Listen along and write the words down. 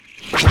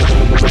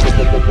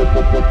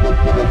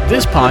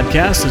This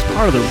podcast is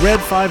part of the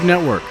Red 5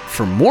 Network.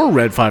 For more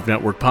Red 5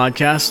 Network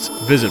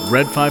podcasts, visit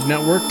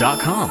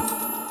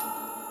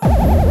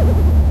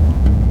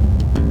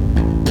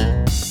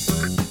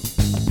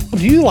red5network.com.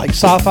 Do you like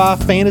sci-fi,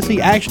 fantasy,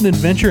 action,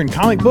 adventure, and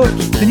comic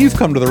books? Then you've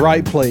come to the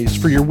right place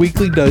for your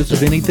weekly dose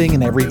of anything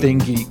and everything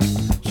geek.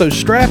 So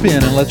strap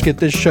in and let's get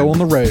this show on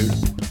the road.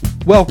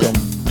 Welcome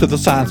to the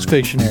Science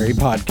Fictionary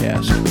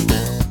Podcast.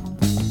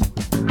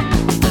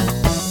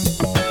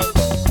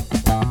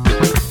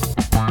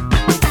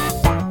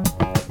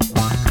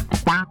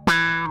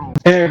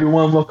 Hey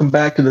everyone, welcome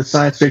back to the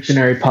Science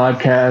Fictionary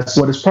Podcast.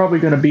 What is probably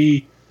going to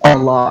be our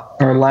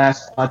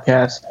last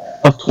podcast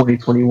of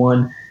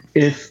 2021.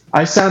 If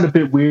I sound a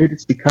bit weird,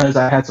 it's because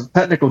I had some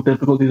technical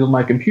difficulties with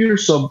my computer,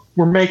 so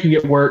we're making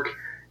it work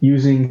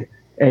using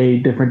a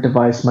different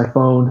device, my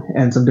phone,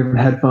 and some different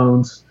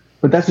headphones.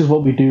 But that's just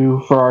what we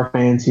do for our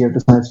fans here at the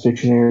Science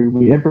Fictionary.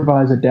 We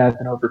improvise, adapt,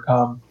 and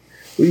overcome.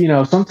 You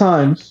know,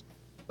 sometimes,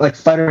 like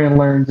Spider-Man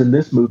learns in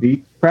this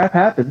movie, crap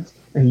happens,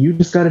 and you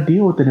just got to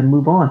deal with it and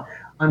move on.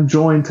 I'm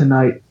joined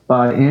tonight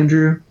by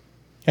Andrew.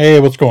 Hey,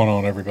 what's going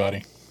on,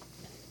 everybody?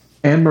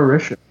 And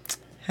Marisha.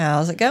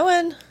 How's it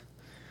going?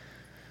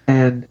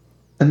 And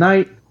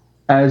tonight,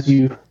 as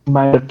you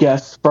might have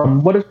guessed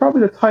from what is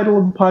probably the title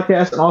of the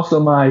podcast and also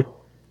my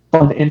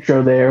fun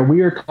intro there,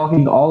 we are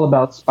talking all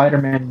about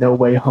Spider-Man No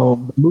Way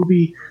Home, the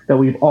movie that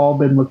we've all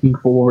been looking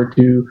forward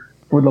to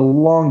for the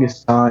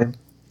longest time.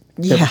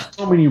 Yeah. There were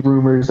so many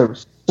rumors, there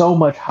was so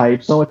much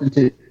hype, so much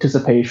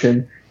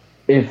anticipation.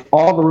 If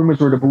all the rumors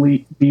were to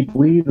be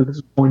believed, that this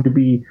is going to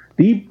be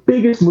the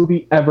biggest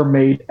movie ever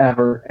made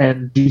ever,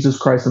 and Jesus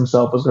Christ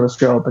himself was going to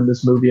show up in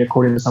this movie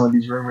according to some of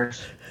these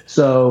rumors.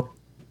 So,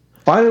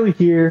 finally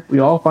here, we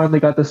all finally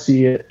got to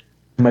see it.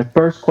 My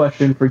first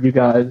question for you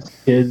guys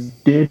is,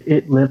 did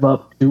it live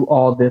up to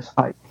all this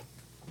hype?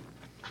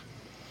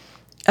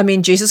 I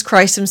mean, Jesus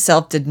Christ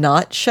himself did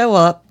not show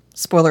up.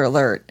 Spoiler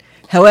alert.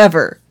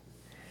 However,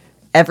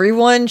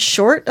 everyone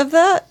short of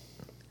that,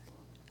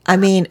 I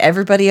mean,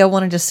 everybody I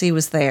wanted to see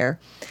was there.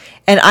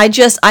 And I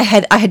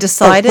had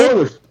decided...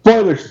 Oh,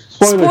 spoilers,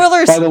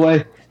 by the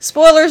way.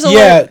 Spoilers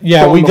alert.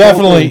 Yeah, we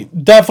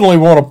definitely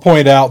want to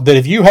point out that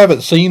if you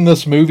haven't seen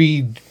this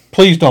movie,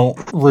 please don't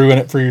ruin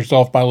it for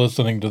yourself by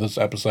listening to this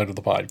episode of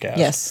the podcast.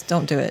 Yes,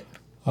 don't do it.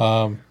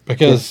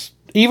 Because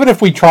even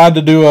if we tried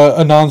to do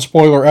a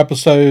non-spoiler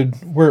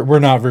episode, we're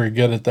not very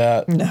good at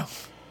that. No.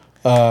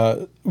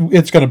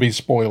 It's going to be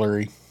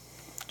spoilery.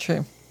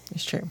 True.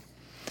 It's true.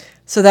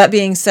 So that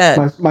being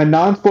said... My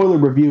non-spoiler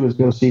review is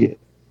go see it.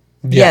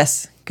 Yeah.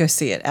 Yes, go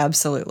see it.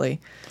 Absolutely.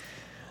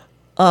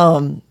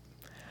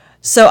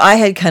 So I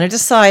had kind of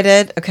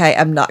decided, okay,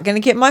 I'm not going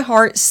to get my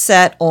heart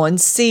set on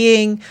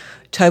seeing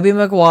Tobey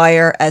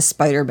Maguire as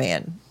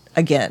Spider-Man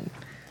again.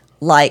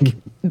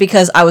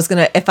 Because I was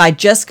going to, if I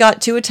just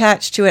got too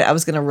attached to it, I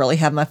was going to really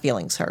have my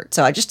feelings hurt.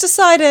 So I just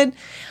decided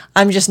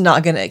I'm just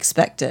not going to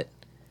expect it.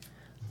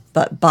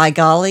 But by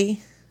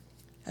golly,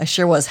 I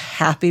sure was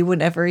happy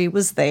whenever he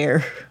was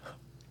there.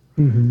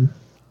 Mm-hmm.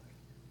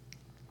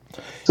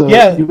 So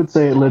you would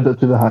say it lived up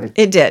to the hype.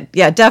 It did.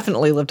 Yeah,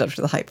 definitely lived up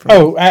to the hype for me.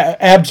 Oh,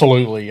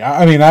 absolutely.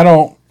 I mean,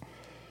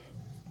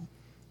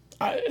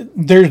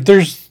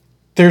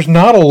 there's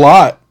not a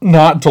lot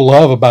not to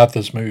love about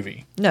this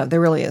movie. No,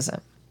 there really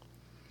isn't.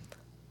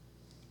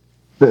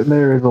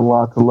 There is a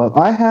lot to love.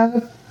 I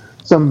have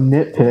some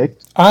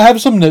nitpicks. I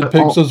have some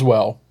nitpicks as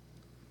well.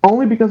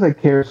 Only because I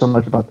care so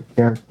much about the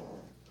character.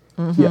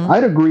 Mm-hmm. Yeah,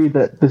 I'd agree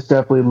that this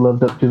definitely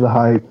lived up to the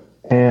hype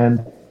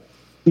and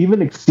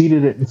even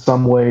exceeded it in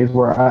some ways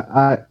where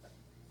I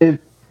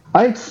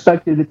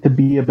expected it to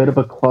be a bit of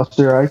a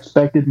cluster. I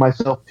expected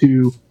myself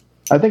to,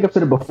 I think I've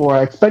said it before,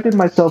 I expected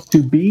myself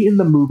to be in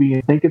the movie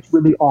and think it's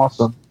really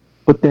awesome,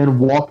 but then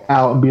walk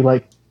out and be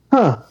like,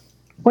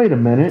 wait a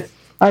minute,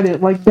 I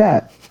didn't like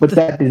that. But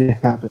that didn't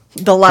happen.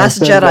 The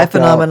Last Jedi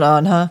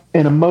phenomenon, huh?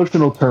 In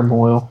emotional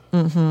turmoil,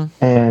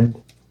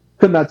 and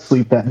could not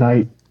sleep that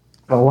night.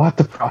 A lot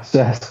to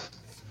process.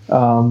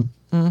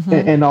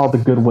 In all the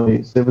good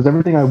ways. It was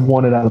everything I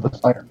wanted out of the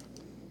Spider-Man.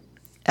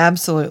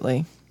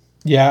 Absolutely.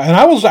 Yeah, and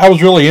I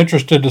was really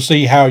interested to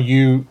see how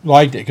you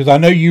liked it, because I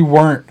know you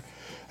weren't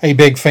a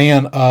big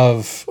fan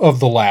of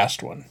the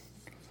last one.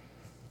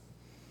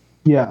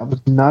 Yeah, I was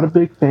not a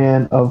big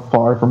fan of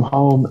Far From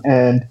Home,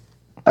 and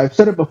I've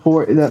said it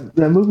before, that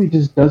movie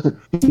just doesn't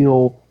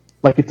feel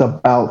like it's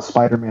about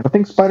Spider-Man. I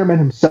think Spider-Man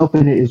himself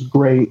in it is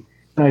great,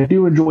 and I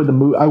do enjoy the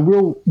movie. I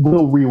will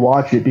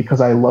rewatch it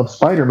because I love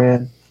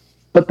Spider-Man.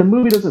 But the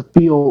movie doesn't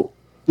feel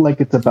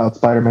like it's about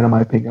Spider-Man, in my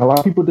opinion. A lot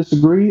of people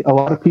disagree. A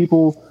lot of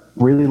people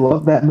really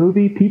love that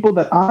movie. People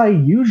that I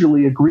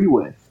usually agree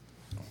with.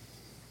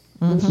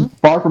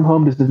 Far From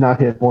Home just did not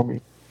hit for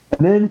me.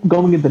 And then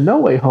going into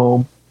No Way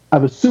Home, I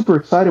was super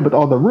excited with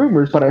all the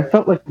rumors, but I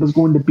felt like it was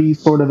going to be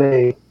sort of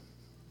a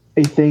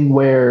thing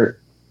where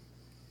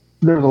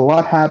there's a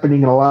lot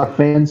happening and a lot of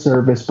fan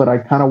service, but I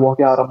kind of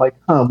walk out, I'm like,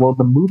 well,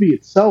 the movie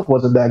itself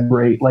wasn't that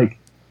great. Like,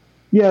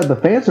 yeah, the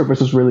fan service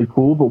was really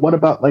cool, but what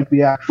about like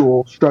the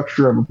actual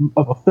structure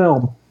of a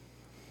film?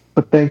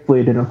 But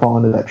thankfully, it didn't fall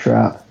into that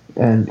trap.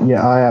 And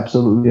yeah, I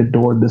absolutely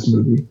adored this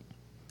movie.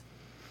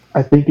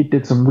 I think it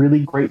did some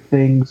really great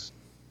things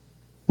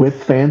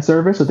with fan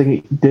service. I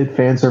think it did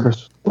fan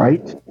service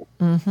right.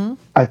 Mm-hmm.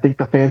 I think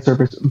the fan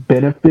service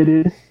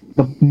benefited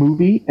the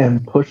movie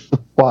and pushed the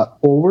plot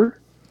forward.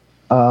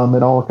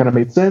 It all kind of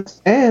made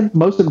sense. And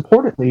most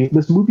importantly,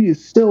 this movie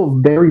is still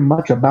very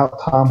much about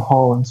Tom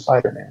Holland's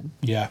Spider-Man.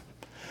 Yeah.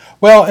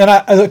 Well, and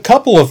a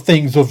couple of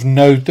things of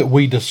note that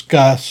we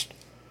discussed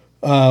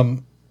a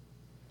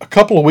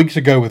couple of weeks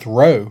ago with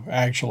Ro,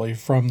 actually,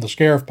 from the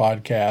Scarif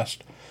podcast,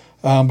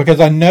 because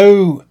I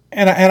know,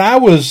 and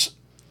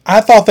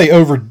I thought they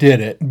overdid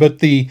it, but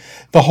the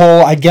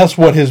whole, I guess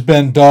what has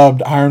been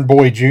dubbed Iron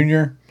Boy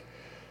Jr.,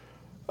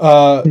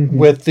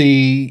 with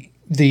the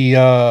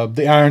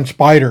Iron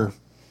Spider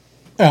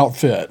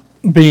outfit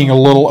being a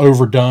little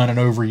overdone and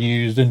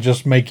overused, and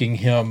just making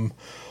him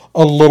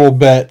a little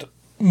bit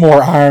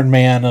more Iron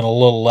Man and a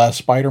little less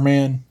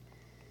Spider-Man.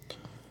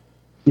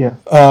 Yeah.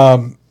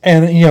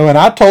 And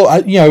I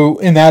told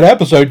in that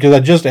episode, because I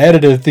just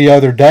edited it the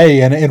other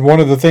day, and one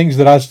of the things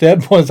that I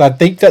said was I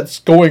think that's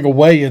going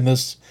away in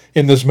this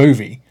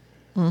movie.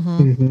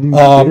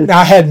 Mm-hmm.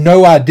 I had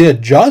no idea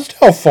just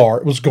how far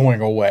it was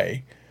going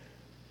away,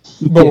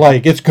 but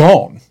it's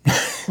gone.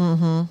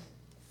 Mm-hmm.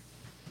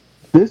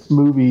 This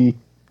movie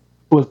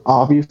was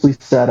obviously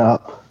set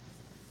up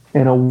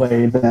in a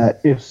way that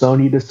if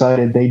Sony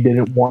decided they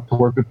didn't want to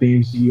work with the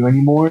MCU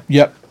anymore,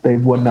 they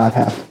would not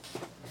have.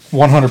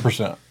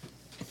 100%.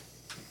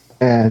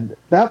 And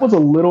that was a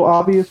little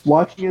obvious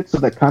watching it, so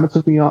that kind of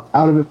took me out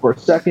of it for a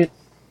second.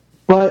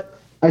 But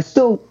I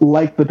still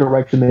like the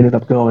direction they ended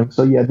up going.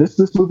 So yeah, this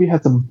movie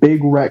had some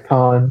big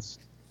retcons,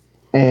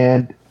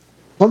 and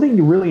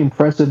something really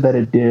impressive that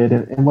it did,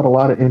 and what a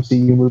lot of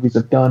MCU movies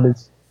have done,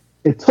 is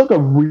it took a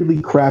really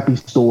crappy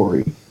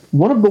story,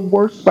 one of the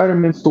worst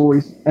Spider-Man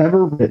stories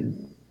ever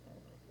written,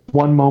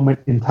 one moment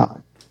in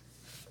time.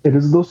 It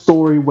is the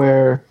story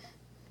where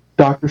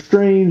Doctor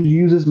Strange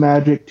uses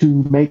magic to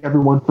make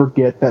everyone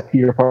forget that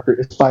Peter Parker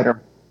is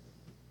Spider-Man.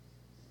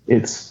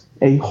 It's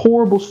a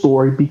horrible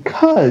story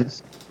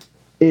because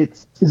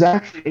it is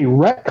actually a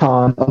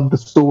retcon of the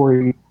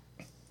story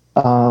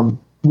One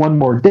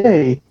More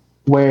Day,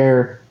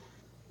 where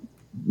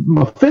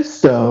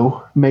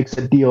Mephisto makes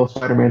a deal with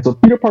Spider-Man. So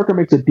Peter Parker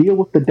makes a deal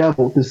with the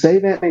devil to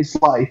save Aunt May's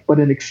life, but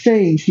in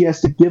exchange, he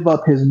has to give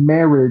up his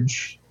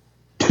marriage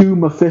to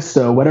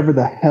Mephisto, whatever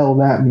the hell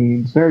that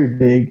means. Very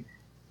big.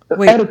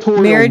 Wait,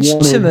 marriage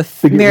to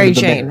Mary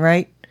Jane,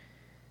 right?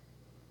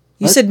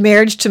 You said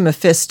marriage to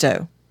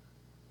Mephisto.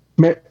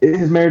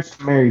 His marriage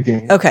to Mary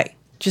Jane. Okay,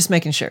 just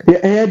making sure. Yeah,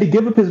 he had to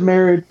give up his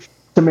marriage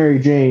to Mary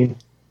Jane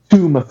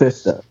to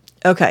Mephisto.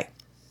 Okay.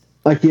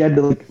 Like he had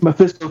to,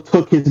 Mephisto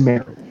took his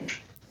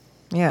marriage.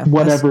 Yeah.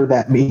 Whatever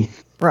that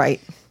means.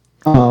 Right.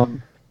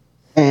 And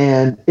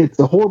it's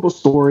a horrible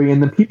story,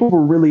 and then people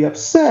were really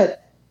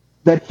upset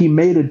that he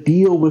made a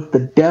deal with the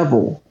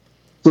devil.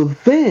 So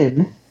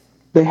then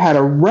they had a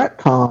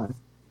retcon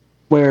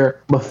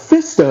where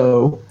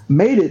Mephisto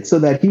made it so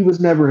that he was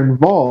never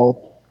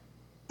involved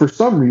for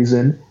some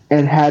reason,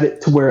 and had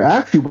it to where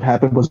actually what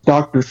happened was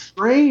Doctor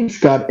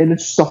Strange and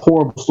it's just a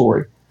horrible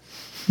story.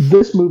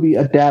 This movie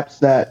adapts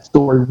that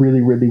story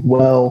really, really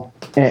well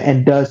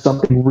and does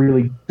something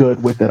really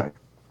good with it.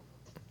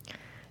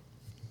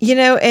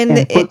 And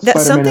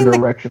that's something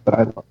that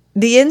I love.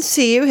 The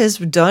MCU has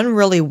done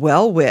really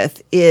well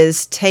with,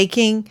 is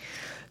taking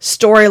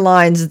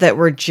storylines that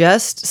were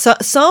just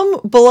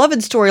some beloved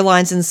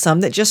storylines and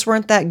some that just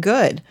weren't that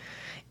good,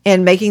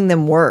 and making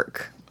them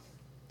work.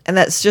 And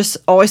that's just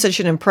always such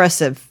an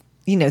impressive,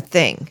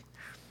 thing.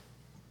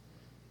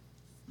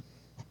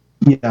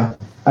 Yeah,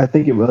 I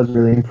think it was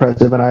really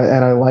impressive, and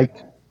I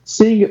liked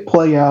seeing it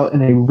play out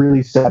in a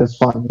really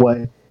satisfying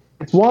way.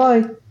 It's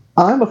why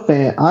I'm a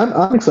fan.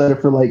 I'm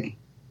excited for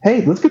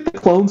hey, let's get the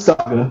Clone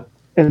Saga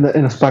in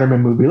a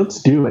Spider-Man movie.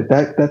 Let's do it.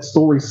 That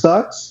story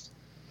sucks.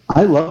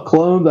 I love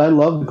clones. I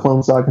love the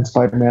Clone Saga in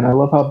Spider-Man. I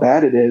love how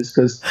bad it is,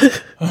 because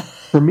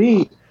for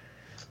me,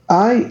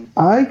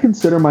 I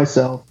consider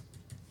myself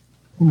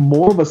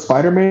more of a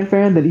Spider-Man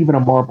fan than even a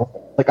Marvel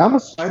fan. I'm a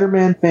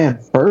Spider-Man fan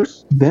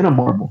first, then a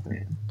Marvel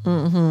fan.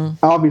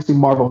 Mm-hmm. Obviously,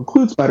 Marvel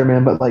includes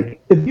Spider-Man, but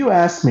if you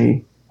ask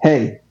me,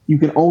 hey, you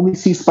can only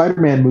see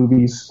Spider-Man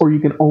movies or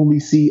you can only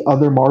see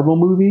other Marvel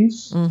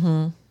movies,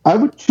 mm-hmm. I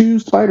would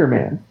choose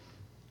Spider-Man.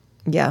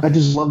 Yeah. I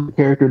just love the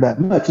character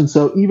that much. And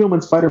so even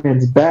when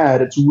Spider-Man's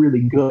bad, it's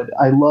really good.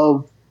 I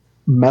love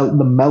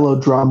the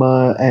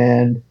melodrama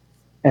and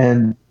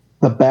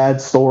the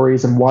bad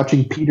stories, and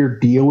watching Peter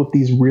deal with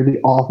these really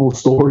awful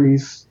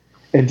stories,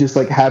 and just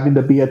having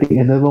to be at the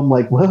end of them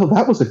well,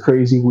 that was a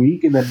crazy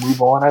week, and then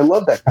move on. I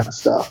love that kind of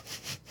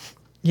stuff.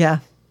 Yeah.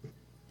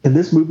 And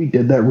this movie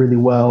did that really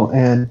well.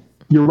 And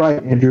you're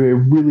right, Andrew.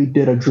 It really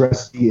did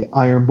address the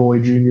Iron Boy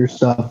Jr.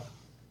 stuff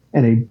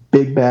in a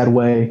big bad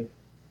way,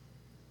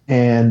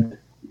 and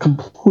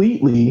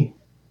completely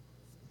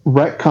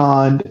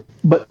retconned,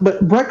 but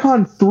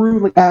retconned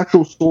through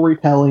actual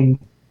storytelling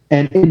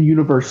and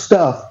in-universe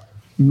stuff,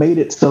 made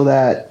it so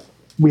that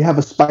we have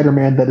a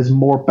Spider-Man that is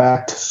more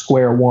back to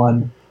square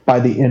one by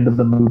the end of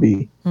the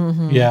movie.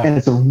 Yeah. And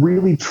it's a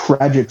really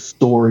tragic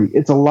story.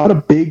 It's a lot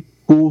of big,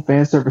 cool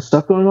fan service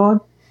stuff going on,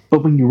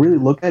 but when you really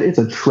look at it, it's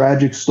a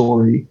tragic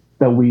story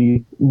that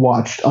we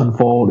watched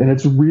unfold. And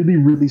it's really,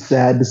 really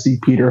sad to see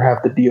Peter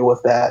have to deal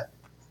with that.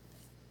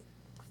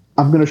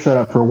 I'm going to shut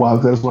up for a while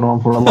because this went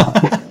on for a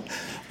lot.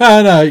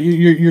 No,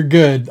 you're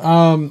good.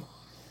 So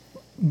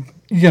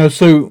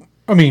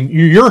I mean,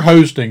 you're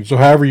hosting, so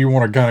however you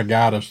want to kind of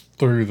guide us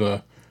through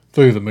the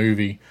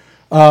movie.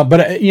 But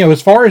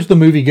as far as the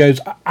movie goes,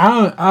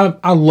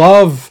 I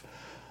love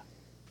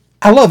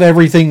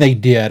everything they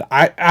did.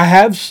 I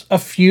have a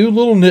few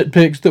little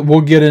nitpicks that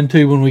we'll get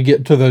into when we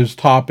get to those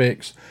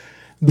topics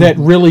that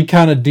really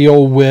kind of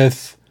deal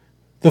with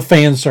the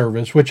fan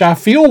service, which I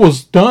feel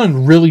was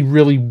done really,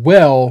 really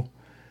well.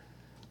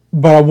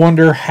 But I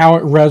wonder how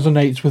it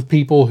resonates with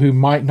people who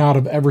might not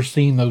have ever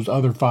seen those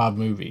other 5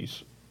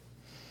 movies.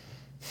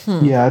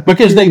 Yeah,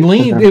 because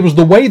it was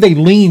the way they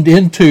leaned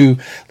into,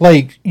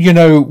 like,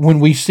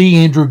 when we see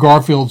Andrew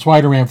Garfield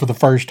Spider-Man for the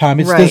first time,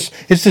 it's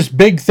this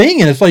big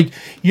thing, and it's like,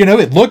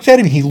 it looks at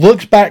him, he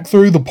looks back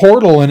through the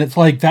portal, and it's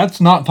like,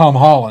 that's not Tom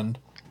Holland.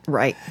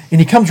 Right.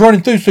 And he comes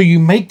running through, so you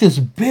make this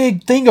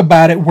big thing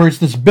about it, where it's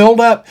this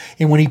build-up,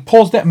 and when he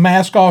pulls that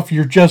mask off,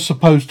 you're just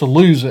supposed to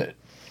lose it.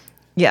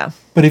 Yeah.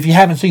 But if you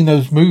haven't seen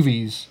those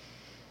movies,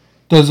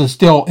 does it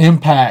still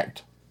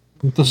impact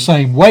the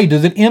same way?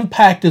 Does it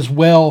impact as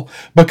well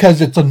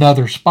because it's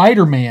another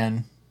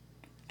Spider-Man?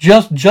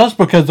 Just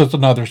because it's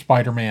another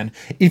Spider-Man,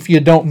 if you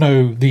don't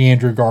know the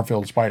Andrew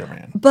Garfield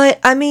Spider-Man. But,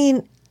 I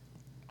mean,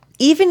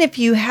 even if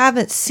you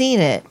haven't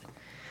seen it,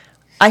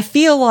 I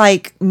feel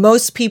like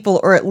most people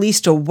are at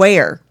least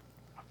aware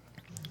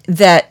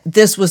that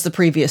this was the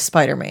previous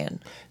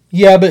Spider-Man.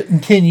 Yeah, but in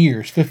 10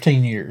 years,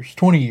 15 years,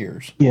 20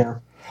 years. Yeah.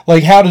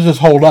 Like, how does this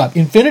hold up?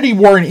 Infinity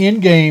War and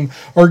Endgame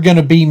are going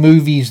to be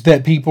movies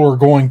that people are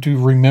going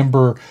to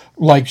remember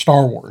like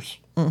Star Wars.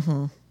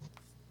 Mm-hmm.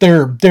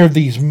 They're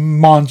these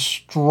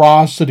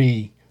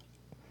monstrosity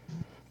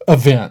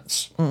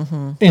events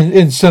in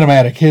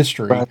cinematic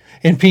history. Right.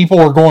 And people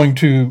are going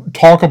to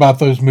talk about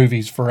those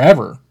movies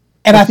forever.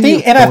 And I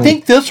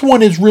think this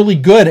one is really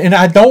good. And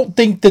I don't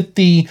think that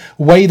the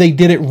way they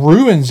did it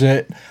ruins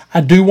it.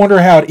 I do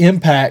wonder how it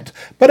impacts.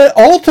 But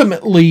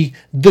ultimately,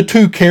 the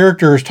two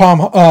characters,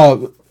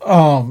 Andrew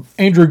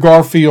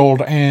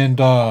Garfield and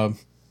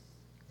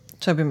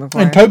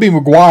Tobey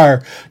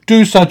Maguire,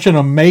 do such an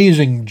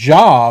amazing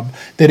job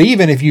that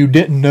even if you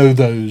didn't know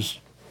those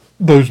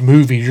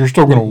movies, you're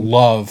still going to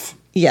love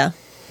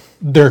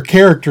their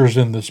characters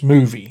in this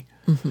movie.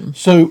 Mm-hmm.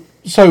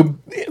 So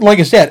like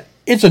I said,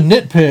 it's a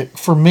nitpick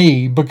for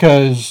me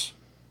because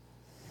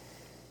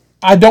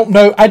I don't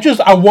know.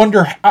 I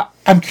wonder.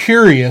 I'm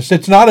curious.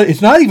 It's not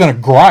even a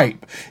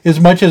gripe as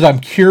much as I'm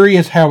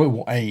curious how it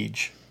will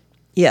age.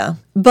 Yeah,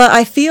 but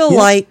I feel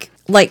like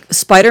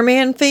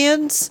Spider-Man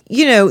fans,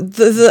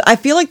 I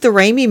feel like the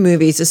Raimi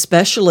movies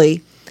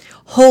especially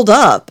hold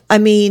up. I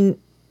mean,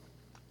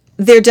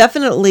 they're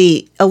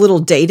definitely a little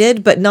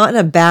dated, but not in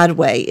a bad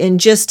way. In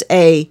just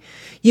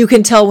you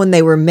can tell when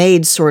they were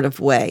made sort of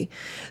way.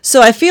 So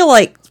I feel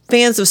like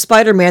fans of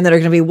Spider-Man that are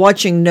going to be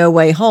watching No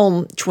Way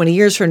Home 20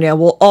 years from now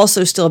will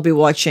also still be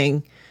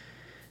watching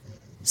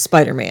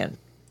Spider-Man.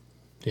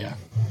 Yeah.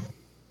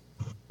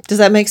 Does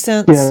that make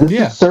sense?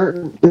 Yeah,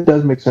 it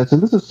does make sense.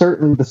 And this is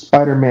certainly the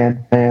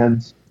Spider-Man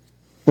fans'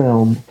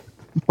 film.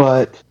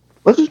 But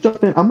let's just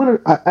jump in.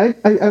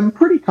 I'm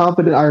pretty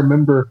confident I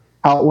remember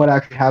what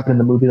actually happened in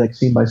the movie, like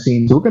scene by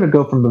scene. So we're going to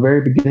go from the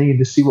very beginning and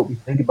just see what we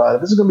think about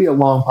it. This is going to be a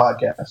long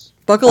podcast.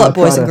 Buckle up,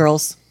 boys and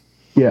girls.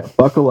 Yeah,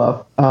 buckle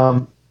up.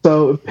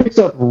 So it picks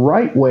up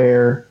right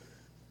where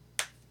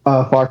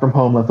Far From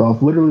Home left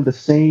off. Literally the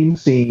same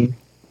scene.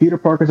 Peter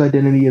Parker's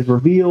identity is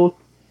revealed.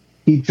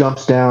 He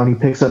jumps down. He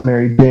picks up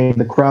Mary Jane.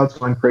 The crowd's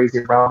going crazy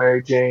around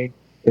Mary Jane.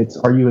 It's,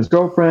 are you his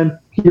girlfriend?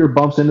 Peter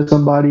bumps into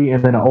somebody,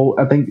 and then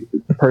I think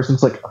the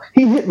person's like,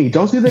 he hit me.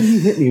 Don't say that he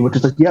hit me, which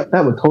is like, yep,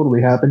 that would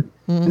totally happen.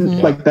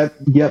 Mm-hmm. Like that,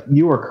 yep,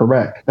 you are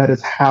correct. That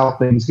is how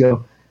things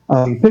go.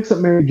 He picks up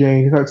Mary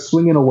Jane. He starts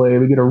swinging away.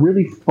 We get a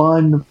really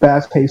fun,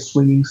 fast-paced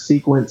swinging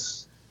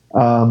sequence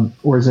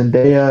where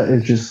Zendaya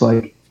is just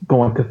like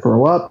going to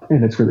throw up,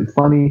 and it's really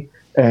funny.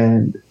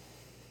 And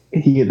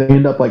they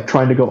end up like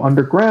trying to go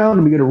underground,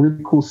 and we get a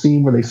really cool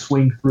scene where they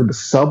swing through the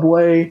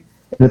subway,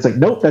 and it's like,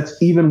 nope,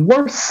 that's even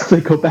worse.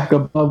 They go back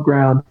above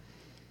ground,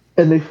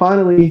 and they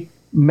finally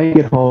make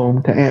it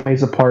home to Aunt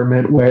May's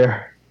apartment,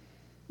 where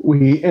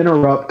we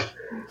interrupt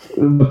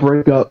the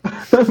breakup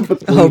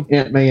between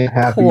Aunt May and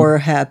Happy. Poor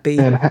Happy.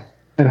 And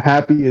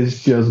Happy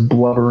is just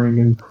blubbering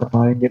and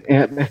crying, and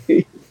Aunt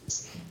May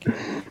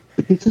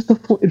it's just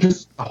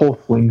a whole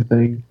fling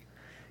thing,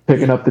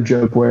 picking up the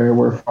joke where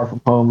Far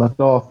From Home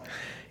left off.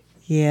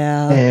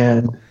 Yeah.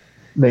 And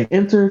they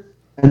enter,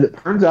 and it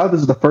turns out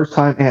this is the first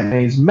time Aunt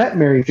May's met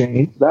Mary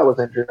Jane. So that was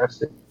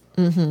interesting.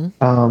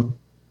 Mm-hmm.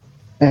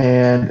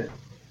 And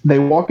they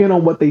walk in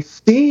on what they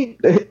see.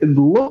 It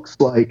looks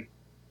like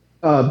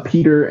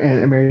Peter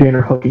and Mary Jane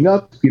are hooking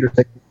up. Peter's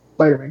taking the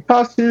Spider-Man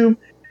costume,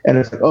 and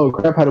it's like, oh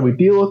crap, how do we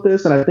deal with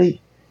this? And I think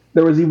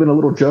there was even a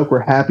little joke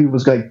where Happy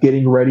was like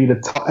getting ready to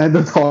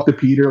talk to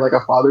Peter like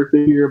a father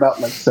figure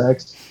about like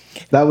sex.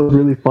 That was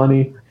really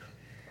funny,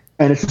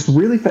 and it's just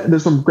really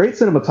there's some great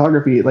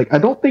cinematography. Like I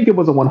don't think it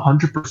was a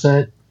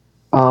 100%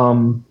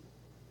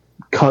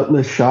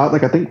 cutless shot.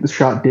 Like I think the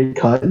shot did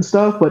cut and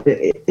stuff, but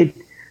it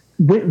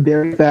went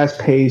very fast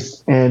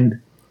paced, and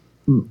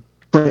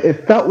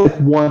it felt like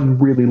one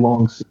really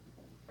long scene.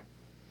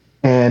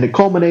 And it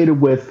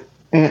culminated with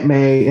Aunt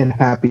May and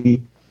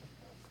Happy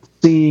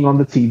seeing on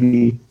the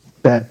TV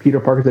that Peter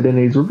Parker's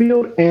identity is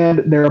revealed, and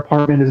their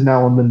apartment is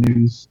now on the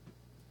news.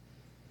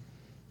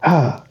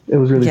 It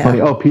was really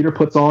funny. Oh, Peter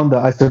puts on the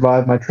 "I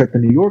survived my trip to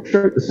New York"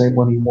 shirt, the same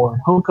one he wore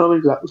in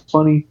Homecoming. That was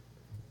funny.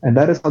 And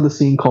that is how the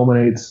scene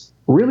culminates.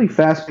 Really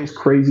fast-paced,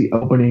 crazy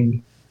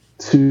opening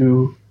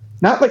to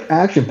not like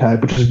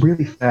action-packed, but just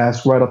really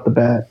fast right off the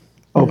bat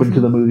opening to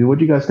the movie. What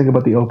do you guys think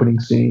about the opening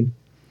scene?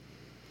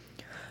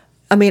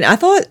 I mean, I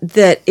thought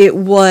that it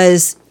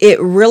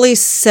really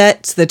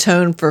sets the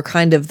tone for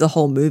kind of the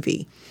whole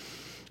movie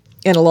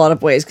in a lot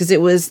of ways, because there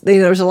was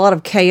a lot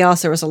of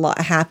chaos, there was a lot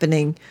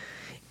happening,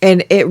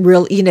 and it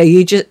really,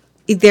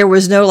 there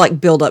was no like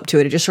build up to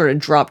it. It just sort of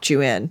dropped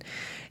you in.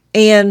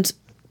 And,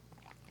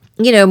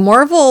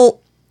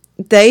 Marvel,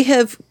 they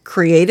have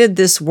created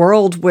this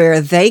world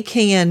where they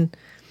can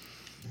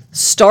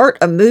start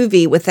a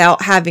movie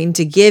without having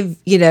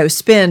to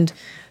spend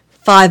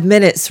 5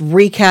 minutes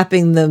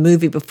recapping the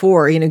movie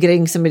before,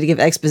 getting somebody to give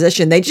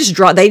exposition. You've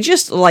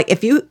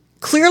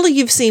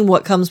seen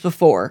what comes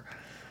before,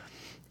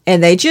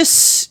 and they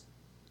just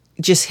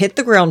hit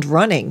the ground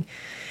running.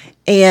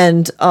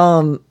 And,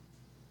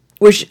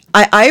 which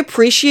I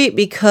appreciate,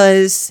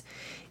 because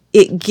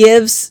it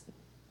gets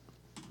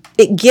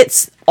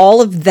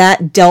all of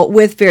that dealt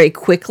with very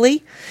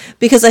quickly,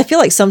 because I feel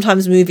like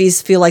sometimes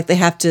movies feel like they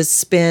have to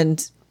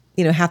spend,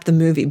 half the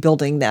movie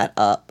building that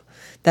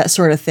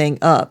sort of thing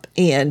up,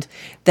 and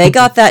they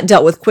got that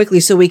dealt with quickly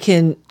so we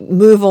can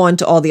move on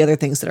to all the other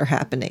things that are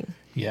happening.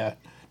 Yeah.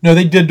 No,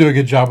 they did do a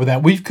good job with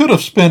that. We could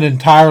have spent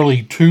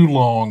entirely too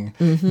long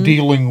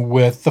dealing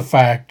with the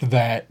fact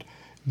that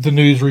the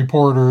news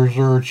reporters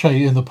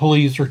and the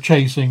police are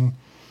chasing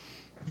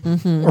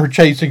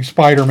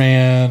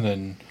Spider-Man,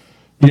 and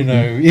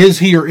is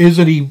he or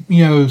isn't he,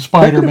 Spider-Man?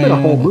 That could have been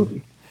a whole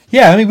movie.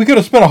 Yeah, I mean, we could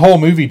have spent a whole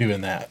movie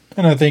doing that,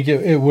 and I think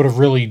it would have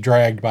really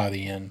dragged by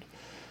the end.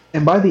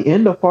 And by the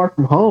end of Far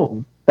From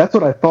Home, that's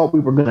what I thought we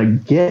were going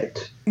to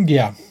get.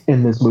 Yeah.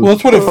 In this movie. Well,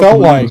 that's what it felt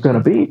like. It was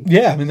going to be.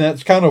 Yeah, I mean,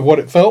 that's kind of what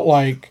it felt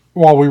like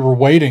while we were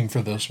waiting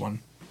for this one.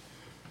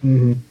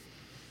 Mm-hmm.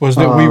 Was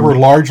that we were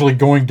largely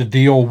going to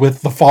deal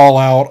with the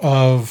fallout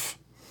of,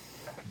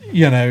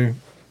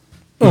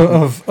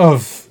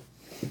 of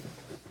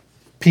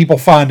people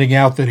finding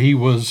out that he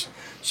was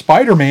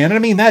Spider-Man. I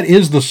mean, that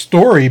is the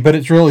story, but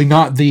it's really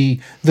not the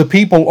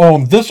people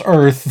on this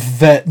earth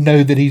that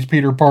know that he's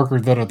Peter Parker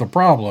that are the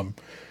problem.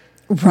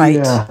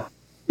 Right.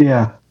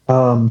 Yeah.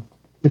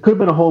 It could have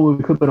been a whole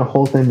movie, could have been a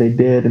whole thing they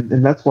did,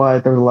 and that's why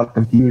there was a lot of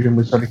confusion.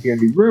 We started hearing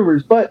these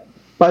rumors, but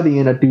by the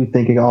end, I do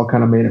think it all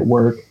kind of made it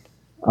work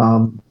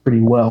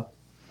pretty well.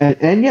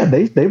 And yeah,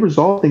 they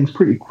resolved things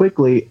pretty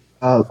quickly,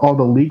 all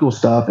the legal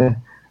stuff. And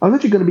I was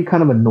actually going to be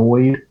kind of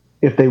annoyed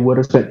if they would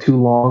have spent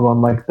too long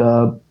on like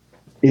the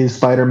is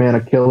Spider-Man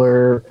a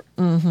killer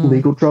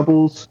legal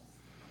troubles.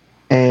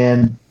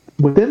 And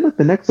within like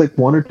the next like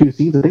one or two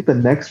scenes, I think the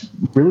next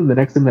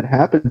thing that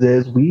happens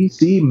is we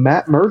see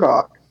Matt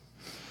Murdock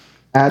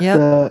at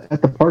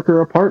the Parker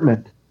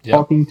apartment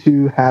talking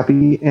to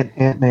Happy and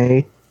Aunt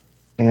May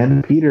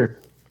and Peter.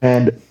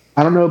 And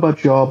I don't know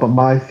about y'all, but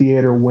my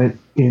theater went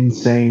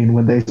insane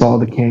when they saw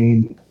the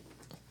cane.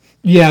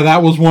 Yeah,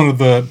 that was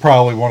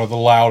probably one of the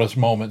loudest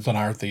moments in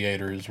our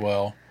theater as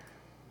well.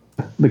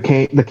 The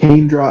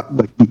cane drop.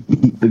 Like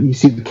you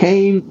see the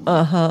cane,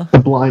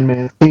 the blind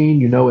man's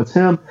cane. It's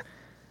him,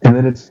 and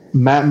then it's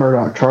Matt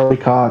Murdock, Charlie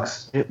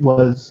Cox. It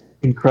was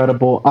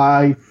incredible.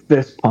 I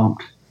fist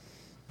pumped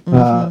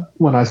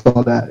when I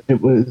saw that.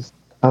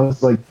 I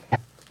was like,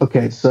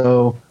 okay,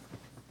 so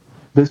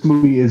this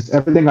movie is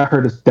everything I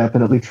heard is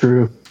definitely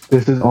true.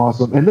 This is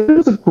awesome, and this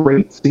was a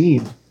great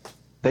scene.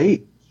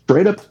 They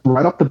straight up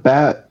right off the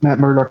bat, Matt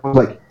Murdock was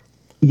like,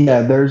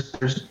 yeah, there's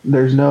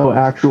no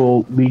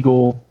actual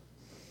legal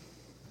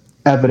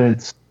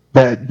evidence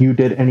that you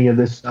did any of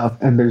this stuff,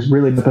 and there's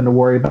really nothing to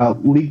worry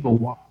about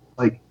legal.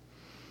 Like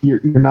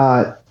you're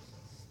not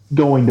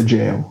going to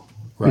jail,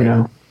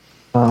 right.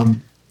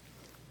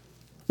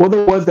 Well,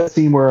 there was that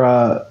scene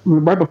where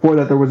right before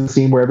that there was a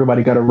scene where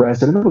everybody got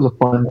arrested, and it was a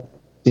fun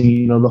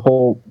scene. The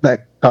whole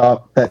that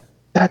cop that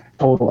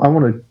total. I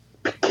want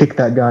to kick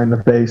that guy in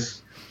the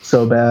face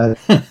so bad.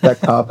 That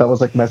cop that was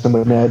like messing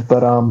with Ned,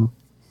 but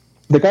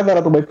they got that out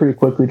of the way pretty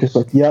quickly. Just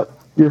like, yep,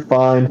 you're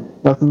fine,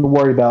 nothing to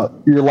worry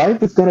about. Your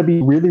life is going to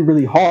be really,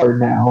 really hard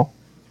now,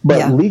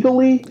 but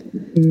legally,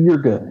 you're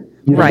good.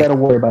 You don't got to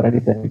worry about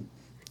anything.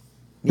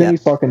 Then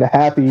he's talking to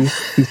Happy.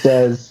 He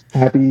says,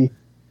 Happy,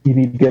 you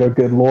need to get a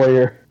good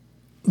lawyer.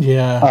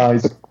 Yeah.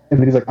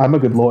 He's like, I'm a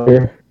good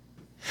lawyer.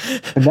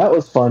 And that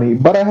was funny.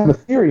 But I have a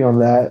theory on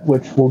that,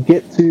 which we'll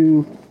get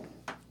to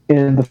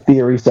in the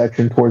theory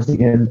section towards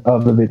the end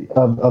of the video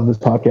of this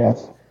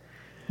podcast.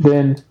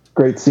 Then,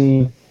 great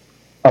scene.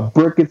 A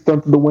brick gets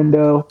thrown through the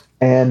window,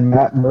 and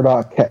Matt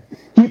Murdock.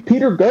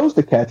 Peter goes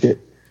to catch it,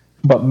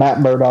 but Matt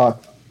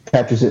Murdock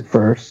catches it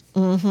first.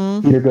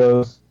 Mm-hmm. Peter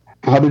goes,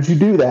 "How did you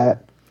do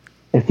that?"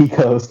 And he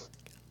goes,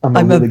 I'm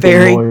a really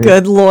very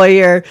good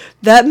lawyer.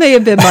 That may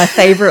have been my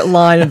favorite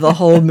line of the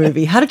whole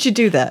movie. How did you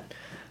do that?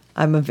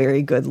 I'm a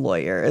very good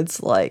lawyer.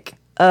 It's like,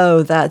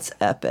 oh, that's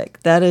epic.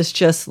 That is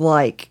just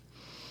like,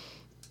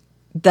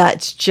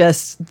 that's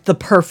just the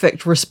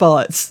perfect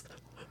response.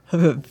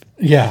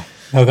 Yeah.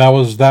 No, that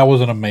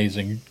was an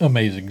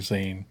amazing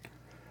scene.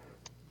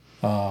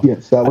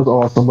 Yes, that was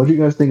awesome. What do you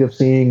guys think of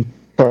seeing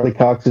Charlie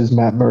Cox's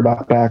Matt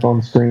Murdock back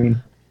on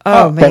screen?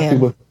 Oh,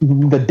 man. With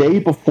the day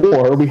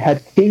before, we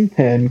had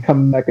Kingpin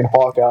coming back in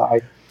Hawkeye.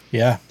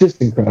 Yeah.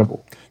 Just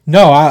incredible.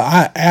 No,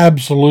 I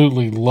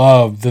absolutely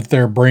love that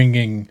they're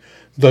bringing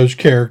those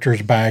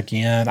characters back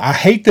in. I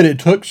hate that it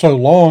took so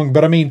long,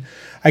 but I mean,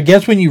 I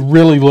guess when you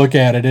really look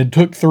at it, it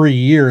took 3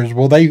 years.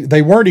 Well,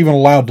 they weren't even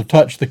allowed to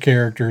touch the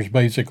characters,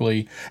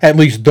 basically, at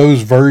least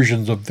those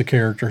versions of the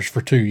characters,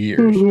 for 2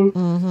 years. Mm-hmm.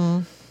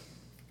 Mm-hmm.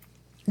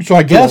 So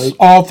I guess,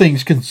 all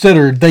things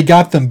considered, they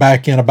got them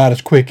back in about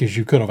as quick as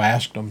you could have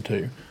asked them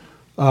to.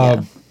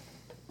 Yeah.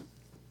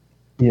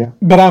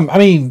 But I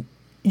mean,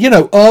 you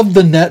know, of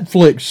the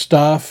Netflix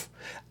stuff,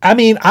 I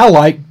mean, I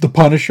like The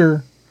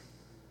Punisher.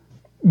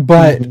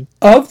 But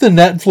of the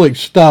Netflix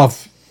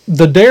stuff,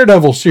 the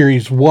Daredevil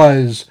series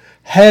was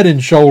head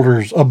and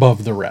shoulders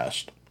above the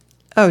rest.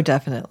 Oh,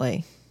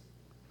 definitely.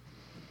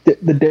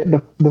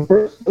 The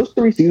first, those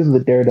 3 seasons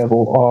of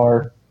Daredevil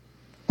are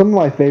some of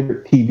my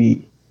favorite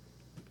TV.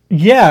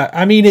 Yeah,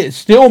 I mean, it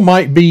still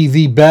might be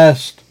the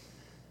best.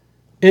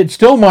 It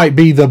still might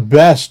be the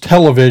best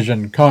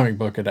television comic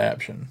book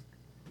adaptation.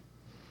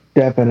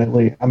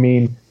 Definitely. I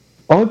mean,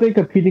 only thing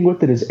competing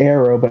with it is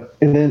Arrow,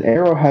 and then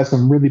Arrow has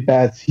some really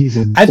bad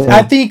seasons.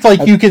 I think,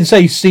 like, you can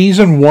say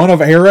season 1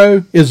 of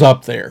Arrow is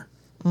up there.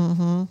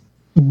 Mm-hmm.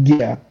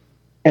 Yeah.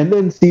 And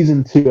then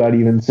season 2, I'd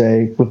even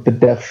say, with the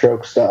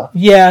Deathstroke stuff.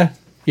 Yeah.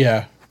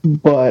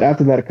 But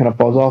after that, it kind of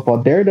falls off.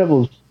 While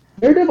Daredevil,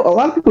 a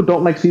lot of people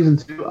don't like season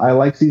 2. I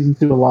like season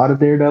 2 a lot of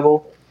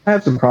Daredevil. I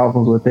have some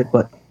problems with it,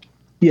 but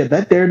yeah,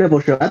 that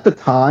Daredevil show, at the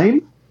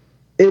time,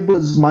 it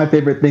was my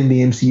favorite thing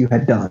the MCU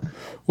had done.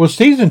 Was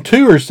season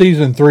 2 or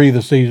season 3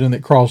 the season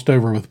that crossed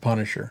over with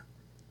Punisher?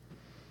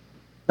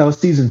 That was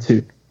season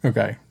 2.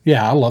 Okay.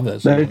 Yeah, I love that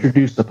season. That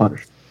introduced the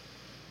Punisher.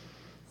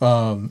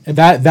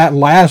 That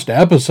last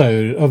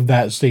episode of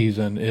that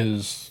season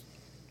is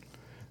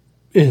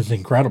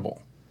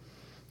incredible.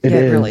 It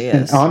really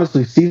is. And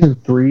honestly, season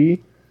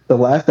 3, the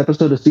last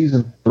episode of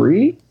season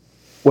 3,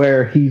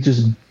 where he's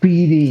just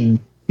beating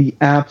the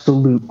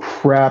absolute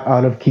crap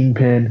out of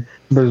Kingpin.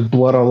 There's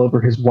blood all over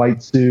his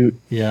white suit.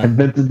 Yeah. And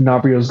Vincent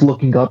D'Onofrio's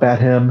looking up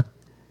at him.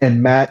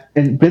 And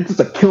Vincent's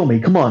like, kill me.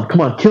 Come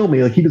on, kill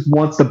me. Like, he just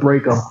wants to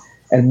break him.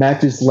 And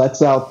Matt just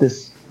lets out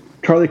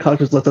Charlie Cox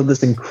just lets out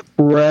this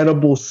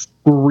incredible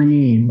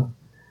scream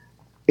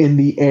in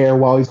the air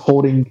while he's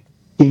holding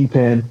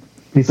Kingpin. And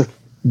he's like,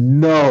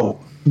 no,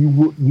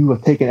 you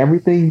have taken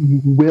everything.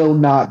 You will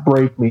not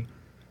break me.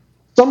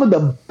 Some of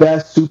the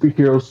best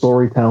superhero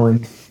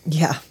storytelling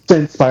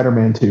since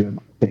Spider-Man 2, in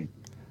my opinion.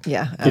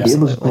 Yeah, absolutely. It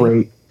was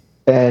great.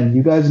 And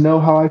you guys know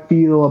how I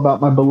feel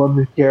about my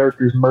beloved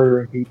characters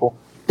murdering people.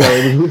 So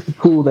it was really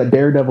cool that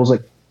Daredevil's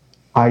like,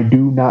 I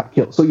do not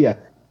kill. So yeah,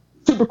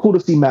 super cool to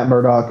see Matt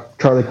Murdock,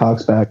 Charlie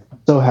Cox back.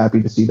 So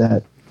happy to see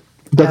that.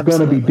 They're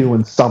going to be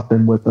doing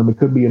something with them. It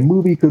could be a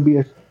movie, could be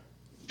a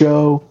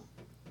show.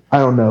 I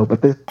don't know.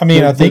 But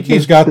I think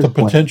he's got the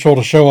potential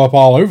to show up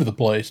all over the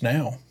place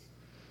now.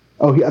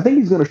 Oh, I think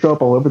he's going to show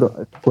up all over the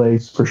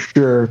place for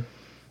sure.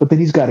 But then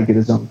he's got to get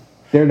his own.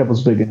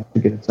 Daredevil's big enough to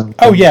get his own.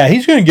 Oh, yeah,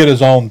 he's going to get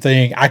his own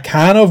thing. I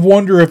kind of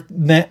wonder if,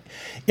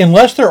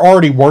 unless they're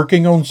already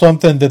working on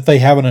something that they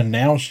haven't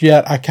announced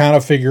yet, I kind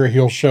of figure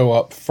he'll show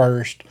up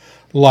first,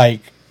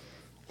 like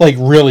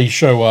really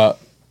show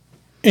up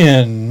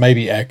in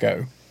maybe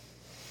Echo.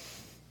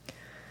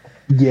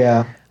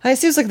 Yeah. It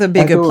seems like that'd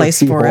be a good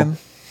place for him.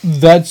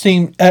 That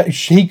seemed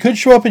he could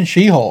show up in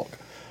She-Hulk.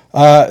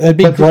 That'd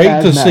be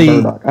great to see.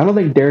 Murdock. I don't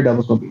think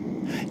Daredevil's going to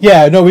be.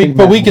 Yeah, no,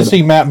 but we can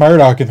see Matt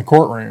Murdock in the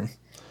courtroom.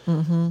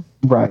 Mm-hmm.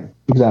 Right,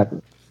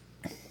 exactly.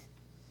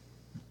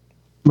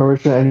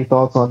 Marisha, any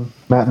thoughts on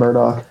Matt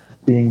Murdock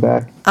being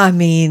back? I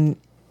mean,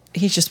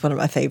 he's just one of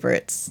my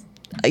favorites.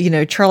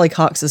 Charlie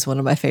Cox is one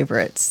of my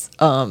favorites.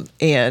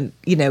 And,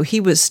 he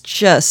was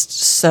just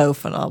so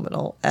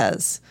phenomenal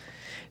as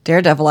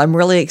Daredevil. I'm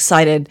really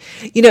excited.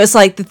 It's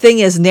like the thing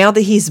is, now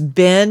that he's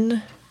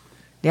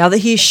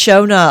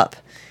shown up,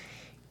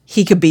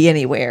 he could be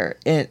anywhere.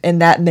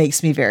 And that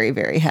makes me very,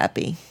 very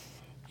happy.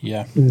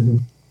 Yeah. Mm-hmm.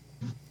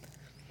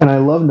 And I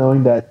love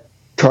knowing that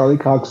Charlie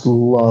Cox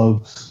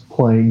loves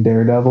playing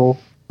Daredevil.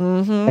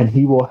 Mm-hmm. And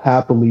he will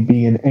happily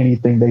be in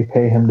anything they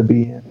pay him to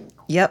be in.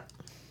 Yep.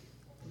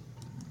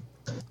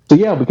 So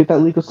yeah, we get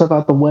that legal stuff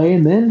out the way,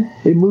 and then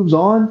it moves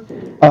on.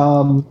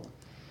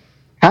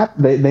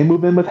 They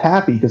move in with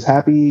Happy because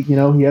Happy, he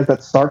has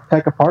that Stark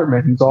Tech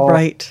apartment. He's all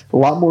Right. a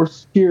lot more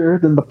secure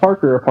than the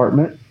Parker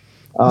apartment.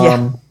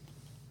 Yeah.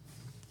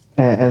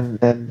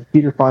 And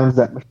Peter finds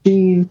that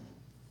machine,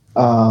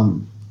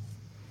 and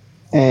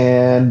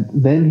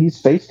then he's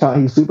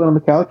sleeping on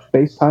the couch,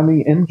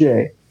 FaceTiming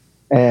MJ.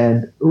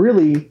 And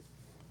really,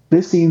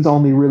 this scene's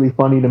only really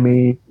funny to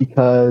me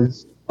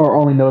or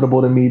only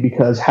notable to me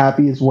because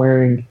Happy is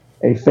wearing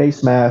a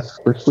face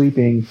mask for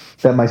sleeping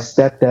that my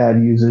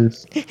stepdad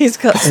uses. He's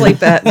got sleep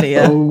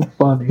apnea. So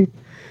funny.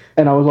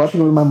 And I was watching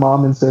it with my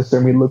mom and sister,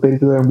 and we looked at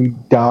each other and we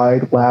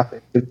died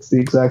laughing. It's the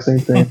exact same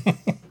thing.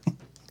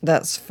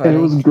 That's funny. And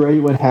it was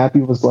great when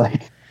Happy was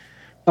like,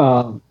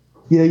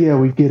 yeah,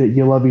 we get it.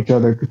 You love each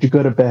other. Could you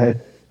go to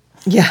bed?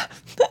 Yeah.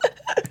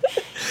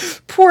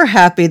 Poor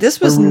Happy.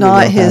 This was really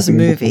not love his Happy.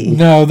 movie.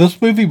 No,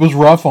 this movie was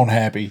rough on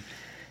Happy.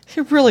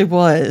 It really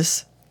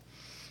was.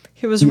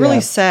 It was really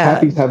sad.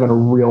 Happy's having a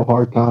real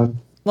hard time.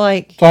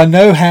 Like, So I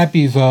know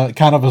Happy's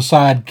kind of a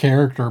side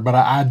character, but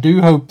I do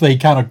hope they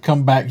kind of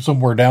come back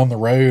somewhere down the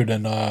road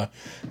and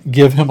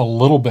give him a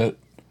little bit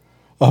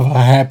of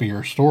a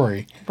happier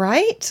story.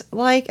 right?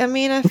 Like, I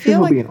mean, I I'm sure feel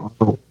he'll like be in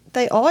Armor.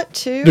 they ought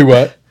to. Do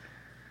what?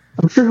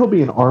 I'm sure he'll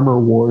be in Armor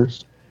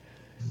Wars.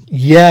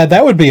 Yeah,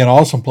 that would be an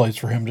awesome place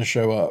for him to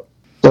show up.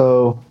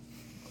 So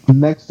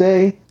next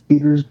day,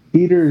 Peter's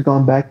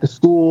gone back to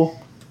school.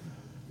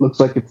 Looks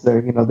like it's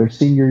their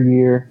senior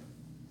year,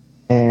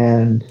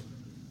 and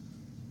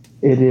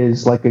it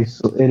is like a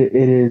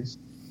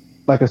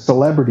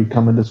celebrity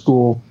coming to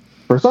school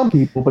for some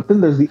people. But then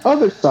there's the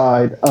other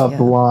side of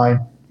the line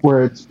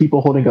where it's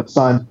people holding up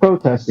signs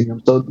protesting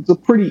him. So it's a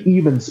pretty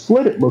even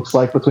split, it looks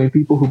like, between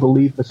people who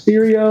believe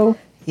Mysterio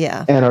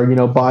and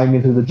are buying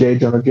into the J.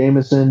 Jonah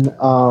Jameson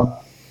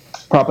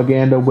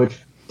propaganda. Which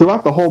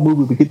throughout the whole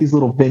movie we get these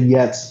little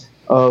vignettes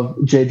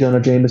of J. Jonah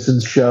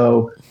Jameson's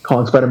show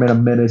calling Spider-Man a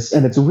menace,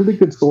 and it's a really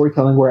good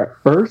storytelling where at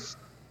first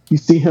you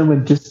see him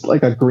in just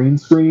like a green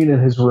screen in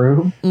his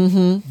room.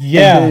 Mm-hmm.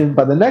 Yeah. And then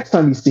by the next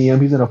time you see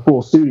him, he's in a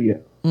full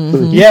studio. Mm-hmm.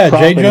 So Yeah,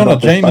 J. Jonah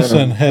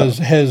Jameson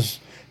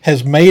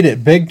has made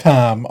it big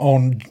time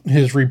on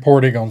his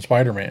reporting on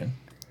Spider-Man.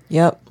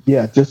 Yep.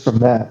 Yeah, just from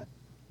that.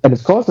 And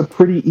it's caused a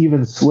pretty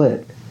even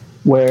split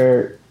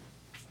where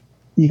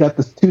you got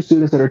the two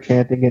students that are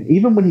chanting, and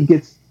even when he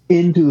gets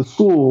into the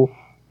school,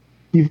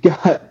 you've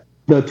got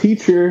the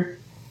teacher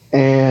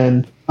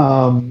and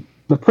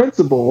the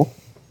principal,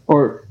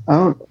 or I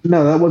don't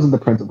know, that wasn't the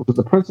principal, because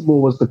the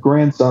principal was the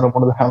grandson of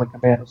one of the Howling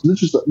Commandos.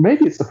 So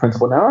maybe it's the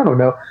principal now, I don't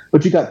know.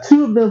 But you got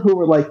two of them who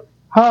were like,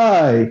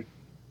 "Hi,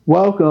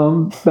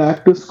 welcome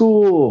back to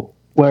school,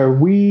 where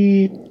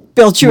we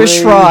Built you a raise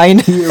shrine."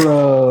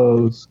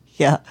 heroes."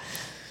 Yeah.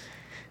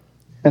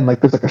 And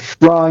like there's like a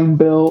shrine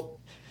built.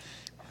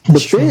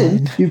 But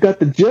then you've got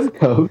the gym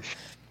coach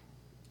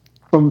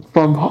from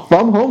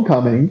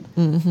Homecoming,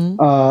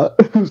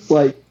 who's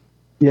like,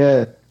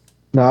 "Yeah,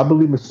 no, I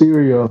believe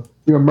Mysterio.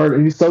 You're a murderer."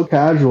 And he's so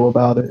casual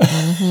about it.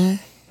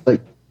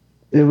 Like,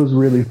 it was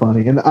really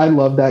funny, and I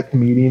love that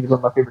comedian. He's one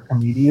of my favorite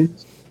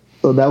comedians.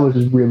 So that was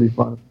just really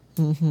funny.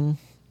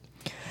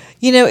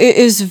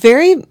 It was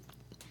very.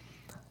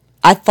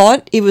 I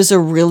thought it was a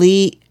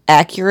really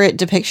accurate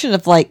depiction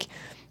of, like,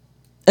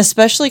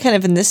 especially kind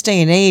of in this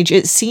day and age,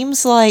 it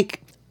seems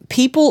like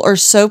people are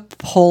so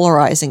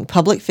polarizing.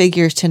 Public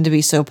figures tend to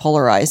be so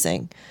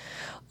polarizing.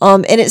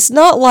 And it's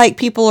not like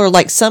people are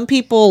like, some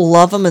people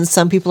love them and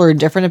some people are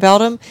indifferent about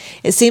them.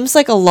 It seems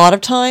like a lot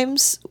of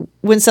times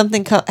when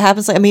something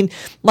happens,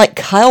 like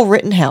Kyle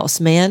Rittenhouse,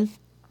 man.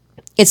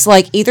 It's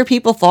like either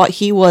people thought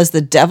he was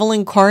the devil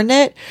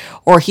incarnate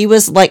or he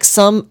was like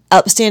some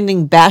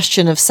upstanding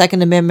bastion of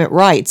Second Amendment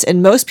rights.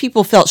 And most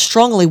people felt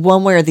strongly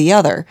one way or the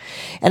other.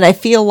 And I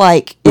feel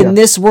like in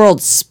this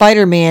world,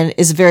 Spider-Man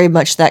is very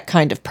much that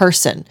kind of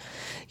person.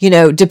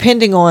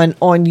 Depending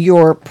on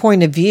your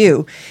point of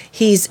view,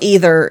 he's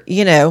either,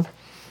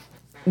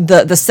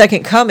 the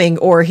second coming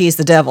or he's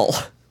the devil.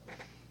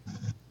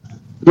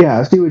 Yeah,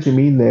 I see what you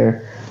mean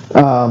there.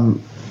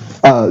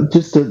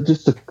 Just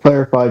to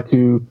clarify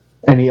to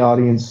any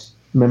audience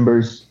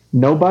members,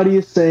 nobody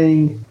is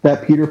saying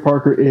that Peter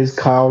Parker is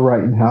Kyle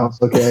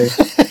Rittenhouse, okay?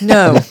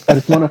 No. I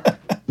just want to.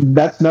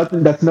 That's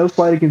no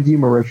slight against you,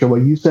 Marisha.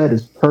 What you said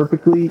is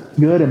perfectly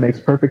good. It makes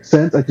perfect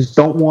sense. I just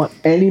don't want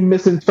any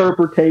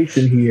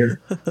misinterpretation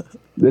here.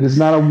 It is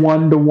not a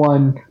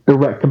one-to-one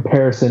direct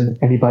comparison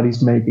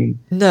anybody's making.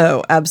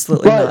 No,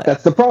 absolutely But not.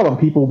 that's the problem.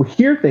 People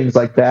hear things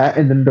like that,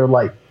 and then they're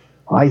like,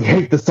 "I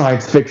hate the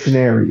science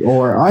fictionary,"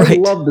 or "I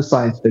love the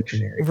science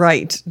fictionary."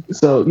 Right.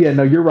 So, yeah,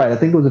 no, you're right. I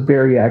think it was a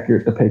very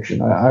accurate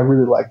depiction. I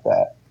really like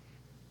that.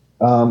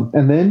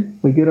 And then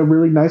we get a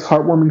really nice,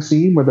 heartwarming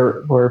scene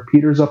where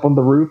Peter's up on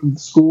the roof of the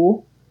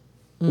school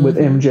with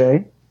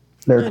MJ.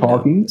 They're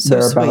talking. So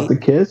They're about to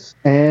kiss.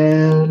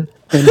 And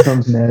in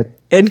comes Ned.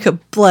 And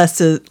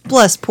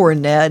bless poor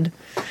Ned.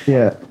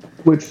 Yeah.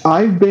 Which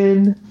I have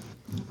been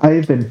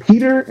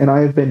Peter and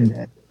I have been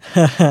Ned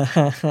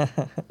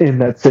in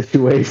that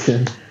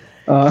situation.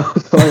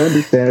 So I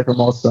understand it from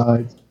all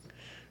sides.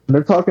 And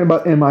they're talking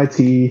about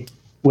MIT,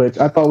 which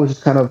I thought was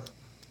just kind of.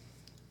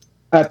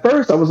 At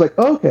first, I was like,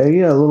 okay,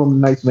 yeah, a little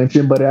nice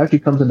mention, but it actually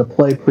comes into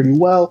play pretty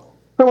well.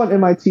 Talking about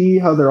MIT,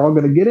 how they're all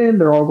going to get in,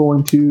 they're all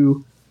going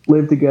to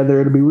live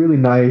together. It'll be really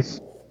nice.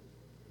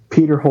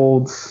 Peter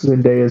holds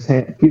Zendaya's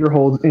hand. Peter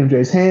holds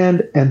MJ's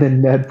hand, and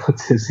then Ned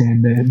puts his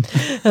hand in.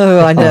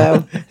 Oh, I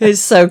know. It's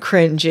so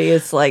cringy.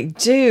 It's like,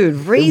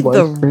 dude, read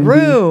the cringy.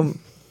 room.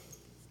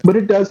 But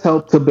it does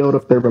help to build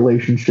up their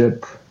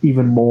relationship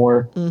even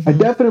more. Mm-hmm. I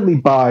definitely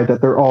buy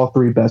that they're all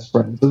three best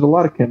friends. There's a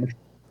lot of chemistry.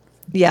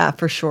 Yeah,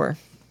 for sure.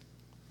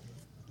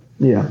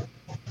 Yeah.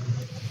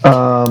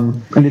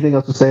 Anything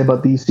else to say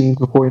about these scenes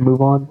before we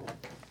move on?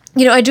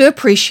 You know, I do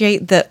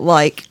appreciate that,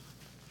 like,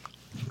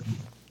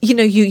 you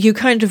know, you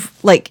kind of,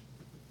 like,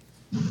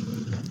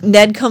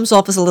 Ned comes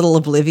off as a little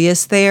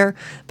oblivious there,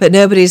 but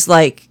nobody's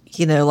like,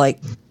 you know,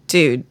 like,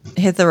 dude,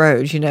 hit the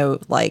road, you know,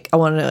 like, I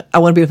want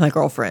to be with my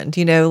girlfriend,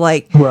 you know,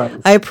 like, right.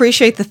 I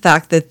appreciate the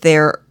fact that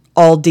they're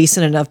all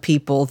decent enough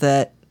people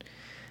that,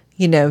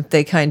 you know,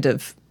 they kind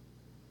of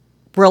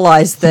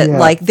realize that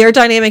like their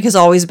dynamic has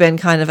always been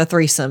kind of a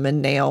threesome and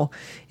now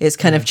is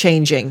kind of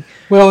changing.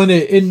 Well,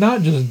 and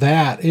not just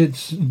that,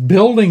 it's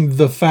building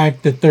the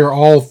fact that they're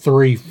all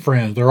three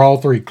friends. They're all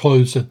three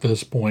close at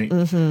this point.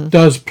 Mm-hmm.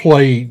 Does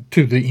play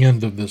to the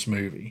end of this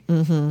movie.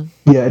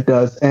 Mm-hmm. Yeah, it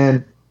does.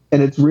 And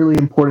it's really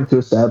important to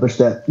establish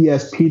that,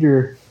 yes,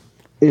 Peter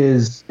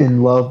is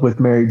in love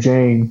with Mary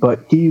Jane,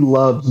 but he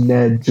loves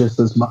Ned just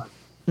as much.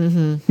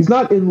 Mm-hmm. He's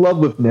not in love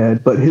with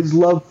Ned, but his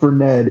love for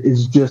Ned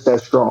is just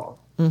as strong.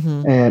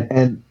 Mm-hmm.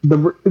 And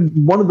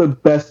one of the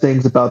best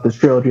things about this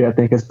trilogy, I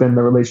think, has been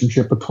the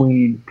relationship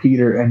between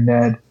Peter and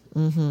Ned.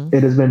 Mm-hmm.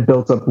 It has been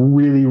built up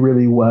really,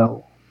 really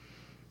well,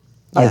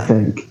 I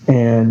think.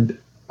 And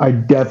I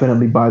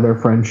definitely buy their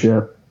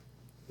friendship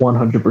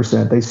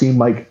 100%. They seem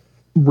like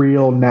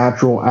real,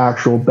 natural,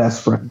 actual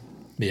best friends.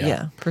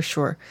 Yeah, for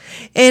sure.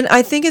 And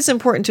I think it's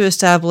important to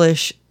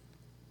establish,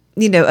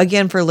 you know,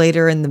 again, for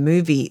later in the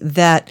movie,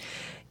 that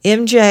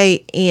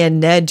MJ and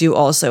Ned do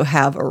also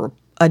have a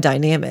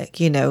dynamic,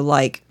 you know,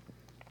 like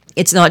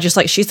it's not just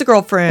like she's the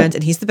girlfriend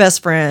and he's the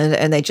best friend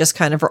and they just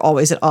kind of are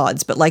always at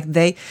odds, but like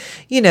they,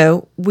 you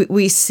know,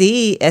 we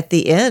see at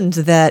the end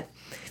that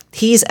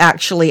he's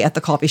actually at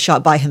the coffee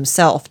shop by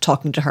himself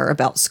talking to her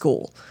about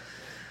school.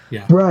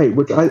 Yeah. Right,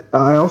 which I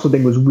also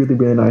think was really,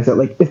 really nice. That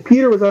like if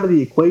Peter was out of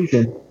the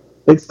equation,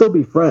 they'd still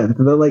be friends.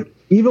 And they're like,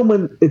 even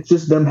when it's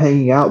just them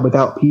hanging out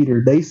without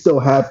Peter, they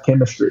still have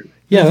chemistry.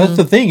 Yeah, that's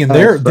the thing. And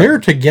they're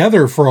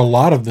together for a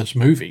lot of this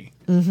movie.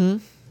 Mm-hmm.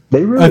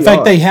 They really In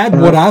fact, are. they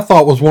had what I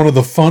thought was one of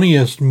the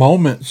funniest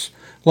moments,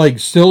 like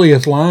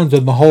silliest lines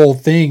in the whole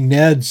thing.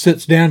 Ned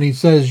sits down, he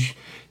says,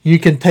 "You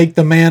can take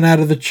the man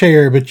out of the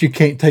chair, but you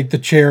can't take the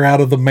chair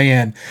out of the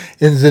man."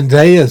 And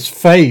Zendaya's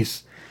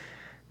face,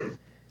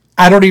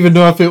 I don't even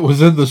know if it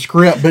was in the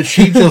script, but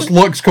she just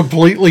looks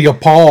completely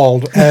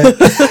appalled at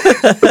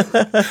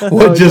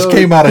what just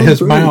came out of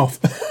his mouth.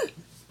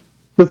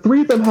 The three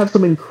of them have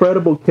some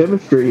incredible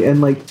chemistry, and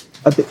like,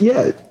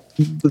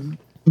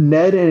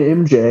 Ned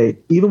and MJ,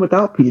 even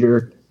without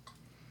Peter,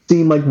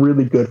 seem like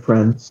really good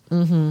friends.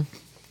 Mm-hmm.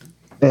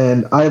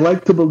 And I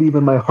like to believe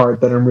in my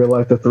heart that in real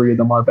life the three of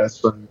them are best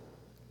friends.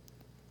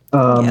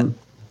 I'm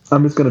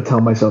just going to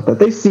tell myself that.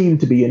 They seem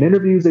to be. In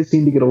interviews, they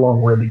seem to get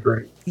along really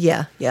great.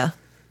 Yeah, yeah.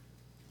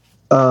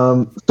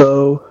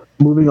 So,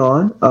 moving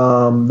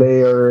on,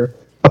 they are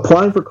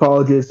applying for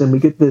colleges, and we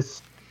get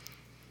this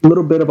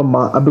little bit of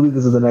I believe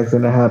this is the next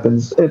thing that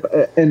happens.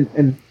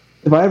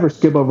 If I ever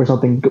skip over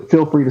something,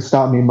 feel free to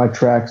stop me in my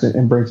tracks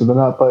and bring something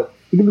up. But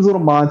you get this little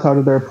montage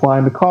of they're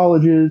applying to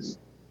colleges,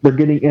 they're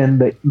getting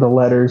in the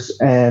letters,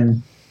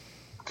 and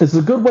it's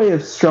a good way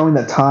of showing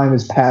that time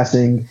is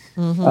passing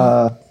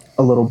a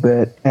little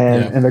bit,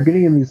 and they're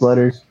getting in these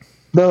letters.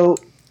 Though,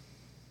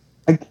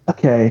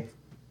 okay,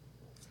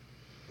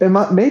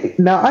 maybe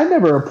now I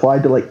never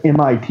applied to like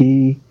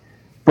MIT,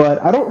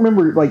 but I don't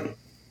remember like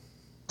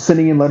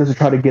sending in letters to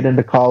try to get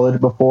into college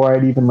before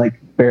I'd even like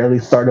barely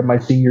started my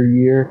senior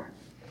year.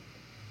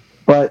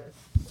 But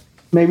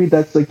maybe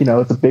that's like, you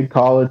know, it's a big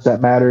college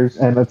that matters,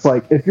 and it's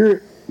like if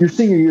your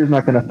senior year is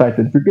not going to affect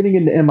it. If you're getting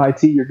into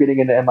MIT, you're getting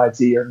into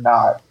MIT or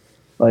not.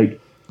 Like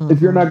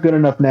if you're not good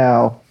enough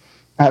now,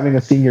 having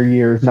a senior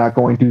year is not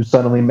going to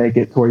suddenly make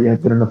it to where you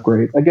have good enough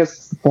grades. I guess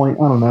that's the point.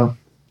 I don't know.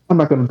 I'm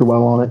not going to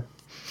dwell on it.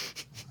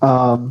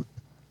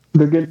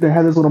 They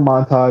have this little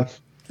montage.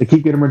 They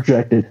keep getting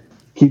rejected,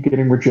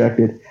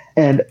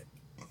 and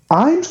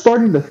I'm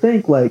starting to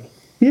think like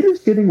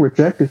Peter's getting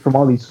rejected from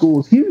all these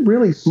schools. He's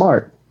really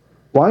smart.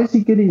 Why is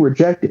he getting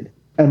rejected?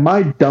 And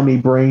my dummy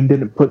brain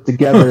didn't put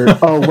together,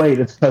 oh, wait,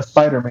 it's because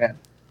Spider-Man.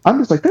 I'm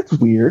just like, that's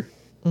weird.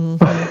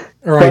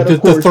 Mm-hmm. Right,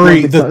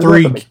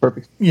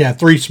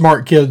 three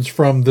smart kids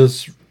from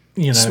this,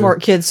 you know,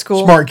 smart kids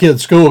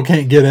school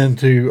can't get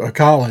into a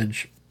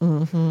college.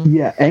 Mm-hmm.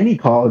 Yeah, any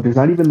college is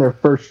not even their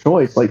first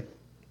choice. Like,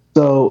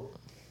 so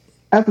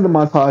after the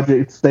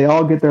montage, they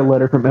all get their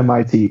letter from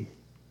MIT.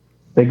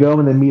 They go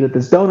and they meet at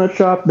this donut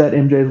shop that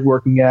MJ is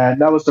working at.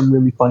 That was some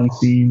really funny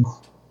scenes.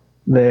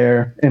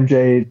 there.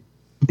 MJ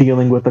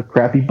dealing with a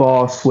crappy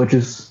boss, which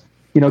is,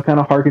 kind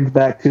of harkens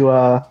back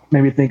to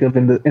maybe think of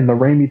in the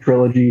Raimi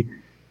trilogy.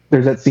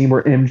 There's that scene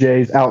where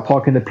MJ's out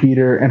talking to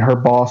Peter, and her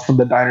boss from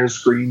the diner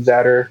screams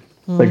at her,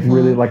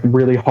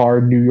 really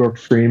hard New York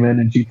screaming,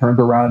 and she turns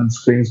around and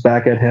screams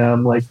back at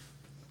him.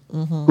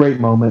 Great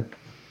moment.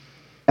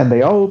 And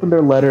they all open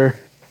their letter,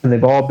 and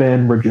they've all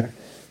been rejected.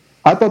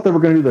 I thought they were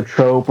going to do the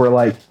trope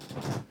where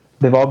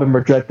they've all been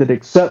rejected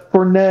except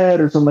for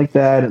Ned or something like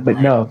that, but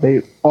no,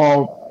 they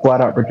all flat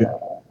out rejected.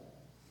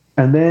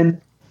 And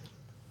then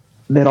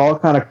it all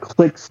kind of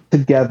clicks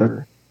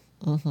together.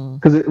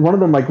 Because one of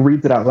them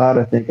reads it out loud,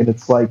 I think, and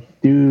it's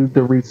due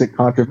to recent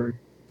controversy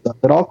stuff.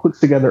 It all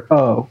clicks together.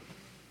 Oh,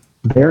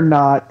 they're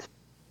not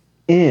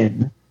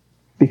in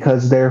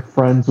because they're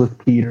friends with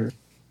Peter,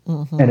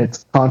 and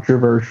it's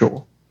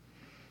controversial.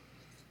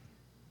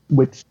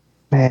 Which,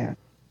 man,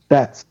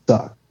 that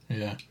sucks.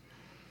 Yeah.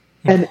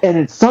 And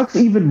it sucks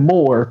even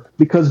more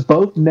because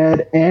both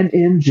Ned and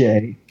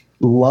MJ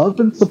love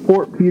and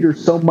support Peter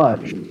so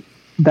much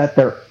that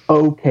they're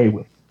okay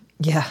with it.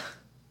 Yeah.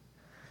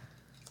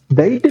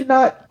 They did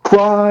not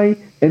cry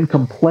and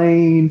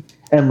complain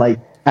and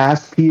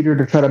ask Peter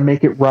to try to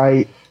make it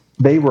right.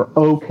 They were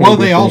okay. Well,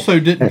 they also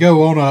didn't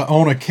go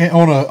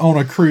on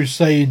a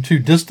crusade to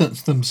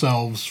distance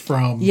themselves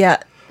from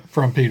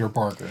Peter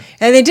Parker.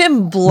 And they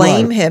didn't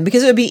blame him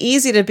because it would be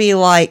easy to be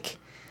like,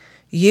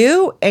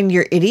 you and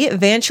your idiot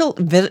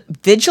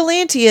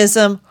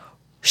vigilantism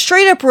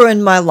straight up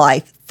ruined my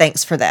life.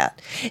 Thanks for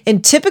that.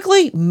 And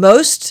typically,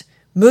 most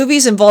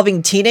movies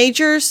involving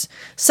teenagers,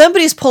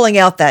 somebody's pulling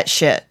out that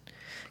shit.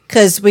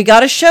 Because we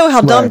got to show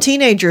how dumb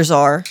teenagers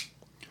are.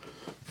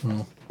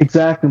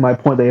 Exactly my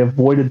point. They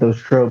avoided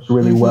those tropes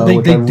really well,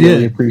 which I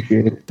really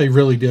appreciated. They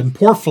really did. And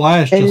poor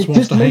Flash just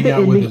wants to hang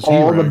out with his hero.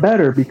 All the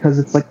better because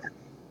it's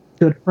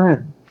good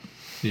friend.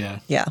 Yeah.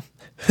 Yeah.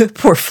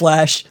 Poor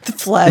Flash. The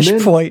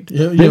Flashpoint.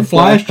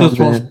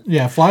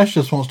 Flash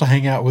just wants to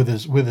hang out with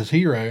his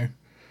hero.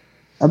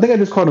 I think I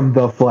just called him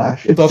the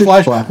Flash. It's the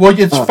Flash. Well,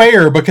 it's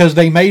fair because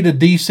they made a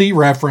DC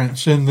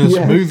reference in this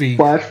movie.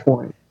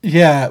 Flashpoint.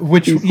 Yeah,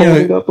 which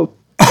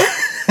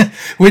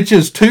which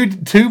is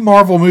two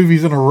Marvel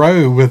movies in a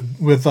row with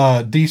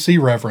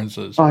DC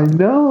references. I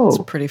know. It's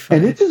pretty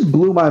funny. And it just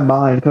blew my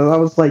mind because I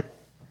was like,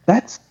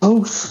 "That's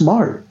so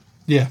smart."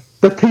 Yeah.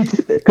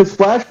 Because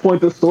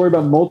Flashpoint, the story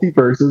about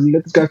multiverses, you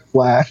got this guy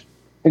Flash,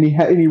 and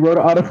he wrote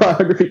an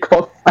autobiography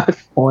called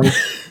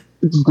Flashpoint.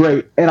 It's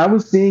great. And I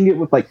was seeing it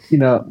with I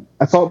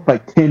saw it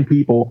with 10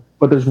 people,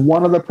 but there's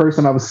one other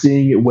person I was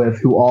seeing it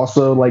with who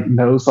also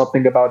knows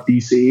something about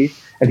DC,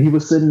 and he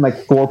was sitting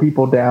 4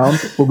 people down,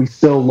 but we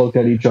still looked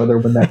at each other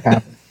when that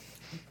happened.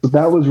 So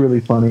that was really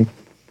funny.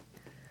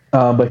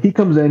 But he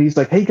comes in, he's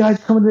like, "Hey guys,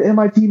 coming to the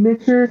MIT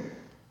mixer?"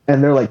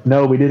 And they're like,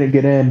 "No, we didn't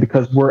get in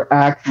because we're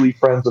actually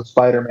friends with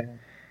Spider-Man."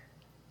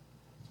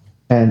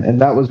 And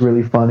that was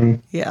really funny.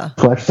 Yeah.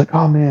 Flash's like,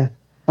 "Oh man,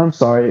 I'm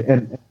sorry."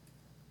 And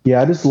yeah,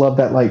 I just love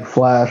that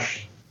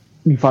Flash,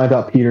 you find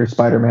out Peter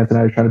Spider-Man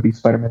tonight is trying to be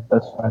Spider-Man's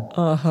best friend.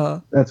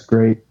 That's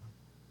great.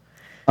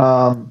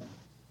 So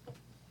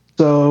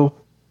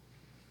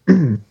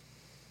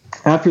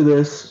after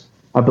this,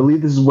 I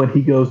believe this is when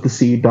he goes to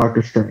see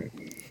Doctor Strange.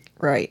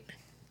 Right.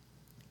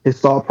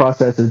 His thought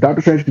process is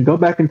Doctor Strange can go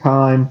back in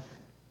time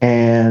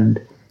and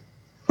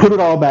put it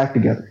all back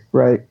together,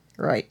 right?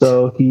 Right.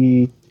 So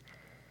he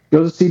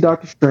goes to see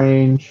Doctor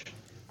Strange.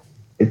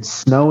 It's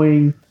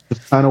snowing.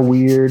 It's kind of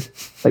weird,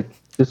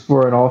 just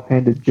for an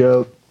offhanded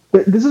joke.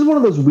 But this is one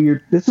of those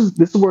weird. This is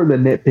where the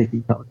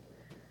nitpicking comes,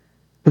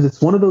 because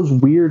it's one of those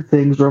weird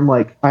things where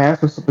I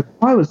ask myself,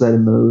 why was that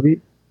in the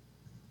movie?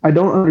 I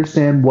don't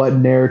understand what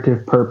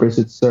narrative purpose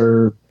it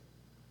served,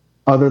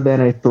 other than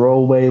a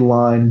throwaway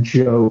line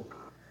joke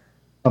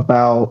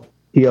about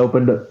he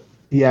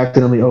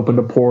accidentally opened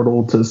a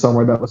portal to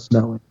somewhere that was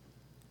snowing,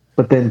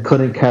 but then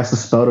couldn't cast a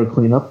spell to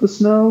clean up the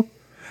snow.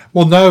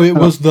 Well, no, it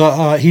was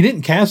he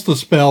didn't cast the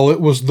spell. It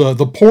was the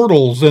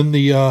portals in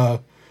the.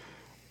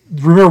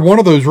 Remember, one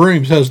of those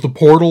rooms has the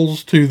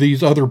portals to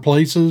these other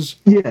places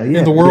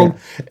in the world.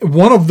 Yeah.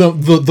 One of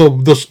them,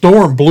 the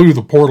storm blew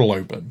the portal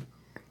open.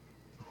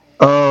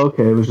 Oh,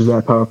 okay. It was just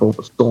that powerful of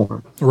a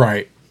storm.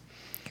 Right.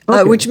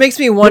 Okay. Which makes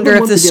me wonder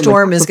if the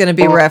storm is going to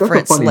be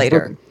referenced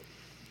later.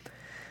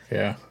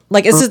 Yeah.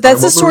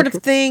 That's the sort of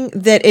thing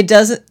that it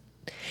doesn't.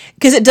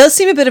 Because it does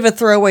seem a bit of a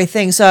throwaway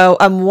thing, so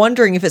I'm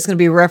wondering if it's going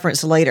to be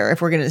referenced later,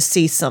 if we're going to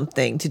see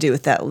something to do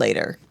with that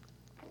later.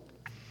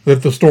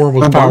 That the storm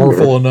was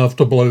powerful enough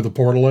to blow the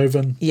portal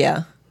open?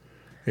 Yeah.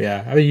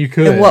 Yeah, I mean, you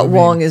could. And what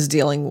Wong is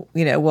doing.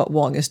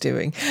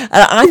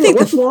 I think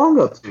what's Wong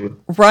up to?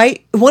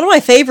 Right? One of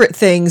my favorite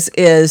things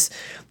is,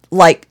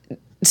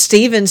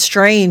 Stephen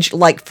Strange,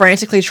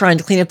 frantically trying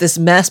to clean up this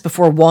mess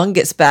before Wong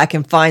gets back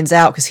and finds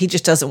out because he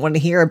just doesn't want to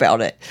hear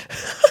about it.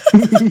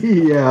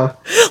 Yeah.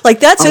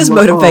 That's his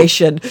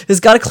motivation.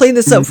 He's got to clean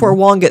this up before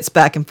Wong gets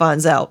back and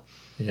finds out.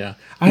 Yeah.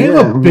 I am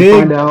a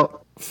big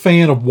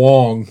fan of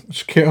Wong,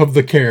 of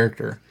the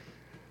character.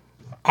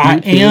 I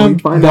am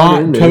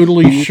not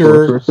totally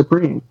sure.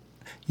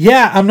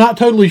 Yeah, I'm not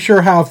totally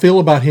sure how I feel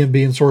about him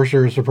being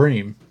Sorcerer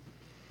Supreme.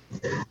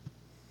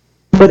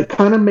 But it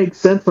kind of makes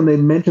sense when they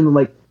mention,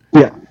 like,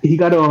 yeah, he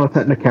got it on a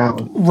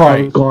technicality. Right.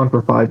 He was gone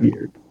for 5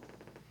 years.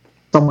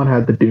 Someone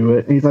had to do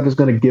it, and he's not just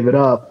going to give it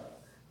up.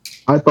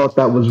 I thought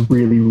that was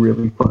really,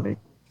 really funny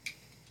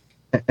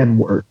and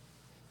worked,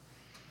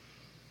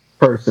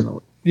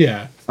 personally.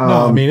 Yeah.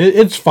 No, I mean,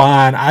 it's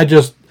fine. I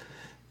just,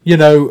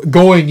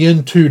 going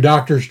into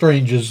Doctor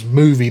Strange's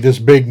movie, this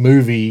big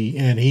movie,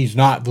 and he's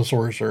not the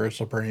Sorcerer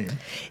Supreme.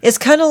 It's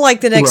kind of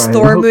like the next Right,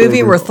 Thor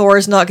movie where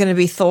Thor's not going to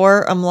be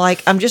Thor. I'm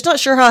like, I'm just not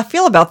sure how I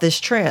feel about this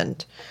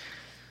trend.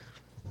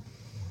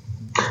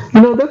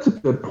 That's a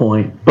good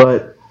point,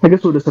 but I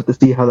guess we'll just have to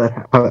see how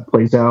that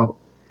plays out.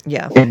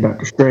 Yeah. In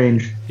Doctor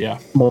Strange. Yeah.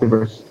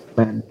 Multiverse.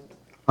 Man.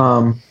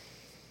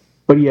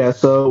 But yeah,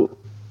 so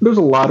there's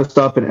a lot of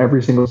stuff in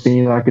every single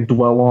scene that I could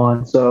dwell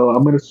on. So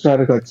I'm going to try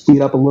to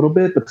speed up a little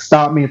bit, but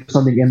stop me if there's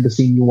something in the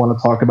scene you want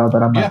to talk about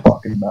that I'm not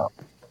talking about.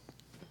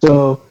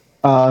 So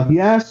he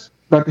asked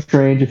Doctor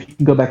Strange if he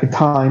can go back in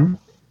time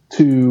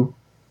to,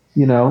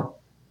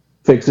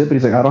 fix it. But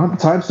he's like, I don't have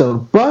the time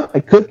stone, but I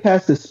could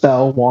cast this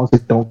spell. Wong's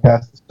like, don't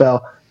cast the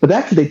spell. But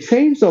actually, they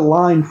changed the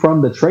line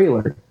from the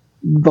trailer.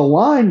 The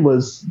line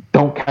was,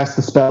 don't cast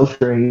the spell,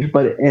 Strange.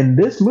 But in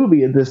this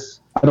movie, I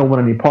don't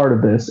want any part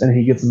of this. And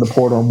he gets in the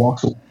portal and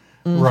walks away.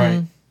 Mm-hmm.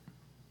 Right.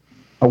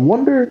 I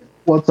wonder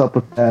what's up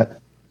with that.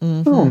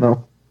 Mm-hmm. I don't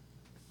know.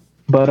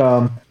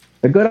 But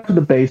they go down to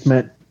the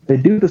basement. They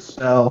do the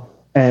spell.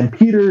 And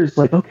Peter is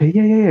like, okay,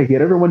 yeah.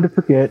 Get everyone to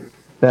forget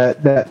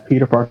that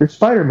Peter Parker's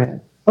Spider-Man.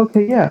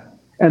 Okay, yeah.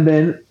 And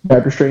then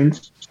Doctor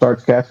Strange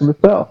starts casting the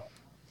spell.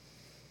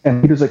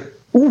 And Peter's like,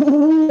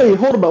 wait,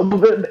 hold on,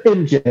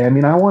 MJ. I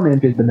mean, I want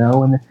MJ to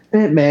know, and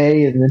then Aunt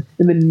May, and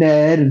then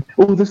Ned, and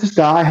there's this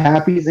guy,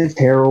 Happy, and it's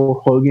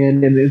Harold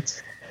Hogan, and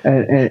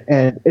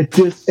it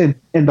just and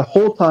the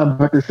whole time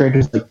Doctor Strange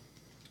is like,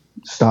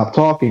 stop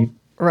talking,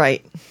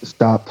 right?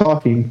 Stop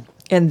talking,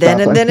 and then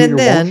Peter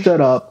won't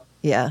shut up,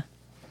 yeah.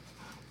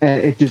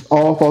 And it just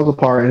all falls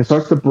apart, and it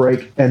starts to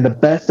break. And the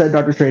best that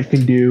Doctor Strange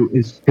can do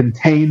is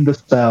contain the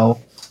spell.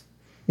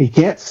 He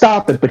can't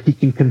stop it, but he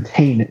can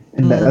contain it,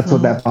 and that's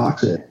what that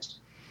box is.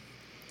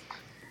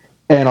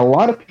 And a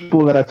lot of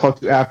people that I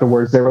talked to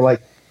afterwards, they were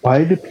like,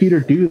 why did Peter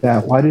do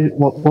that?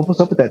 What was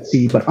up with that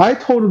scene? But I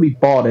totally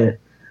bought it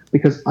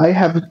because I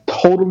have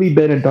totally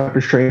been in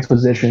Doctor Strange's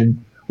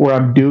position where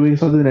I'm doing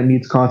something that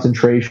needs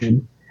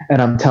concentration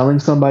and I'm telling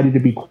somebody to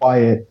be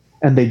quiet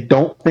and they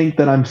don't think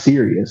that I'm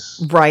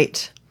serious.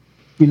 Right.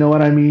 You know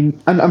what I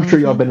mean? I'm sure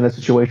y'all been in that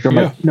situation.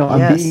 I'm like, no,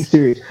 I'm being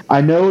serious.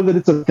 I know that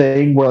it's a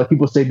thing where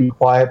people say be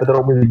quiet, but they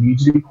don't really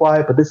need you to be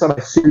quiet. But this time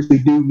I seriously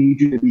do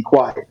need you to be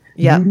quiet.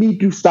 Yeah. You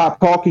need to stop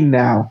talking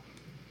now.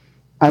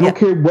 I don't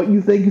care what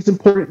you think is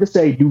important to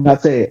say. Do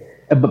not say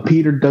it. But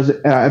Peter does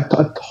it. And I've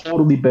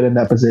totally been in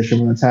that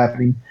position when it's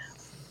happening.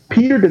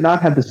 Peter did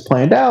not have this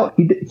planned out.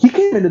 He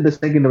came into this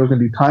thinking there was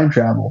going to be time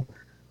travel.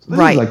 So this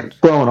is like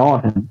throwing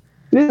on him.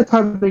 He didn't have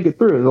time to think it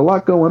through. There's a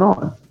lot going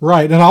on.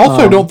 Right. And I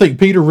also don't think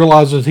Peter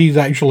realizes he's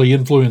actually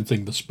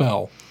influencing the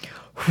spell.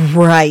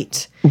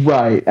 Right.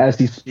 Right, as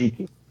he's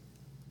speaking.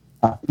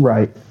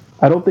 Right.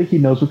 I don't think he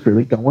knows what's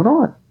really going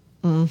on.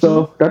 Mm-hmm.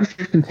 So Doctor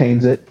Strange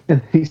contains it,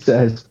 and he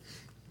says,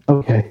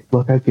 okay,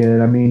 look, I get it.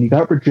 I mean, you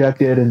got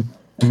rejected, and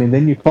I mean,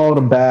 then you called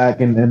them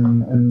back, and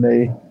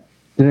they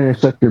didn't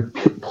accept your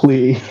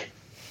plea.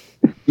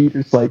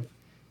 Peter's like,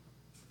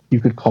 I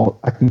can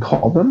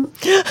call them?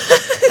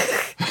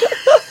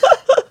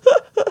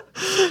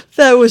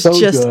 That was so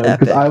just good,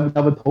 epic. I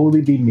would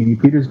totally be me.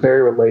 Peter's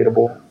very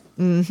relatable.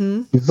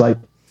 Mm-hmm. He's like,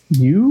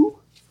 you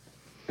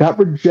got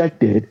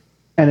rejected,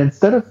 and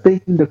instead of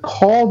thinking to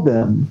call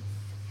them,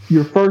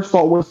 your first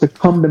thought was to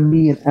come to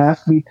me and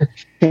ask me to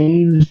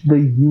change the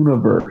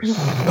universe.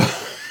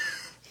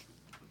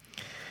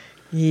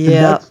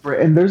 Yeah.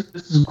 And there's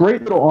this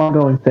great little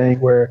ongoing thing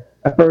where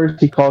at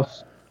first he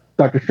calls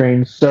Doctor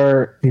Strange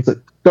Sir. He's like,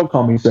 don't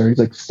call me Sir. He's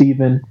like,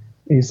 Stephen.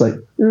 And he's like,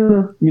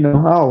 I'll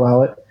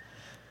allow it.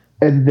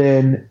 And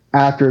then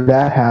after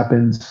that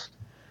happens,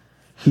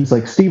 he's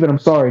like, Stephen, I'm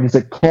sorry. And he's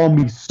like, call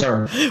me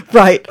Sir.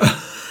 Right.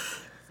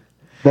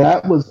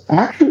 That was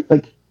actually,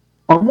 like,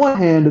 on one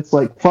hand, it's,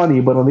 like,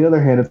 funny, but on the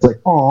other hand, it's like,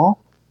 aw.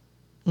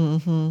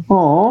 Mm-hmm.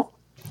 Aw.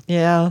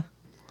 Yeah.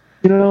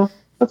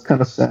 That's kind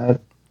of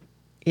sad.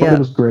 Yeah. But it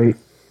was great.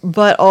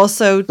 But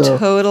also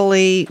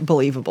totally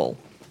believable.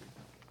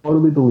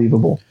 Totally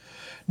believable.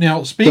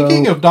 Now,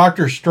 speaking of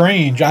Doctor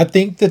Strange, I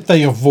think that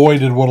they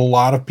avoided what a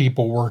lot of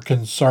people were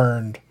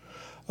concerned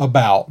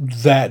about,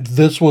 that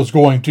this was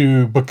going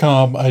to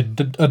become a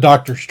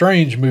Doctor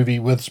Strange movie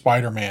with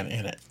Spider-Man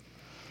in it.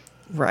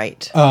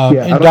 Right.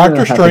 And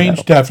Doctor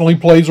Strange definitely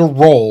plays a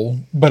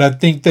role, but I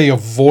think they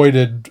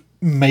avoided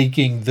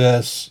making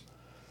this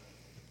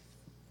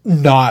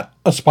not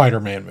a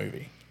Spider-Man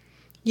movie.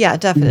 Yeah,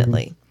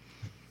 definitely.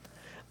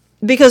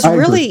 Mm-hmm. Because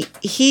really,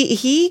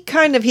 he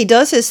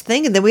does his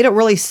thing, and then we don't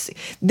really see,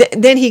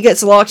 then he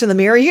gets locked in the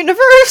mirror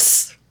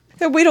universe,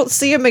 and we don't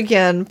see him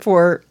again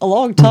for a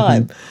long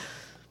time. Mm-hmm.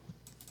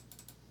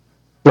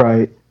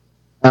 Right.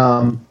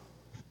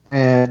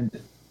 and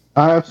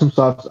I have some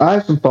thoughts.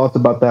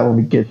 About that when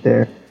we get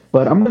there.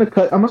 But I'm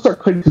gonna start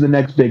cutting to the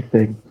next big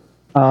thing,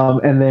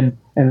 and then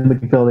we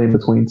can fill it in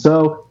between.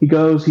 So he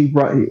goes.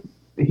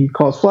 He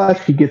calls Flash.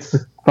 He gets to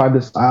find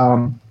this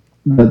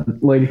the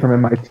lady from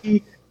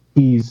MIT.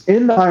 He's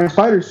in the Iron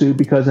Spider suit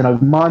because in a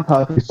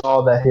montage we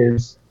saw that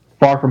his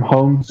Far From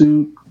Home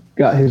suit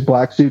his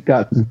black suit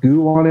got some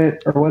goo on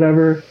it or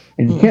whatever,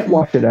 and you can't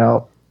wash it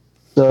out.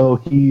 So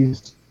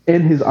he's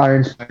in his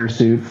Iron Spider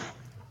suit,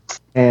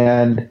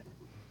 and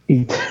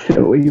he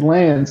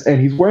lands, and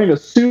he's wearing a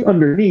suit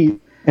underneath,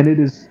 and it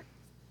is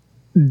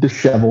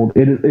disheveled.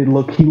 He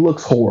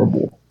looks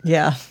horrible.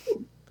 Yeah.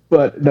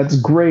 But that's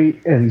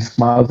great, and he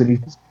smiles, and he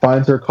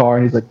finds her car,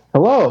 and he's like,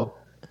 "Hello,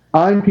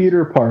 I'm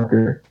Peter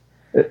Parker."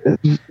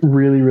 It's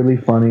really, really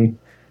funny.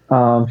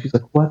 She's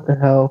like, "What the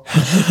hell?"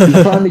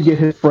 He's trying to get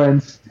his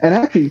friends, and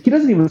actually, he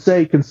doesn't even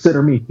say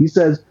 "consider me." He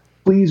says,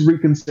 "Please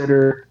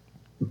reconsider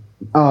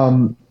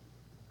MJ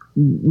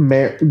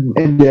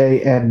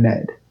and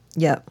Ned."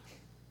 Yep.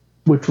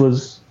 Which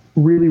was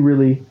really,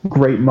 really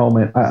great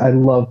moment. I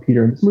love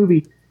Peter in this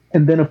movie.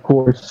 And then, of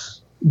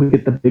course, we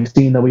get the big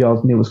scene that we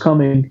all knew was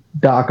coming.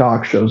 Doc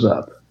Ock shows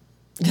up.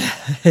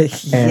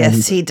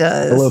 Yes, he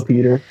does. Hello,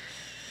 Peter.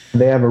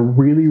 They have a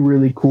really,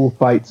 really cool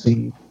fight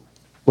scene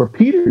where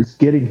Peter's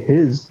getting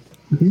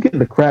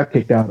the crap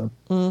kicked out of him.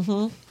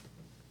 Mm-hmm.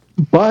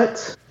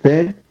 But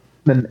then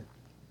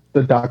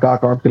the Doc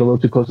Ock arms get a little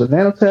too close to the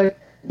nanotech.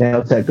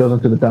 Nanotech goes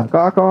into the Doc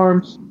Ock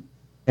arms.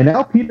 And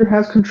now Peter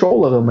has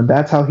control of him, and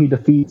that's how he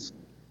defeats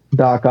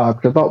Doc Ock,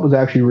 which I thought was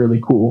actually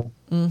really cool.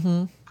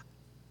 Mm-hmm.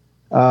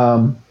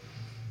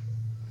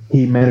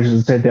 He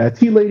manages to say to the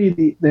IT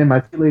lady, the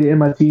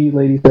MIT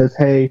lady says,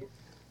 "Hey,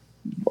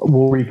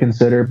 we'll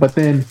reconsider." But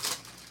then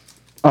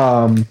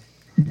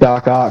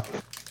Doc Ock,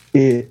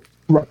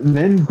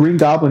 then Green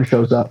Goblin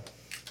shows up,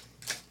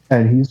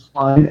 and he's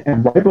fine.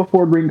 And right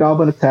before Green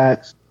Goblin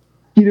attacks,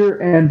 Peter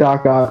and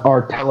Doc Ock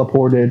are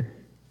teleported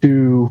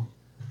to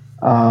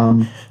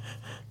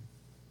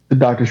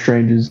Doctor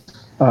Strange's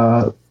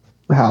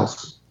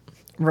house.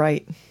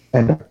 Right.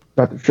 And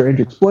Doctor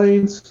Strange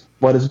explains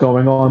what is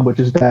going on, which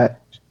is that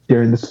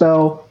during the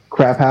spell,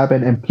 crap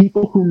happened, and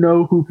people who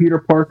know who Peter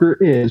Parker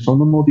is from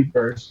the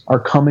multiverse are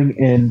coming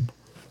in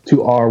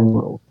to our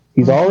world.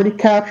 He's already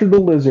captured the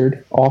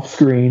lizard off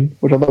screen,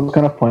 which I thought was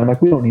kind of fun.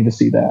 Like, we don't need to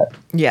see that.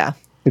 Yeah.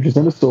 It's just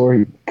in the story.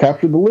 He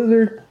captured the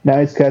lizard, now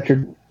he's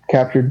captured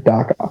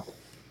Doc Ock.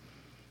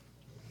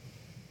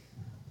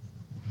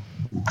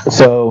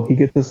 So he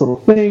gets this little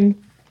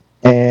thing,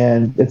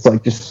 and it's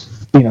like, just,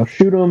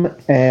 shoot him,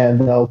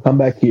 and they'll come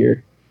back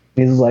here.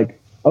 And he's like,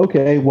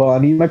 okay, well, I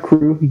need my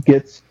crew. He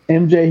gets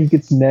MJ, he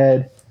gets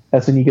Ned.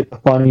 That's when you get the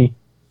funny,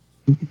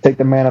 you can take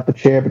the man out the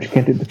chair, but you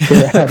can't take the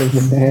chair out of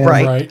the man.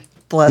 Right.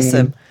 Bless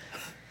him.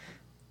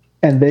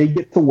 And they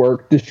get to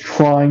work just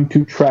trying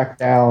to track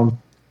down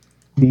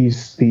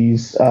these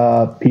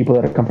people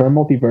that have come from the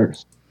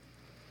multiverse.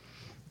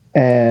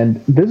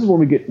 And this is when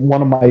we get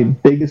one of my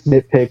biggest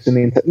nitpicks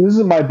this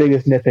is my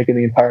biggest nitpick in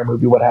the entire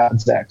movie. What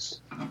happens next?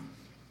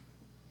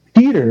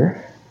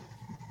 Peter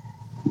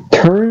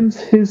turns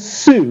his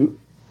suit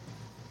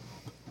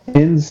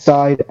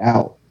inside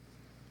out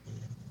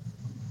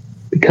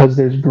because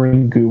there's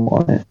green goo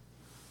on it.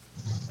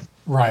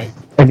 Right.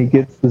 And he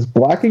gets this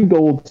black and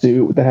gold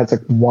suit that has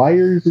like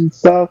wires and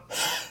stuff,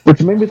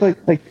 which made me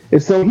like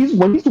so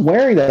when he's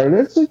wearing that,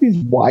 there's like these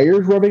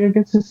wires rubbing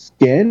against his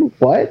skin.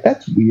 What?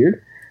 That's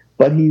weird.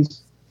 But he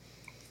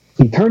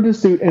turned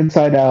his suit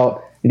inside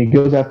out, and he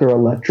goes after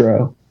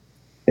Electro.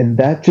 And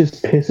that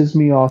just pisses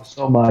me off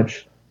so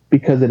much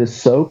because it is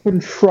so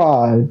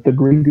contrived, the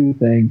green goo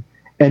thing,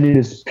 and it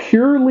is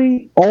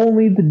purely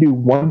only to do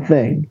one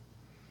thing: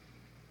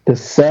 to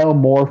sell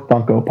more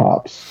Funko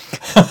Pops.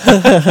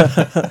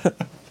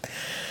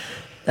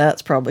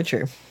 That's probably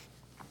true.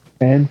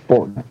 And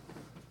Fortnite.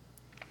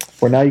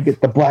 Where now you get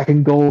the black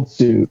and gold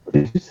suit.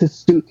 It's just his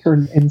suit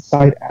turned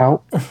inside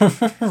out.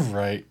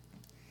 Right.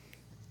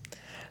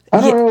 I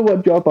don't know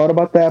what y'all thought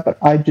about that, but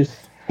I just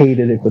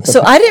hated it.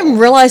 So I didn't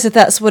realize that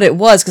that's what it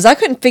was, because I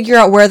couldn't figure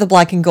out where the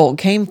black and gold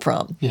came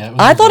from. Yeah,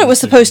 I thought it was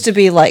supposed to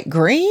be like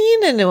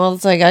green, and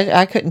it's like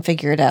I couldn't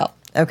figure it out.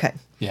 Okay.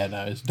 Yeah,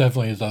 no, it's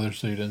definitely his other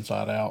suit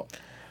inside out.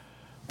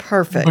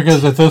 Perfect.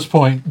 Because at this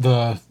point,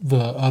 the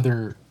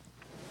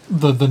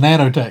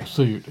nanotech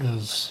suit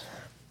is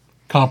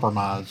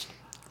compromised.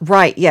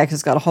 Right, yeah, because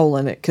it's got a hole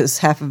in it, because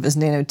half of his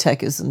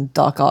nanotech is in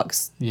Doc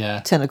Ock's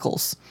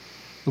tentacles.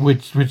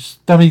 Which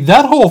I mean,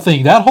 that whole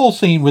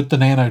scene with the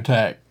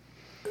nanotech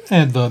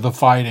and the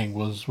fighting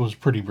was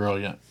pretty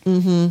brilliant.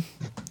 Mm-hmm.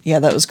 Yeah,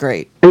 that was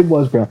great. It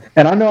was brilliant.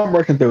 And I know I'm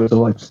rushing through it,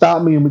 so like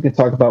stop me and we can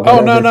talk about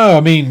whatever. Oh, no.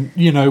 I mean,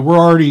 we're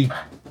already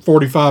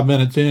 45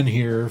 minutes in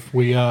here. If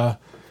we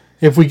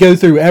go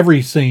through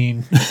every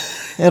scene,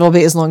 it'll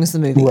be as long as the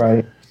movie.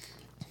 Right.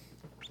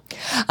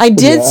 I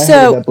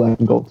that black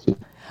and gold suit.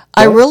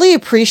 I really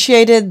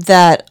appreciated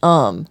that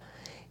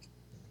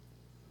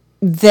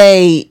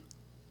they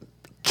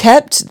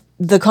kept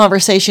the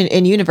conversation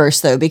in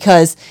universe, though,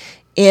 because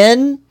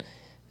there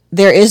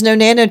is no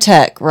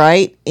nanotech,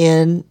 right,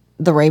 in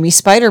the Raimi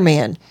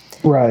Spider-Man.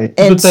 Right.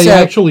 And but they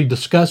actually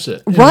discuss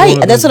it. Right.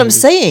 That's what I'm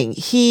saying.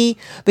 He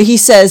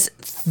says,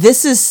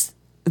 this is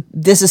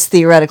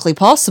theoretically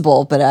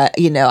possible, but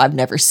I've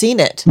never seen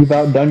it. You've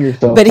outdone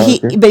yourself. But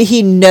Parker.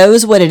 he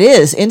knows what it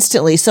is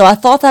instantly. So I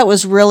thought that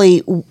was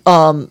really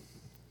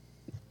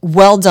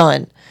well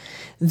done,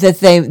 that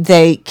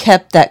they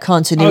kept that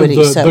continuity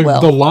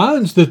well. The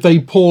lines that they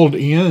pulled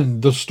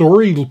in, the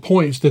story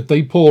points that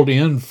they pulled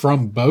in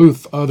from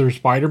both other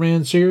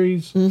Spider-Man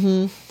series,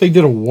 they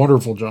did a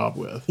wonderful job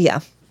with.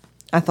 Yeah,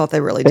 I thought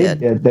they really did.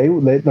 They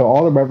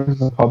all the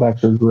references and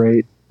callbacks are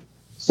great.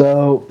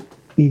 So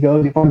he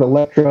finds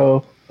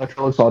Electro.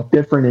 Electro looks all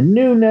different and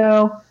new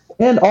now.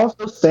 And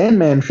also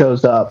Sandman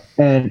shows up.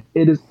 And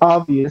it is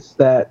obvious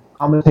that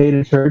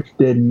Commentator Church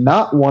did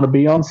not want to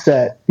be on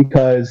set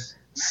because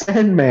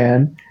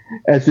Sandman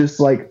as just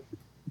like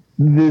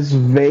this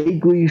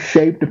vaguely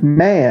shaped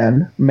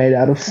man made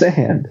out of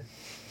sand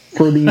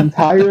for the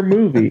entire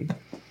movie.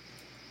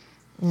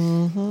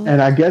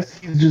 And I guess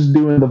he's just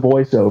doing the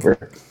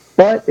voiceover.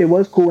 But it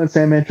was cool when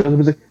Sandman shows up and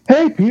was like,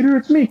 "Hey, Peter,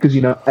 it's me." Because,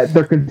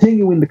 they're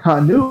continuing the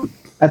continuity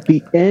at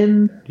the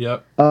end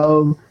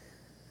of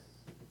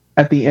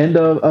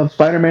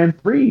Spider-Man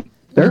 3.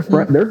 They're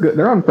good.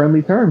 They're on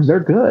friendly terms. They're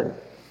good.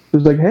 He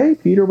was like, "Hey,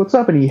 Peter, what's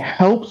up?" And he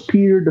helps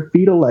Peter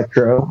defeat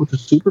Electro, which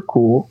is super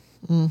cool.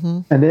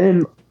 And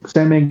then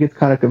Sandman gets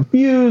kind of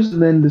confused,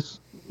 and then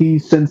he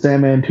sends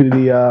Sandman to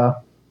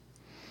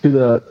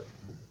the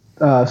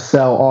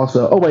cell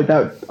also. Oh, wait,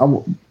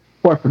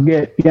 before I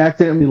forget, he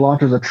accidentally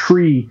launches a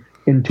tree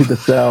into the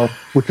cell,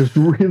 which is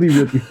really,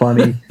 really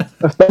funny.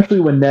 Especially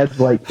when Ned's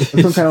like, it's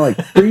some kind of like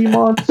tree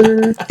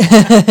monster.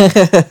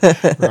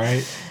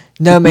 Right.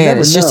 No, man,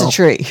 it's just a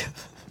tree.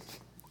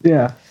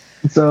 Yeah.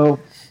 So,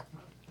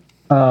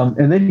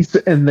 and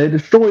then they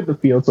destroyed the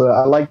field. So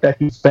I like that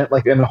he spent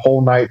like a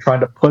whole night trying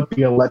to put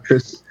the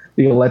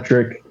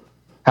electric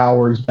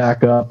towers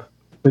back up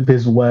with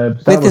his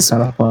webs. That was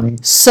kind of funny.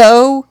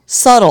 So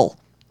subtle.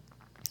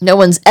 No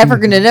one's ever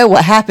going to know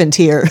what happened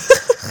here.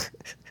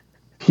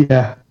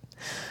 Yeah,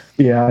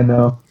 I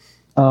know.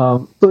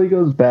 So he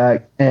goes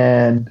back,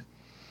 and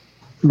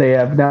they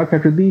have now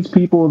captured these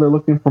people. They're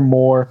looking for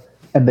more,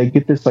 and they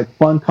get this like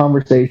fun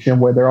conversation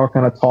where they're all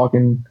kind of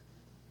talking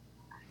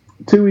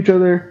to each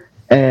other.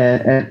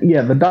 And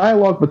yeah, the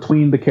dialogue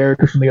between the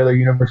characters from the other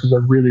universes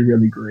are really,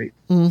 really great.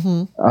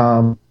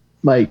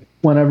 Like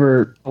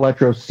whenever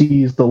Electro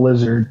sees the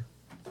lizard,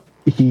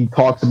 he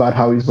talks about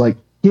how he's like,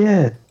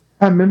 "Yeah,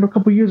 I remember a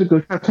couple years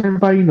ago trying to turn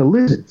everybody into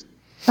lizards.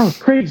 That was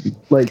crazy."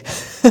 Like,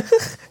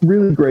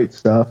 really great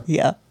stuff.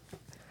 Yeah.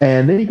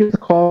 And then he gets a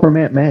call from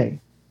Aunt May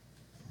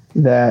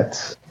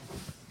that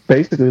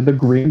basically the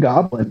Green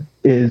Goblin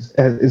is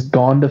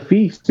gone to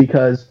Feast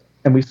because,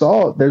 and we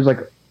saw there's like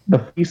the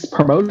Feast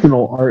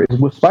promotional art is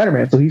with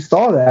Spider-Man, so he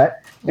saw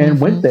that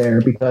and went there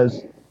because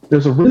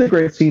there's a really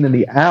great scene in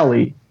the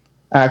alley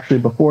actually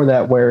before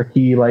that where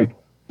he like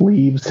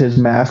leaves his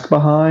mask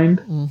behind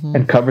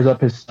and covers up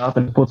his stuff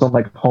and puts on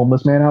like a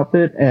homeless man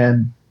outfit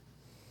and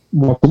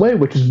walks away,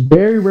 which is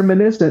very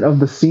reminiscent of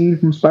the scene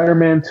from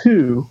Spider-Man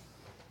 2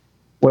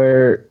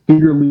 where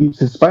Peter leaves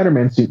his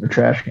Spider-Man suit in the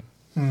trash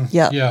can.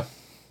 Yeah.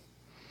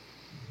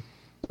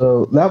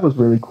 So that was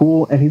really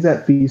cool. And he's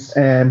at Feast,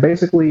 and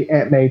basically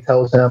Aunt May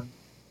tells him,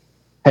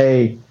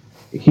 "Hey,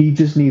 he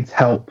just needs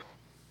help.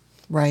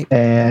 Right.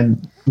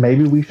 And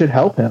maybe we should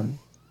help him."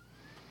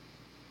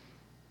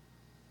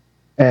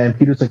 And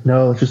Peter's like,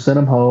 "No, let's just send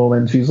him home."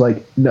 And she's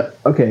like, "No,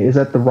 okay, is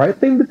that the right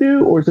thing to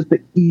do, or is it the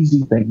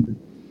easy thing to do?"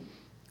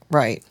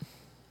 Right.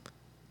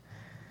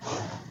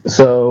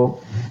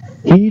 So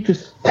he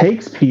just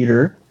takes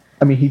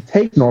he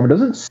takes Norman,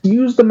 doesn't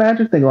use the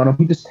magic thing on him.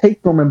 He just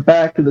takes Norman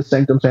back to the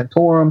Sanctum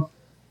Sanctorum.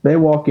 They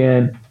walk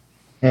in,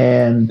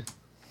 and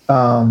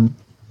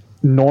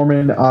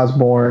Norman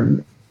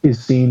Osborn is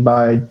seen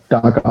by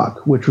Doc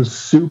Ock, which was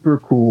super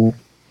cool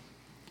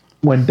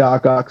when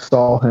Doc Ock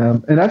saw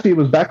him. And actually, it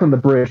was back on the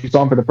bridge. He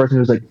saw him for the first time. He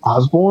was like,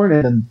 "Osborn?"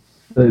 And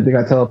then they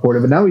got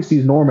teleported. But now he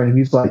sees Norman, and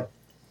he's like,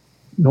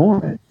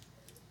 "Norman."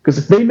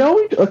 Because they know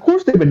of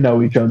course they would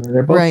know each other.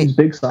 They're both these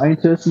big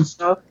scientists and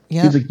stuff.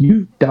 Yeah. He's like,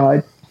 "You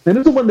died." And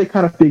this is when they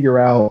kind of figure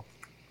out,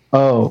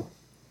 oh,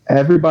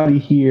 everybody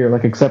here,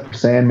 like except for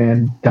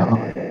Sandman,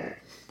 died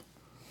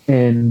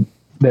in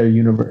their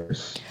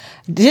universe.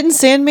 Didn't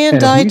Sandman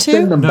die too?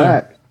 Send them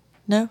back.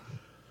 No.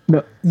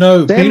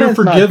 No, Peter Sandman's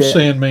forgives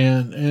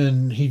Sandman,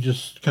 and he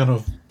just kind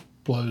of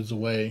blows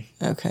away.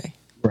 Okay.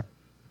 Right.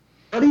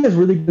 But he has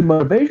really good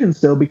motivation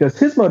still, because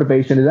his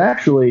motivation is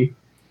actually,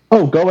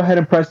 oh, go ahead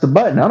and press the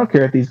button. I don't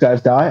care if these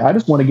guys die. I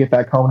just want to get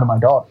back home to my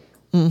daughter.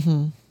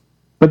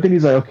 But then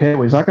he's like, okay,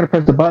 well, he's not going to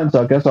press the button,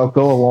 so I guess I'll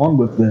go along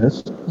with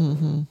this.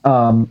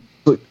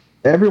 But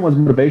everyone's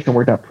motivation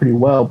worked out pretty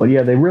well. But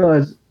yeah, they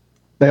realize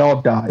they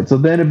all died. So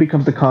then it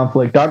becomes the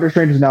conflict. Doctor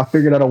Strange has now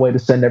figured out a way to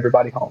send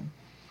everybody home.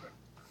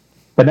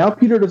 But now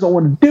Peter doesn't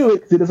want to do it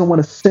because he doesn't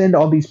want to send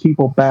all these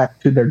people back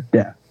to their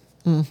death.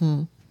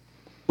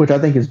 Which I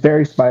think is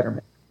very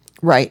Spider-Man.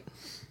 Right.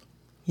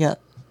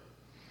 Yep.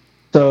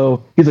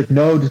 So he's like,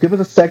 no, just give us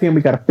a second.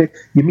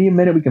 Give me a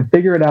minute. We can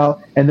figure it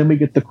out. And then we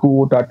get the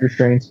cool Doctor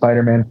Strange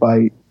Spider-Man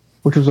fight,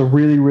 which was a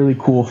really, really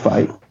cool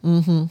fight.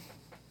 Mm-hmm.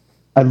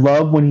 I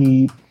love when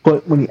he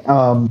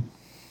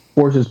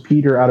forces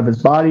Peter out of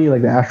his body,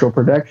 like the astral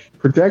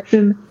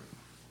projection.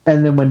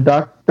 And then when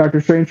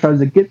Doctor Strange tries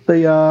to get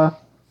the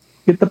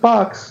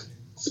box,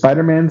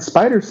 Spider-Man's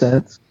spider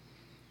sense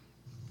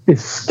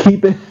is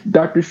keeping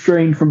Doctor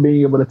Strange from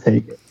being able to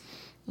take it.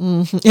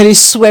 Mm-hmm. And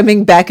he's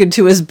swimming back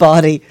into his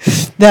body.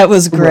 That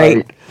was great.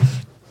 Right.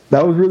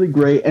 That was really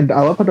great. And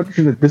I love how Doctor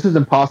Strange is like, this is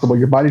impossible.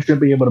 Your body shouldn't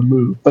be able to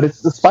move. But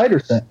it's the spider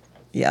sense.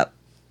 Yep.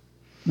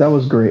 That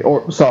was great.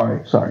 Or,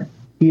 sorry.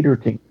 Peter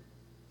King.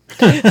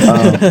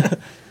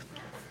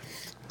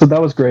 So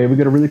that was great. We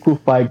got a really cool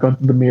fight going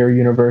through the mirror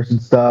universe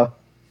and stuff.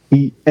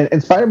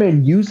 And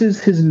Spider-Man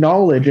uses his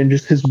knowledge and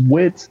just his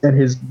wits and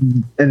his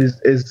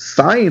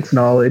science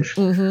knowledge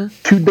to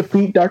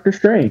defeat Doctor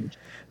Strange.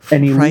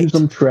 And he leaves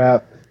him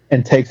trapped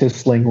and takes his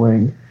sling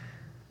ring.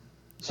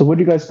 So what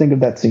do you guys think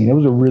of that scene? It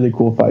was a really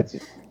cool fight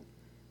scene.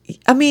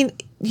 I mean,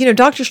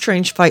 Doctor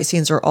Strange fight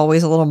scenes are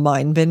always a little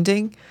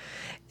mind-bending.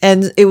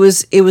 And it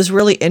was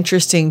really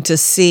interesting to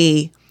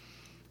see.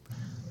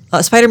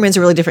 Spider-Man's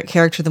a really different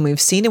character than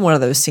we've seen in one of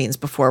those scenes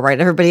before, right?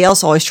 Everybody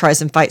else always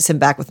tries and fights him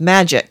back with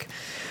magic.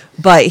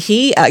 But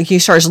he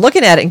starts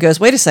looking at it and goes,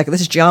 wait a second,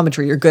 this is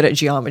geometry. You're good at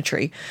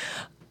geometry.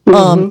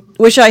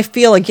 Which I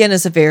feel, again,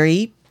 is a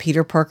very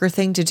Peter Parker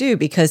thing to do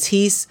because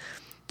he's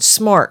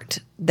smart.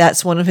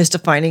 That's one of his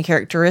defining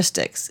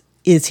characteristics,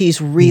 is he's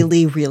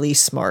really, really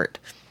smart.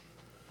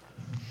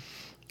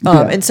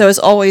 And so it's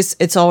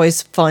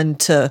always fun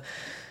to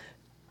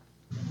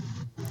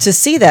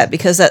see that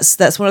because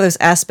that's one of those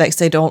aspects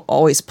they don't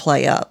always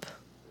play up.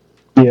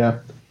 Yeah.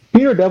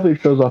 Peter definitely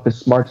shows off his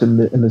smarts in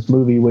this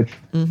movie, which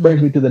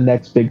brings me to the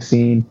next big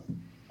scene.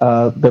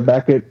 They're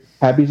back at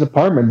Happy's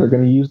apartment. They're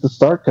going to use the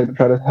Stark Tech to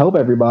try to help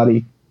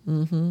everybody.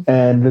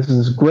 And this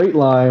is this great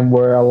line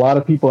where a lot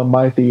of people in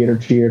my theater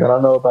cheered. I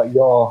don't know about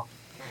y'all,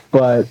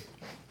 but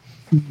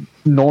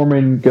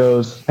Norman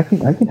goes, I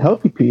can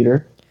help you,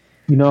 Peter.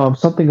 I'm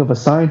something of a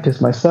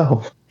scientist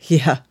myself.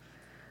 Yeah.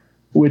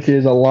 Which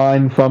is a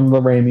line from the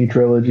Raimi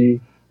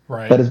trilogy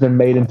that has been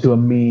made into a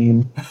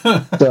meme.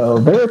 So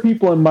there are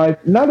people in my,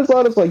 not as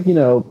loud as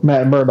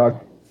Matt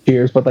Murdock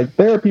cheers, but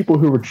there are people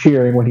who were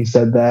cheering when he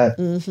said that.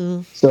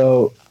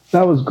 So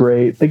that was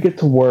great. They get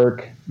to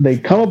work. They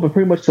come up with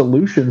pretty much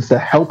solutions to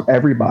help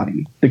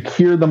everybody, to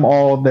cure them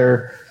all of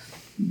their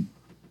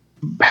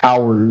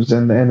powers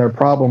and their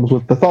problems,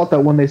 with the thought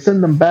that when they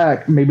send them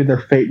back, maybe their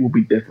fate will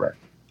be different.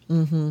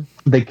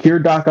 They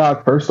cured Doc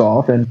Ock first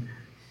off, and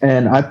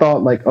I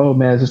thought oh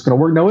man, is this going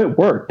to work? No, it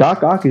worked.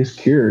 Doc Ock is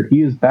cured.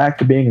 He is back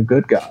to being a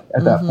good guy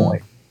at that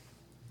point,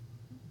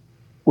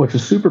 which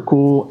is super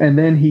cool. And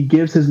then he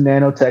gives his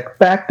nanotech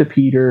back to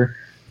Peter,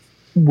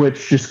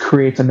 which just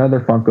creates another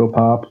Funko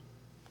Pop.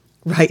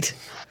 Right.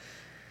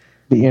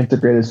 The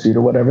integrated suit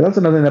or whatever. That's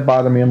another thing that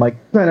bothered me. I'm like,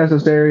 it's not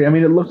necessary. I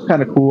mean, it looks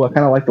kind of cool. I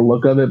kind of like the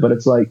look of it, but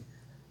it's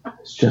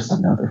it's just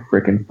another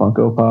freaking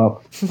Funko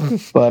Pop.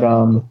 But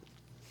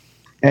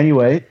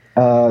anyway,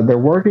 they're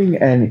working,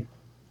 and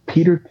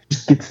Peter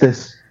just gets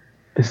this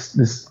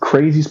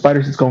crazy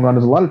spider sense going on.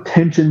 There's a lot of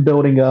tension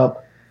building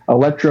up.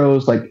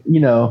 Electro's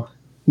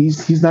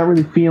he's not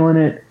really feeling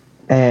it,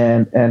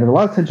 and there's a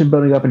lot of tension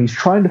building up, and he's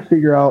trying to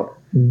figure out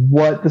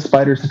what the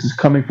spider sense is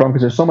coming from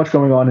because there's so much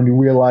going on, and he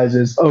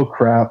realizes, oh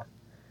crap,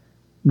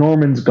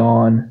 Norman's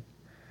gone.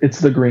 It's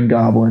the Green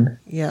Goblin.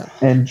 Yeah.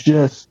 And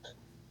just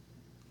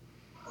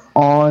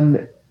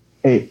on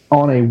a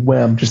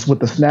whim, just with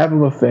the snap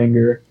of a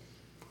finger,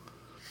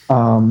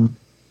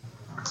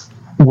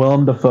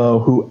 Willem Dafoe,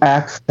 who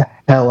acts the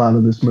hell out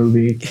of this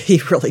movie, he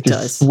really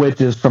does,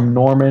 switches from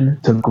Norman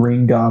to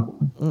Green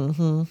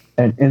Goblin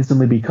and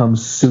instantly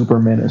becomes super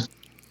menace.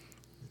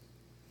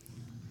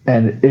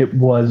 And it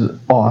was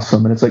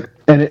awesome.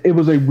 And it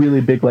was a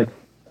really big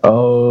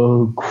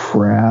oh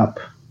crap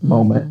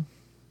moment.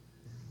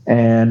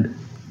 And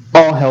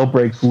all hell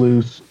breaks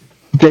loose.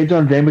 J.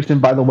 Jonah Jameson,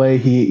 by the way,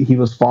 he had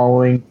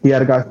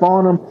a guy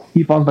following him.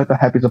 He follows back to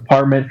Happy's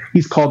apartment.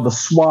 He's called the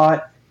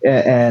SWAT,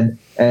 and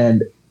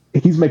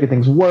he's making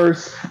things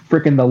worse.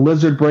 Freaking the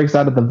lizard breaks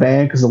out of the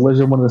van because the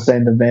lizard wanted to stay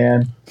in the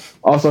van.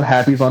 Also,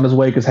 Happy's on his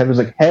way because Happy's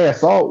like, hey, I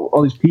saw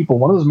all these people.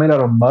 One of them's made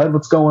out of mud.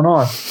 What's going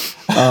on?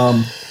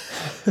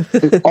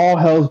 All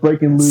hell's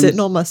breaking loose. Sitting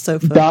on my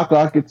sofa. Doc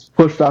Ock gets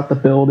pushed out the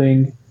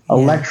building. Yeah.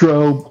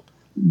 Electro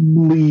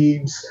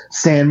leaves.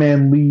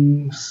 Sandman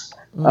leaves.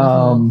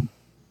 And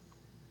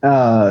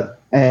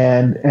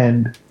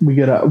we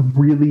get a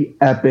really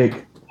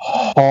epic,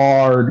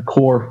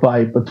 hardcore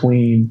fight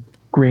between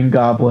Green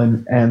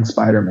Goblin and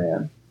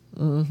Spider-Man,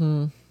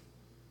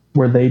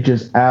 where they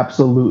just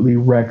absolutely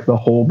wreck the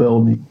whole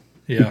building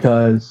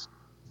because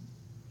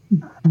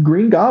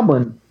Green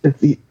Goblin,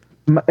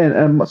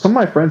 and some of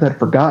my friends had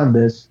forgotten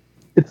this,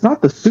 it's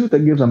not the suit that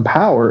gives him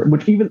power,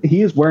 which even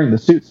he is wearing the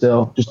suit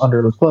still, just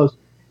under his clothes.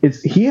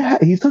 It's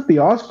he took the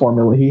Oz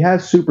formula. He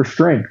has super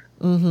strength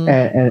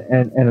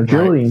and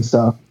agility and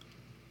stuff.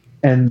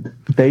 and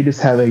they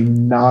just have a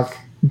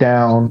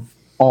knockdown,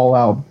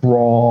 all-out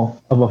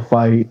brawl of a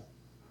fight.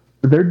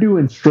 They're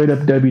doing straight-up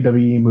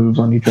WWE moves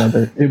on each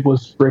other. It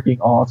was freaking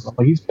awesome.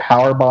 Like, he's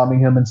power bombing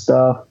him and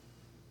stuff.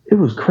 It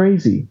was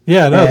crazy.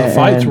 Yeah, no, the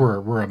fights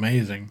were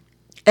amazing.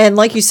 And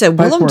like you said,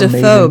 Willem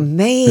Dafoe,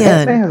 man.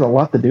 That man has a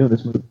lot to do in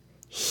this movie.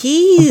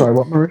 I'm sorry,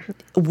 what, Marisha?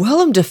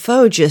 Willem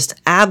Dafoe just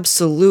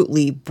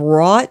absolutely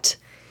brought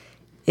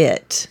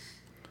it.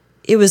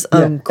 It was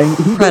incredible. And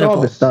he did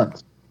all the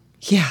stunts.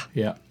 Yeah.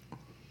 Yeah.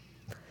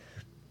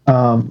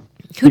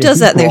 Who does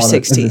that in their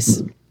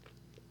 60s?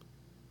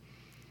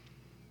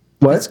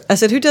 What? I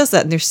said, who does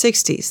that in their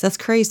 60s? That's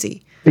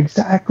crazy.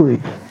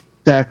 Exactly.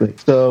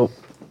 So,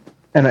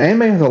 and Aunt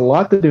May has a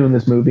lot to do in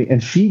this movie,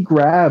 and she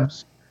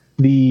grabs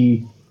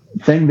the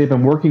thing they've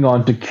been working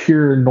on to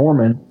cure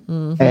Norman,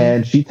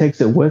 and she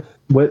takes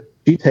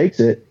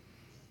it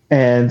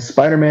and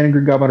Spider-Man and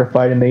Green Goblin are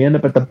fighting. They end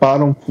up at the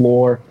bottom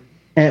floor.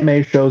 Aunt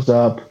May shows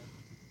up.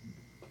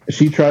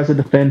 She tries to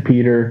defend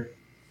Peter,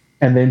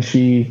 and then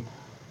she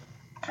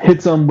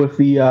hits him with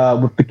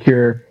the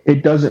cure.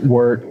 It doesn't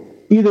work.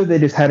 Either they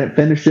just hadn't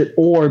finished it,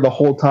 or the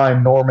whole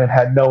time Norman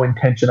had no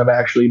intention of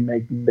actually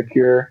making the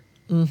cure,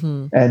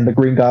 and the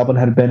Green Goblin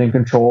had been in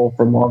control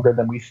for longer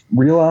than we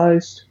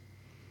realized.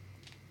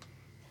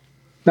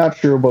 Not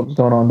sure what was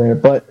going on there,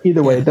 but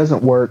either way, it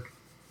doesn't work.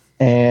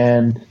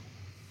 And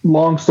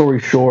long story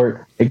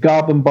short, a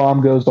goblin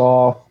bomb goes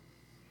off,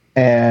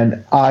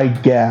 and I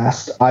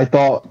gasped. I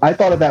thought at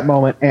that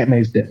moment Aunt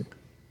May's dead.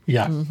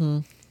 Yeah.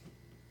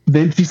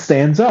 Then she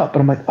stands up,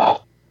 and I'm like,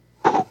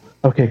 oh,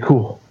 okay,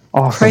 cool,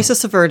 awesome.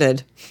 Crisis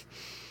averted.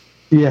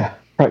 Yeah,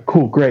 right,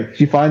 cool, great.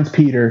 She finds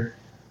Peter.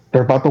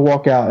 They're about to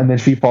walk out, and then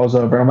she falls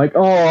over. And I'm like,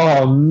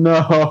 oh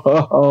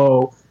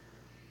no.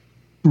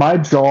 My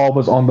jaw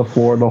was on the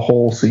floor the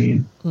whole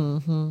scene.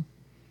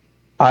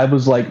 I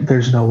was like,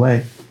 there's no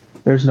way.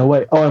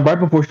 Oh, and right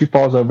before she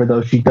falls over,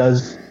 though, she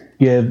does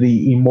give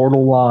the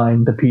immortal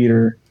line to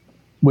Peter,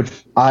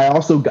 which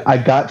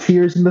I got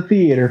cheers in the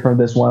theater from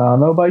this one. I don't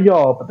know about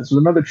y'all, but this was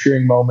another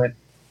cheering moment.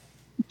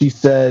 She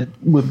said,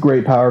 with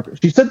great power.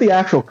 She said the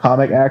actual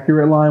comic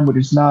accurate line, which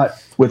is not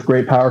with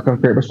great power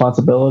comes great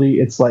responsibility.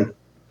 It's like,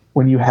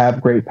 when you have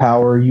great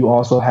power, you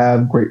also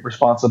have great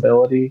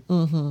responsibility.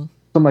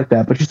 Something like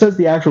that. But she says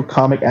the actual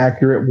comic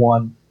accurate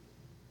one.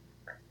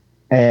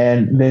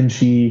 And then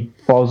she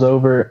falls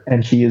over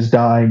and she is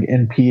dying.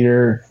 And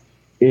Peter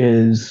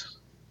is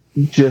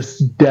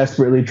just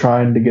desperately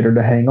trying to get her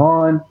to hang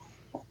on.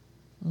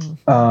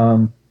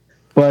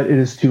 But it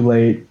is too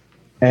late.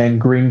 And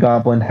Green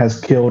Goblin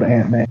has killed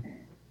Aunt May.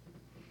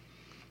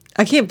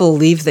 I can't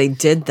believe they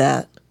did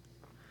that.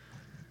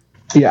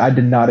 Yeah, I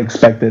did not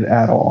expect it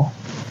at all.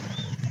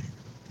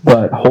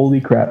 But holy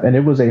crap. And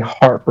it was a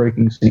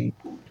heartbreaking scene.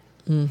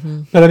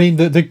 But I mean,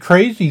 the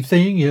crazy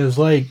thing is,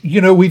 like,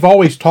 we've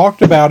always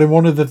talked about, and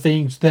one of the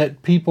things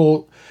that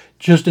people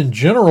just in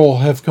general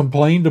have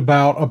complained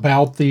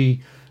about the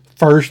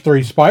first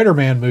three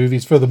Spider-Man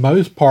movies for the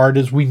most part,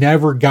 is we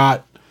never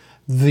got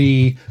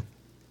to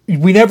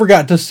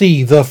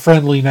see the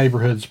friendly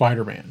neighborhood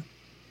Spider-Man.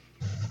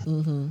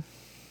 And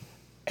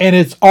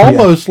it's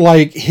almost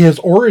like his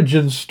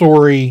origin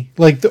story,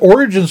 like the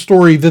origin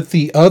story that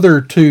the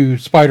other two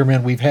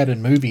Spider-Man we've had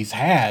in movies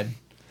had.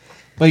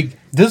 Like,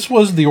 this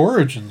was the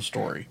origin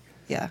story.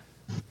 Yeah.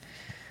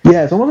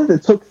 Yeah, it's almost like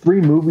it took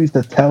 3 movies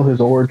to tell his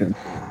origin.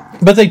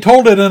 But they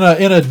told it in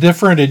a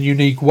different and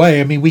unique way.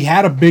 I mean, we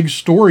had a big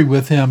story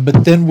with him,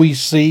 but then we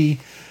see,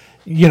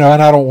 and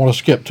I don't want to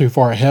skip too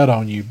far ahead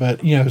on you, but,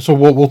 so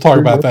we'll talk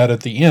about that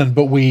at the end.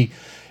 But we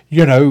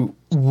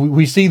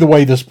see the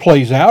way this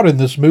plays out in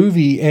this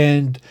movie,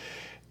 and,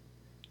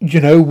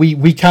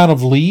 we kind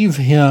of leave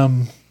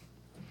him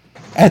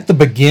at the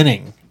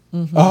beginning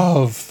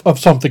of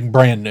something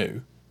brand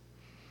new.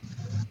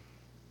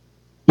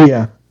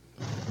 Yeah.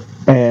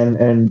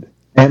 And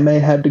Aunt May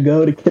had to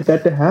go to get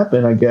that to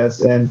happen, I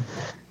guess, and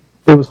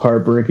it was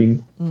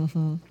heartbreaking.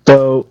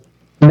 So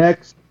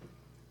next,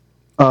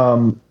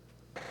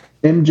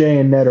 MJ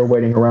and Ned are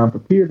waiting around for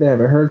Peter. They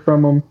haven't heard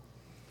from him,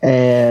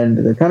 and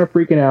they're kind of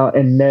freaking out,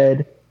 and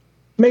Ned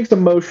makes a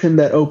motion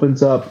that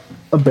opens up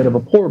a bit of a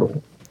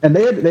portal. And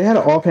they had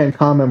an offhand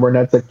comment where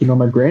Ned's like,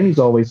 my granny's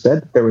always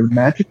said that there was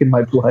magic in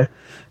my blood,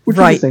 which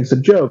he thinks a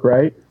joke,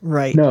 right?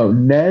 Right. No,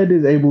 Ned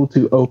is able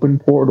to open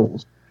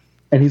portals.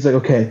 And he's like,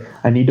 okay,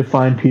 I need to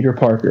find Peter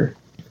Parker.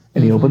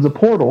 And he opens a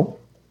portal,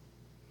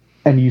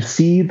 and you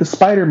see the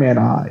Spider-Man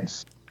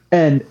eyes.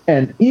 And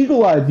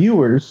eagle-eyed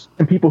viewers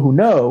and people who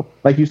know,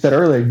 like you said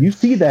earlier, you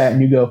see that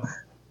and you go,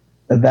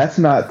 that's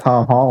not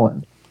Tom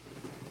Holland.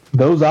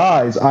 Those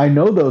eyes, I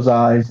know those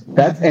eyes.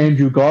 That's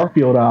Andrew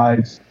Garfield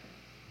eyes.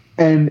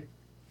 And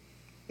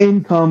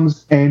in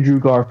comes Andrew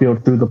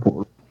Garfield through the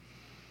portal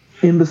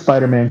in the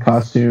Spider-Man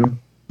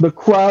costume. The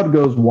crowd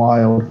goes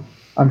wild.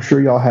 I'm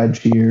sure y'all had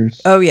cheers.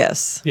 Oh,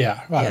 yes.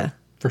 Yeah.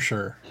 For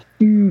sure.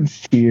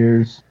 Huge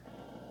cheers.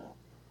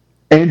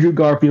 Andrew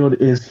Garfield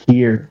is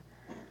here.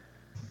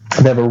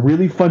 They have a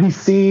really funny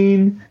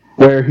scene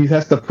where he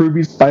has to prove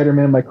he's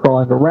Spider-Man by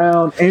crawling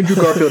around. Andrew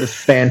Garfield is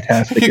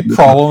fantastic. He can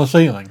crawl on the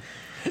ceiling.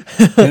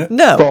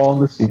 No. Fall on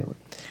the ceiling.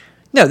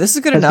 No, this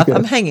is good enough.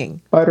 I'm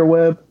hanging. Spider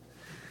web.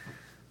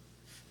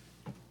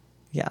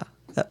 Yeah,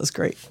 that was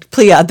great.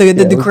 But yeah,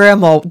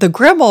 the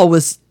grandma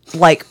was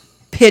like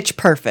pitch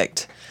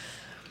perfect.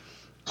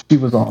 She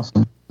was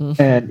awesome.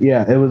 And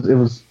yeah, it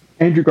was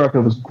Andrew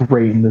Garfield was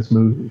great in this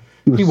movie.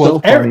 He was so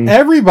funny.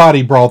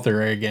 Everybody brought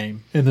their A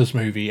game in this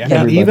movie.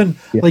 I mean,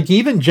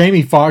 even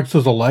Jamie Foxx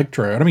as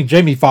Electro. I mean,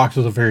 Jamie Foxx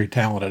is a very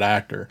talented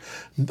actor.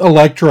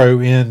 Electro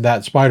in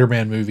that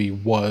Spider-Man movie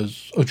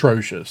was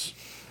atrocious.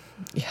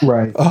 Yeah.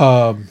 Right.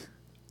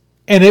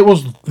 And it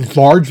was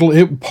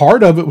largely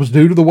part of it was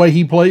due to the way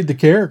he played the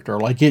character.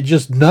 Like it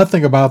just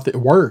nothing about it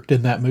worked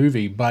in that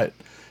movie, but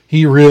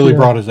he really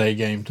brought his A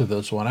game to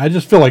this one. I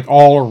just feel like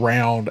all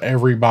around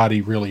everybody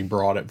really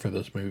brought it for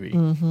this movie.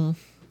 Mm-hmm.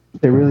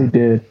 They really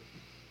did.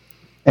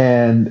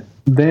 And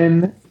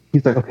then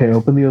he's like, okay,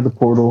 open the other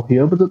portal. He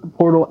opens up the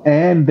portal,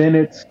 and then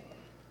it's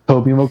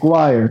Tobey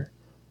Maguire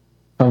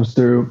comes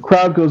through.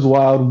 Crowd goes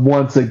wild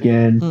once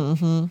again.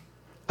 Mm-hmm.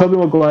 Tobey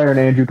Maguire and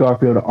Andrew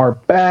Garfield are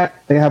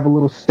back. They have a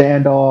little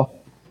standoff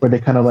where they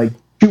kind of like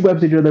shoot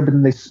webs at each other, but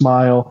then they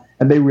smile,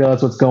 and they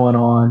realize what's going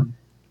on.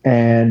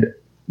 And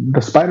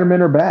the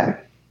Spider-Men are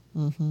back.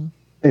 Mm-hmm.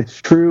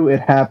 It's true.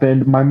 It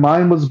happened. My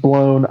mind was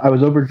blown. I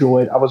was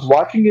overjoyed. I was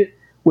watching it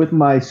with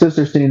my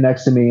sister sitting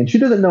next to me, and she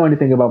doesn't know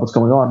anything about what's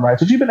going on, right?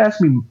 So she's been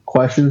asking me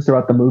questions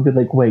throughout the movie,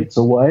 like, wait,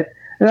 so what?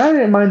 And I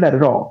didn't mind that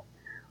at all.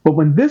 But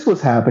when this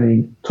was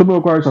happening, Tobey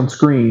Maguire's on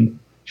screen,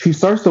 she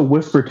starts to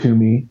whisper to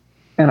me,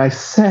 and I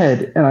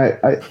said, and I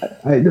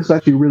this is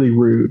actually really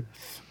rude,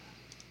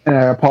 and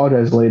I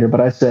apologize later,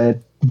 but I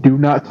said, do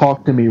not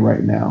talk to me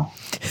right now.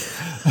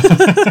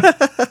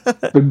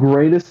 The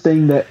greatest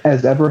thing that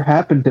has ever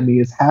happened to me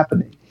is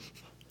happening.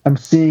 I'm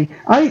seeing,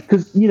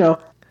 because,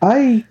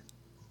 I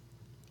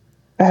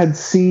had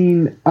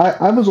seen,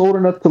 I was old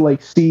enough to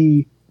like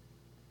see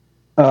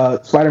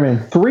Spider-Man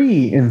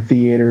 3 in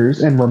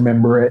theaters and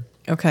remember it.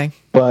 Okay.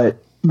 But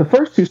the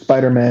first two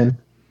Spider-Man,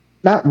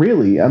 not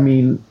really. I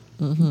mean,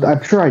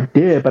 I'm sure I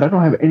did, but I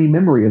don't have any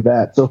memory of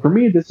that. So for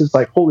me, this is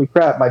like, holy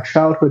crap, my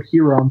childhood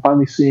hero I'm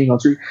finally seeing on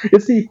screen.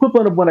 It's the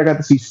equivalent of when I got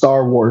to see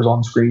Star Wars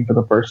on screen for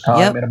the first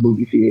time in a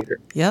movie theater.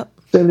 Yep.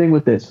 Same thing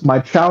with this. My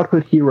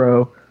childhood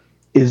hero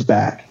is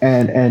back.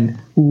 And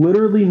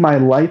literally my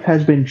life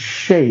has been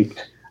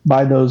shaped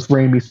by those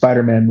Raimi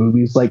Spider-Man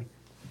movies. Like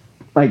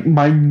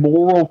my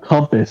moral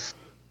compass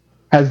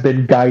has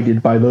been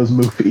guided by those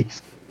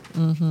movies.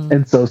 Mm-hmm.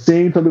 And so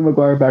seeing Tobey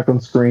Maguire back on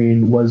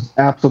screen was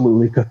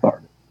absolutely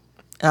cathartic.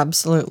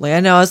 Absolutely. I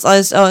know. I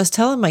was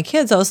telling my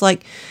kids, I was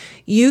like,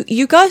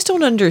 you guys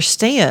don't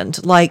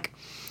understand. Like,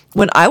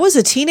 when I was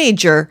a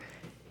teenager,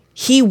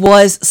 he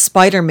was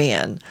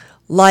Spider-Man.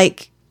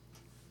 Like,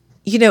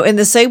 in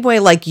the same way,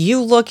 like,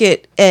 you look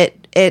at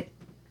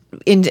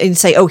and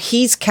say, oh,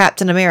 he's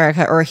Captain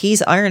America or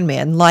he's Iron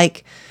Man.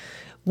 Like,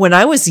 when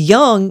I was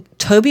young,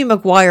 Tobey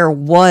Maguire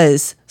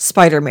was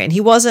Spider-Man. He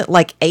wasn't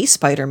like a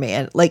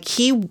Spider-Man. Like,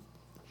 it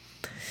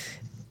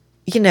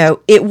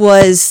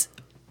was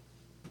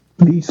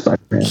the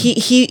Spider-Man.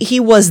 He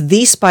was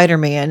the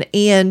Spider-Man,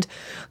 and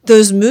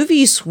those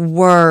movies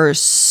were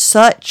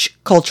such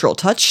cultural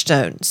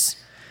touchstones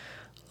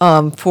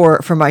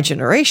for my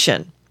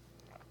generation.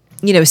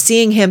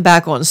 Seeing him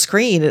back on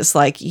screen, it's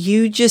like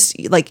you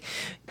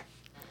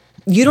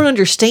don't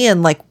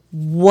understand like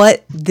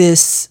what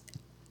this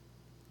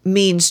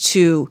means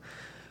to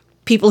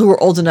people who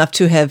are old enough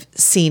to have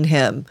seen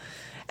him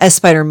as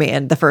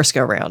Spider-Man the first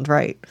go round,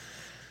 right?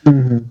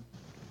 Mm-hmm.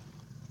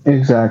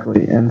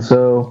 Exactly. And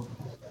so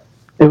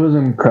it was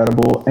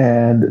incredible.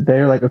 And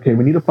they're like, okay,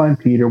 we need to find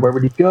Peter. Where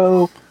would he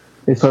go?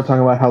 They start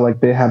talking about how like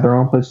they have their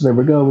own places they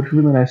would go, which is a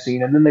really nice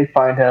scene. And then they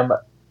find him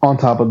on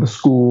top of the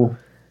school,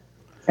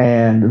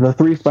 and the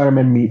three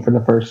Spider-Men meet for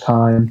the first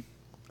time.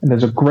 And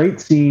there's a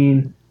great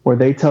scene where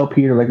they tell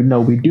Peter, like,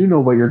 no, we do know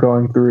what you're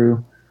going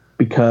through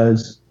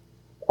because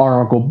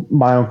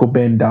my Uncle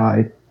Ben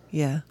died.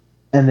 Yeah.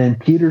 And then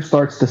Peter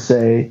starts to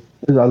say,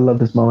 I love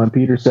this moment.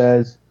 Peter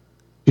says,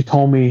 "You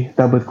told me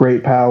that with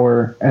great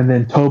power," and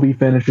then Tobey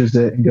finishes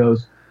it and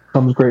goes,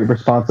 "Comes great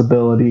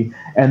responsibility."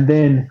 And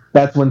then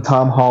that's when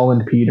Tom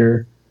Holland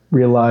Peter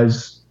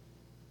realized,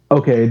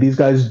 okay, these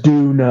guys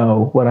do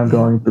know what I'm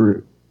going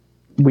through.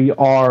 We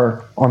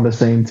are on the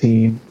same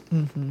team.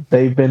 Mm-hmm.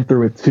 They've been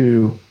through it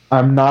too.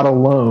 I'm not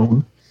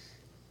alone,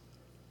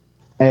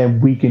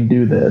 and we can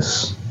do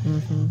this.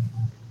 Mm-hmm.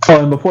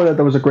 Oh, and before that,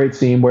 there was a great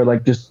scene where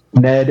like just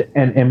Ned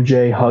and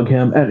MJ hug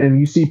him, and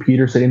you see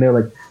Peter sitting there.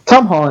 Like,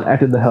 Tom Holland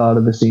acted the hell out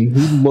of the scene.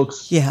 He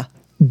looks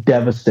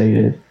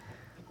devastated,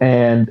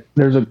 and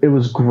it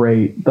was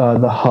great,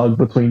 the hug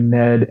between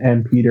Ned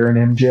and Peter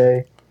and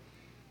MJ.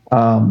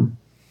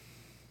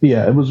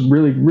 It was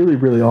really, really,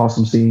 really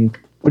awesome scene.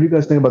 What do you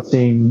guys think about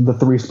seeing the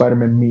three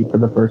Spider-Men meet for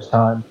the first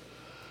time?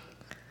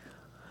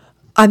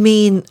 I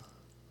mean,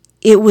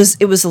 it was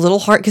a little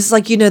hard because,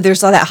 like,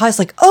 there's all that high. It's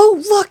like,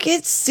 oh, look,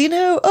 it's,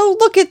 oh,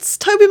 look, it's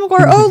Tobey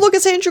Maguire. Oh, look,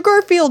 it's Andrew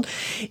Garfield.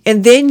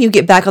 And then you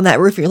get back on that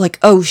roof and you're like,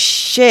 oh,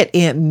 shit,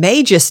 Aunt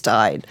May just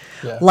died.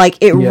 Yeah. Like,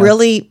 it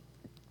really,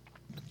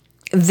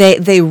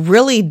 they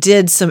really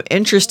did some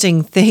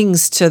interesting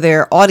things to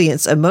their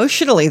audience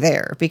emotionally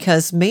there,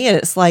 because man,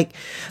 it's like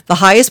the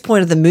highest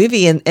point of the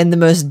movie and the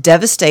most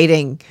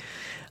devastating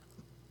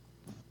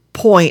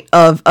point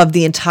of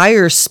the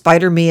entire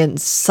Spider-Man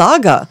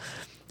saga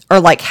are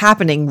like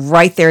happening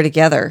right there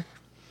together.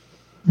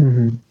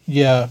 Mm-hmm.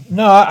 Yeah,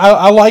 no,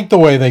 I like the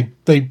way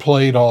they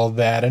played all of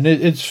that, and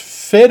it's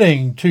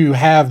fitting to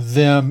have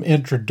them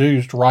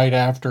introduced right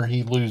after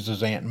he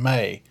loses Aunt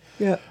May.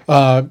 Yeah.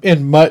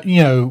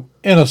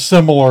 In a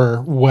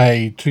similar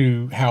way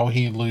to how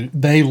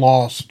they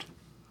lost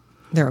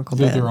Their Uncle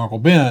Ben. Their Uncle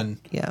Ben.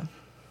 Yeah.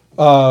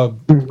 So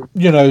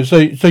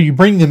you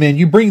bring them in,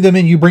 you bring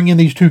in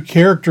these two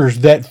characters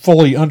that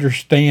fully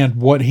understand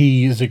what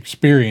he is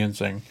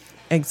experiencing.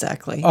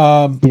 Exactly.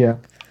 Yeah.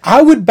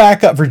 I would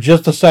back up for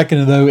just a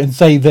second though and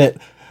say that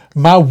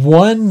my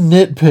one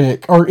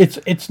nitpick, or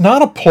it's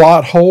not a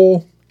plot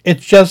hole,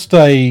 it's just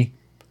a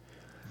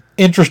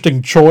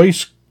interesting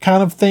choice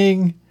kind of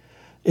thing,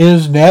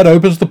 is Ned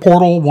opens the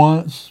portal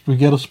once, we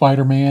get a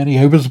Spider-Man. He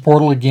opens the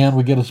portal again,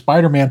 we get a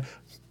Spider-Man.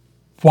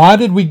 Why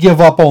did we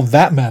give up on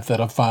that method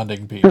of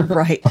finding Peter?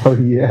 Right. Oh,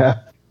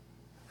 yeah.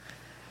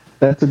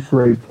 That's a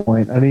great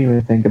point. I didn't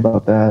even think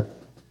about that.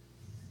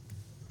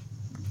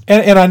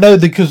 And I know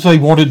because they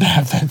wanted to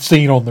have that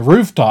scene on the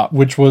rooftop,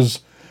 which was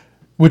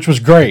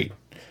great.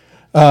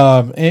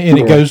 And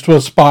it goes to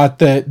a spot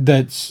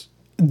that's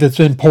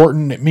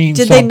important. It means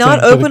Did they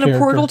not open a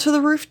portal to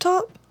the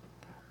rooftop?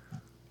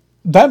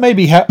 That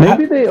maybe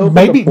maybe they opened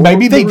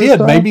maybe they did.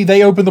 Rooftop? Maybe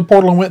they opened the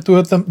portal and went through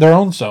it their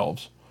own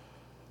selves.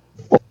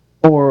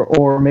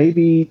 Or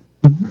maybe,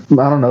 I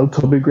don't know,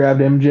 Toby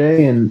grabbed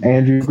MJ and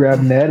Andrew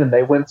grabbed Ned and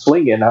they went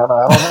swinging. I don't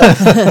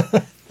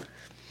know.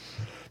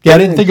 Yeah, I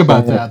didn't think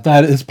about that.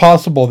 That is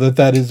possible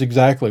that is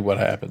exactly what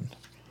happened.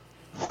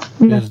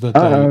 Is that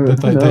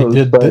they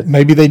did, but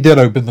maybe they did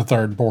open the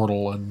third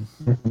portal and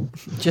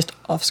just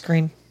off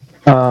screen.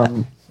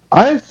 I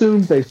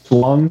assumed they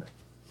swung.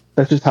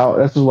 That's just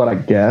what I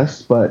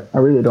guessed, but I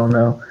really don't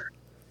know.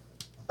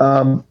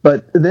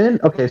 But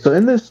then, okay, so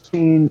in this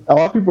scene, a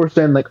lot of people are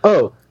saying like,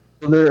 oh,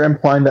 so they're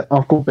implying that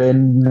Uncle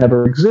Ben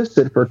never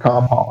existed for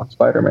Tom Holland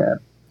Spider-Man.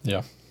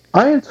 Yeah.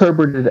 I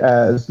interpreted it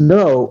as,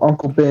 no,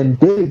 Uncle Ben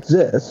did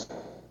exist,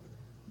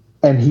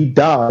 and he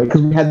died,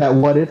 because we had that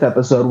What If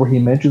episode where he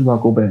mentions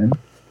Uncle Ben.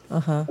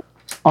 Uh-huh.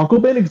 Uncle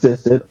Ben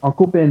existed,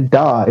 Uncle Ben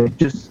died,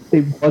 just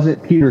it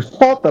wasn't Peter's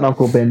fault that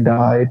Uncle Ben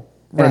died,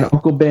 and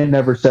Uncle Ben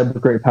never said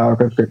with great power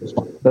comes great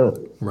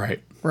responsibility. Right.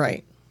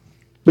 Right.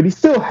 But he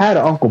still had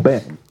an Uncle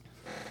Ben.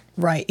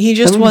 Right. He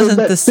just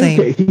wasn't the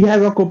same. He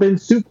has Uncle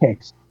Ben's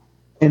suitcase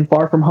in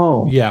Far From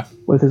Home. Yeah.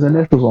 With his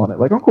initials on it.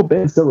 Like, Uncle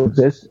Ben still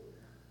exists.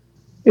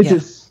 It's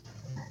just,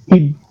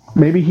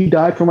 maybe he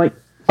died from, like,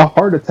 a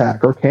heart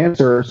attack or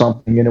cancer or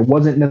something, and it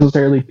wasn't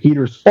necessarily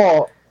Peter's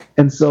fault,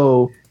 and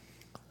so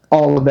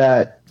all of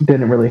that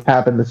didn't really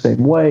happen the same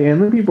way.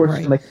 And then people are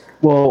saying, like,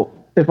 well,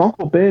 if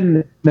Uncle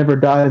Ben never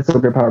died and still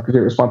great power comes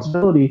great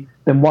responsibility,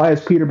 then why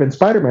has Peter been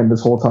Spider-Man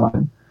this whole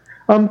time?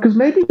 Because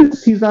maybe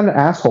he's not an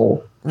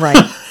asshole. Right.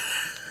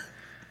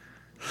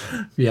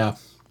 Yeah.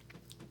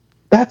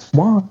 That's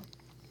why.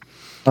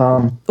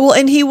 Well,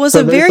 and he was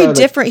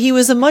he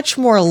was a much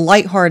more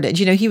lighthearted,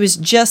 he was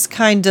just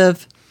kind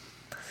of,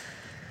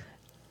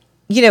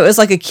 it was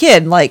like a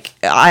kid, like,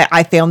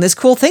 I found this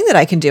cool thing that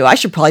I can do. I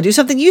should probably do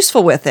something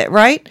useful with it,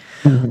 right?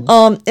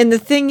 Mm-hmm. And the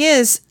thing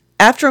is,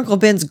 after Uncle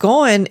Ben's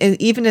gone, and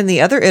even in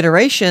the other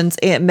iterations,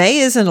 Aunt May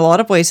is in a lot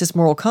of ways his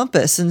moral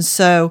compass. And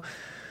so,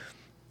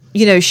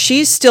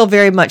 she's still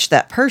very much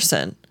that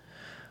person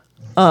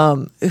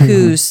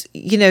who's,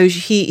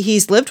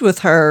 he's lived with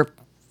her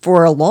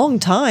for a long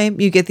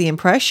time, you get the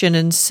impression.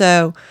 And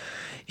so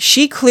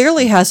she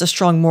clearly has a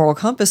strong moral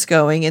compass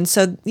going. And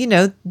so,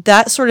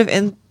 that sort of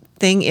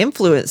thing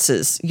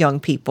influences young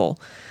people,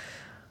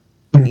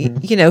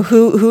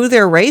 who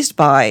they're raised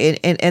by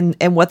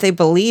and what they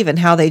believe and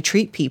how they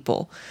treat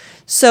people.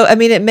 So, I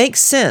mean, it makes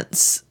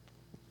sense.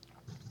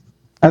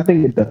 I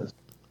think it does.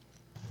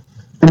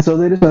 And so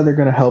they decide they're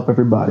going to help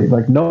everybody.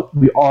 Like, no,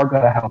 we are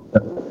going to help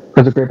them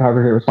because of great power,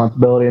 great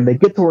responsibility. And they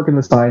get to work in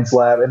the science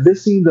lab. And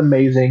this seems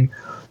amazing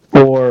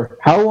for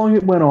how long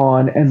it went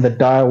on and the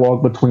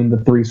dialogue between the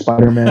three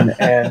Spider-Men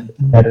and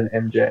Ned and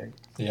MJ.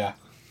 Yeah.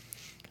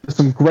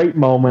 Some great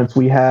moments.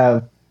 We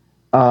have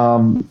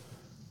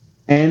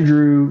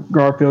Andrew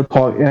Garfield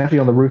actually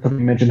on the rooftop. He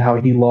mentioned how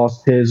he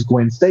lost his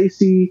Gwen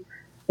Stacy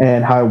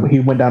and how he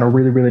went down a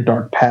really, really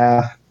dark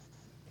path.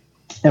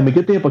 And we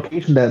get the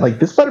implication that, like,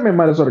 this Spider-Man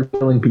might have started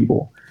killing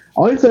people.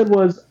 All he said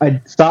was,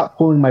 I stopped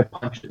pulling my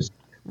punches.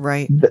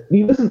 Right.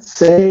 He doesn't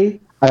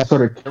say I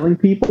started killing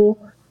people,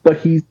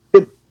 but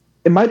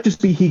it might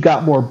just be he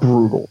got more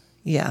brutal.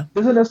 Yeah.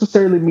 Doesn't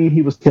necessarily mean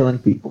he was killing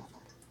people.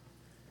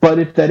 But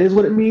if that is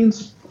what it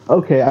means,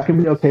 okay, I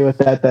can be okay with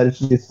that. That is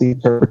just the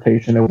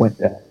interpretation it went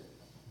down.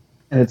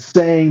 And it's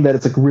saying that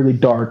it's a really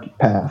dark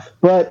path.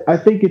 But I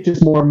think it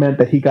just more meant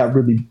that he got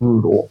really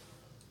brutal.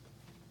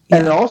 Yeah.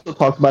 And it also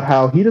talks about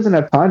how he doesn't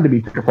have time to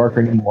be Peter Parker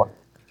anymore.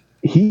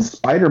 He's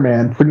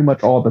Spider-Man pretty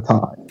much all the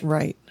time.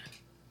 Right.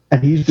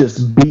 and he's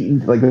just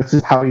beating, like, this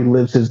is how he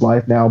lives his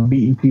life now,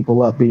 beating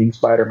people up, being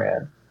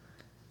Spider-Man.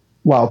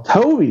 While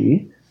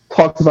Toby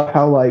talks about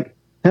how, like,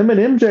 him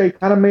and MJ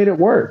kind of made it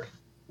work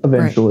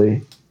eventually.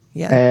 Right.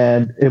 Yeah.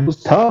 And it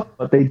was tough,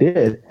 but they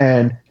did.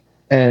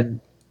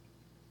 And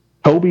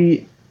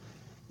Toby,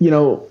 you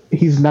know,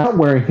 he's not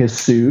wearing his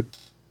suit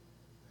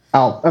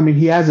out. I mean,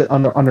 he has it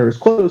under his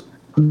clothes.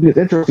 It's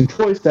an interesting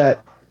choice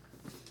that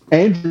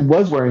Andrew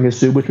was wearing his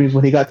suit, which means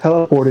when he got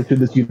teleported to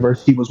this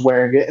universe, he was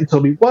wearing it, and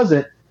Toby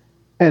wasn't.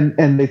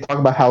 And they talk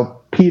about how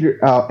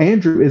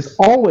Andrew is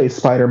always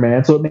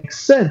Spider-Man, so it makes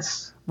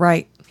sense,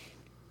 right,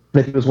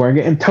 that he was wearing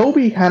it. And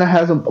Toby kind of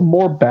has a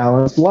more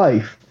balanced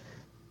life,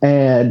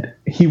 and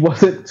he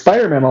wasn't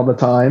Spider-Man all the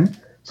time,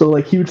 so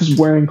like he was just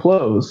wearing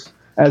clothes.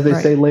 As they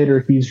say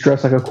later, he's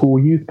dressed like a cool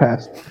youth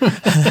pastor,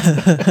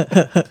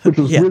 which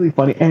was really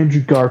funny.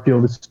 Andrew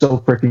Garfield is so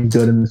freaking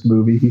good in this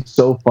movie. He's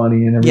so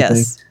funny and everything.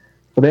 Yes.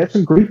 But they have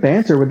some great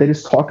banter where they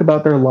just talk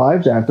about their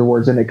lives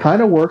afterwards, and it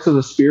kind of works as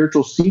a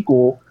spiritual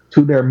sequel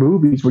to their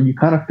movies, where you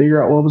kind of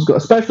figure out what was going,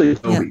 especially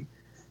Toby. Yeah.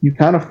 You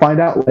kind of find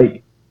out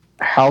like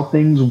how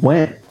things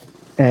went,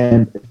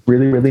 and it's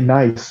really, really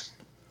nice.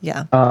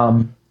 Yeah.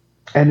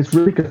 And it's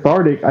really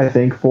cathartic, I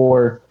think,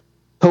 for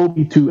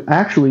Toby to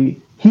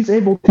actually, he's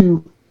able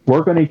to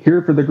work on a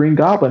cure for the Green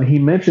Goblin. He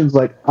mentions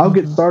like, I'll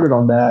get started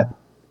on that.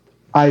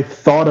 I've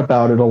thought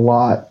about it a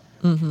lot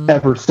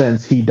ever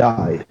since he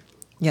died.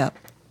 Yeah.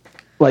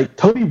 Like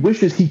Toby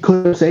wishes he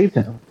could have saved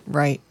him.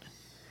 Right.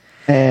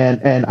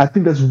 And I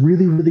think that's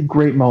really, really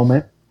great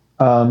moment.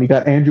 You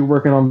got Andrew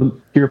working on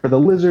the cure for the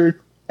lizard,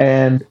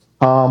 and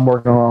Tom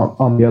working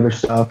on the other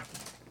stuff.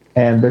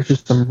 And there's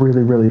just some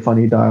really, really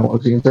funny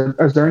dialogue scenes.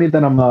 Is there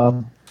anything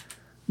I'm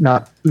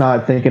not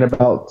thinking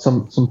about?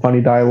 Some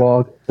funny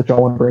dialogue that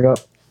y'all want to bring up?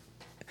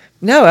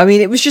 No, I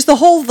mean it was just the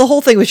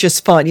whole thing was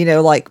just fun. You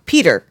know, like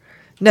Peter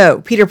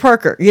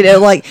Parker. You know,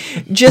 like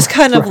just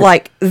kind of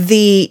like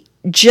the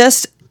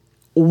just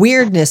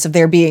weirdness of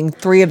there being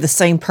three of the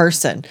same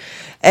person.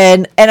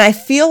 And I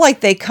feel like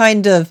they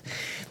played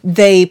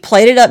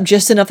it up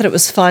just enough that it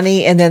was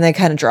funny, and then they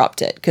kind of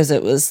dropped it because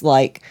it was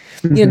like,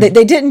 you know,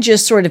 they didn't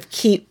just sort of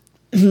keep,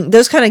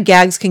 those kind of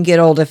gags can get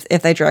old if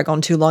they drag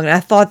on too long. And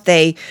I thought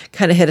they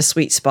kind of hit a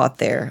sweet spot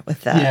there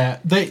with that. Yeah,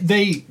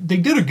 they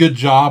did a good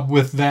job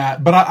with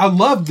that. But I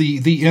love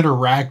the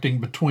interacting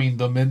between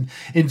them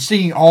and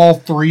seeing all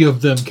three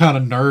of them kind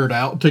of nerd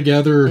out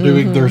together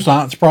doing their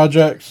science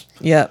projects.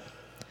 Yep.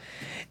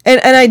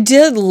 And I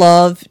did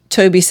love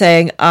Toby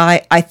saying,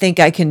 I think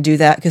I can do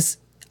that, because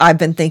I've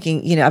been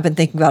thinking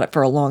about it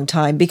for a long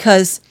time,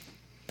 because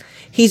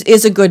he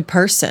is a good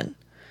person.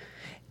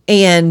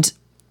 And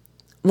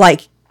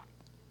like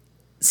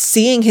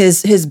seeing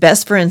his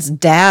best friend's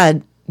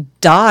dad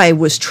die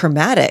was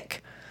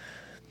traumatic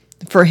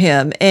for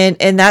him.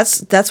 And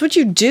that's what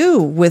you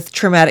do with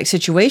traumatic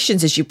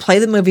situations, is you play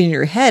the movie in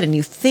your head and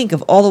you think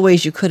of all the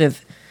ways you could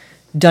have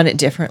done it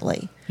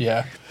differently.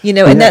 Yeah. You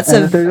know, and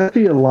there's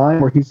actually a line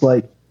where he's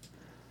like,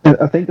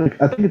 I think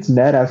it's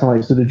Ned asking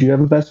like, so did you have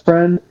a best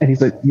friend? And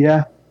he's like,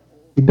 yeah,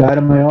 he died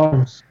in my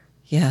arms.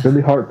 Yeah.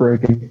 Really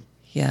heartbreaking.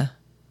 Yeah.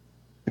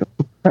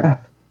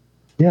 Crap.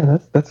 Yeah,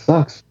 that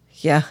sucks.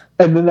 Yeah.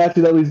 And then that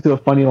leads to a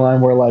funny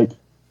line where like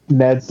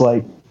Ned's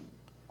like,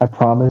 I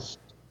promise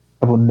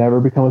I will never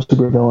become a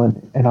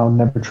supervillain, and I'll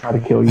never try to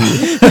kill you.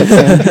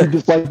 And he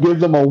just like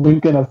gives him a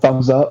wink and a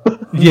thumbs up.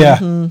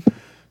 Yeah.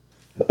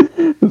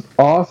 It's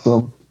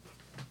awesome.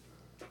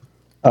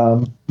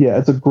 Yeah,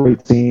 it's a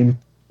great scene.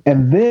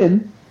 And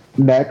then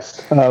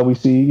next, we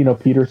see,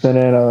 Peter sent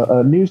in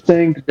a news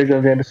thing to J.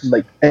 Jonah Jameson,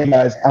 like, hey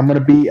guys, I'm gonna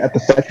be at the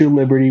Statue of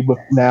Liberty with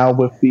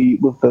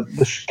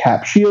the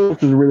Cap shield,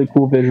 which is a really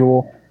cool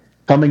visual.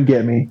 Come and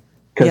get me,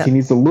 because he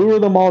needs to lure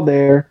them all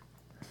there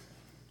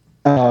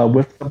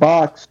with the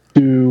box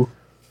to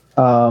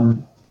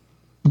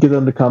get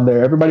them to come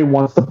there. Everybody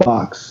wants the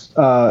box.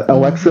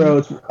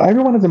 Electro,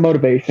 everyone has a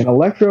motivation.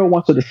 Electro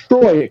wants to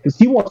destroy it because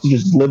he wants to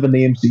just live in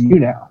the MCU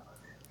now.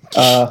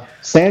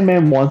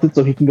 Sandman wants it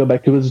so he can go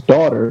back to his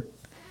daughter.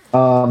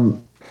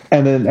 And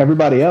then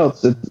everybody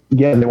else,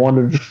 they want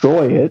to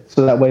destroy it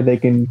so that way they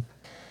can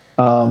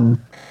don't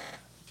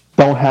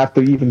have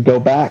to even go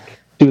back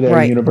to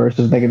their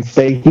universes. They can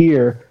stay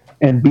here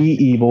and be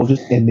evil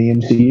just in the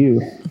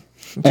MCU.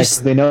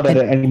 Just, they know that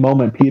at any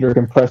moment Peter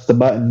can press the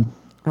button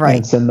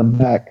and send them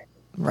back.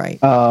 Right.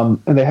 And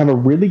they have a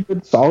really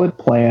good, solid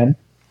plan.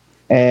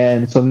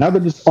 And so now they're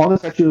just on the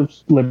Statue of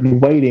Liberty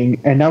waiting,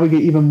 and now we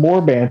get even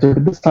more banter,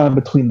 but this time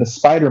between the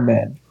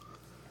Spider-Men.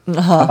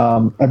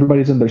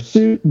 Everybody's in their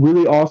suit.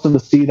 Really awesome to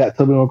see that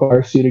Tobey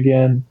Maguire suit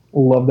again.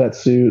 Love that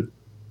suit.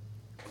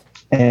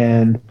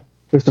 And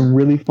there's some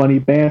really funny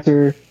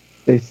banter.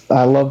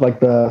 I love like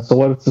so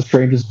what's the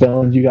strangest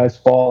villain you guys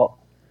fought?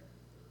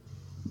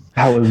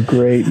 That was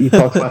great. He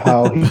talks about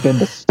how he's been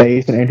to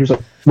space, and Andrew's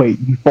like, wait,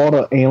 you fought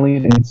an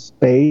alien in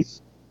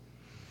space?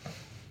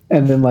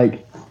 And then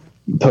like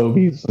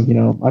Toby's like,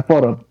 I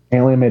fought an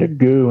alien made of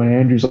goo, and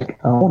Andrew's like,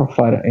 I don't want to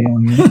fight an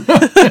alien.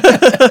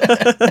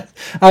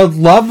 I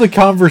love the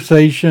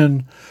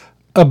conversation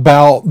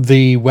about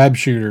the web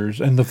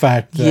shooters and the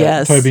fact that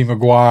Yes. Tobey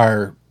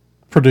Maguire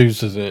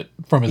produces it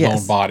from his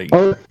Yes. own body.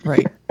 Oh,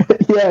 Right.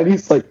 yeah, and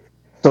he's like,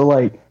 so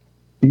like,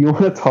 do you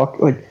want to talk?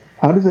 Like,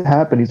 how does it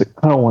happen? He's like,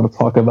 I don't want to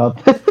talk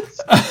about this.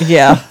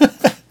 Yeah.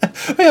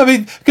 I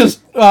mean, because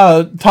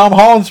Tom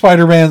Holland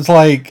Spider-Man's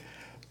like,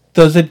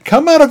 does it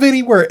come out of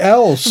anywhere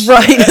else?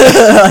 Right.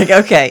 Like,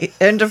 okay,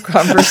 end of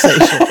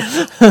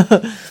conversation.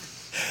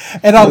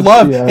 And I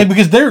love, Yeah. and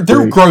because they're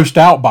Great. grossed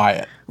out by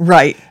it.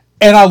 Right.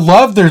 And I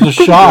love there's a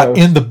shot Gross.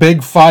 in the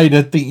big fight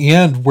at the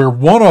end where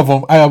one of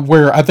them,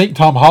 where I think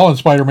Tom Holland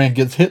Spider-Man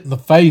gets hit in the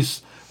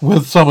face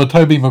with some of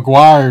Tobey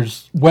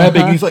Maguire's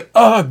webbing. He's like,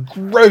 oh,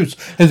 gross,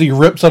 as he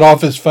rips it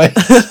off his face.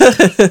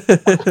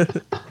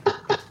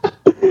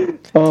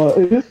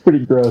 It is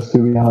pretty gross, to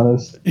be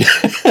honest.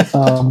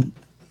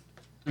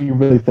 You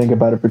really think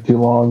about it for too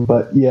long,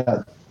 but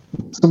yeah,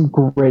 some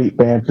great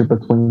banter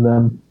between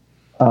them.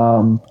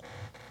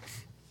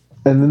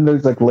 And then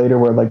there's like later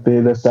where like they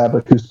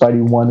establish who's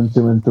Spidey 1 and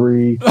 2 and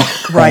 3.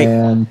 Right.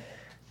 And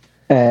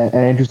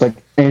Andrew's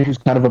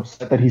kind of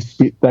upset that he's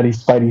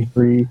Spidey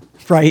 3.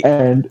 Right.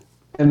 And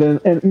then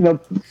you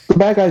know, the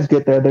bad guys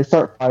get there, they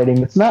start fighting.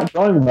 It's not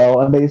going well,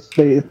 and they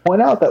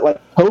point out that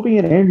like Toby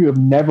and Andrew have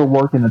never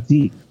worked in a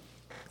team.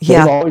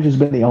 Yeah. They've always just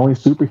been the only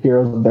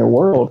superheroes of their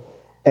world.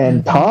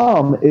 And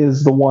Tom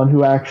is the one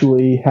who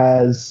actually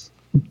has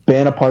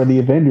been a part of the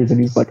Avengers, and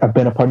he's like, I've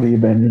been a part of the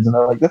Avengers, and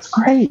they're like, that's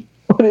great.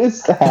 What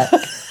is that?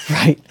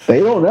 Right.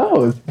 They don't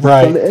know. It's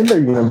Right. in their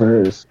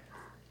universe.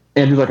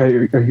 Andrew's like, are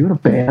you in a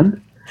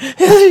band?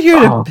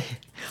 You're in a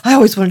I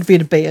always wanted to be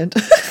in a band.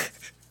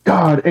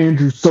 God,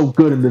 Andrew's so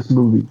good in this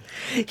movie.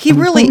 He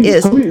really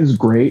is. Toby is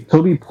great.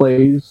 Toby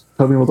plays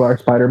Tobey Maguire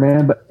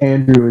Spider-Man, but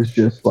Andrew is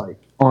just like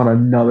on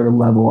another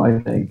level, I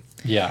think.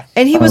 Yeah.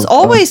 And he was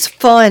always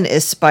fun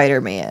as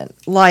Spider-Man.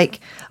 Like,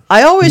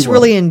 I always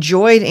really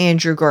enjoyed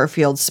Andrew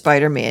Garfield's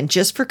Spider-Man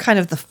just for kind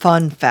of the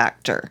fun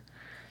factor.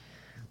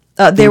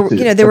 There too.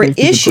 there I were think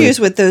he's issues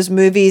great. with those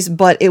movies,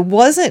 but it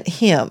wasn't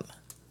him,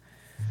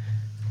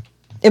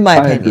 in my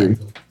I opinion.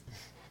 agree.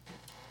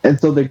 And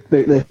so they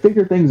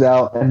figure things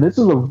out, and this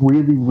is a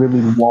really,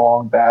 really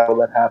long battle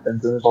that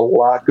happens, and there's a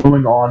lot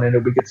going on in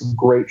it. We get some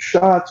great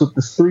shots with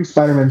the 3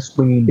 Spider-Men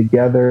swinging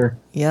together.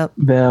 Yep.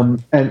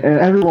 Them and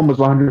everyone was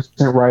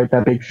 100% right.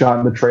 That big shot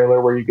in the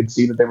trailer where you could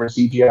see that they were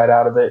CGI'd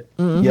out of it.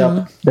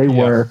 Yep, they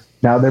were.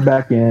 Now they're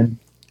back in,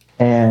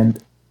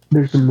 and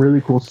there's some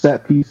really cool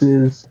set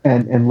pieces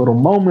and little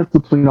moments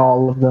between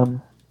all of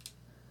them.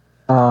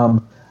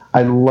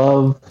 I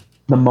love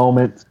the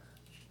moments.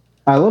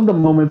 I love the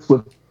moments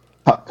with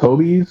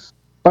Toby's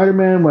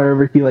Spider-Man,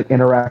 wherever he like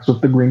interacts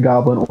with the Green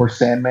Goblin or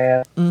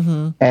Sandman,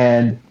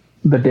 and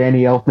the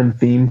Danny Elfman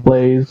theme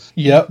plays.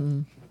 Yep.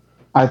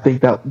 I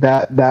think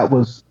that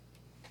was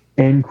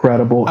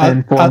incredible,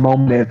 and for a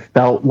moment it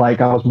felt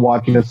like I was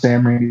watching a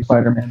Sam Raimi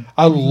Spider-Man.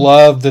 I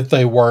love that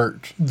they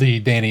worked the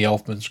Danny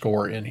Elfman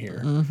score in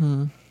here.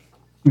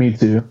 Me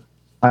too.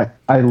 I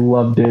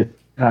loved it.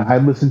 I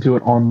listened to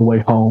it on the way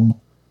home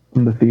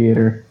from the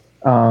theater.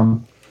 Yeah,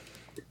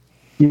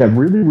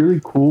 really,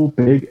 really cool,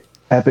 big,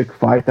 epic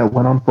fight that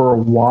went on for a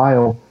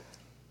while,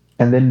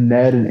 and then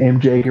Ned and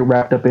MJ get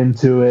wrapped up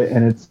into it,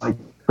 and it's like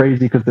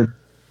crazy because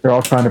they're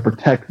all trying to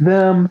protect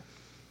them.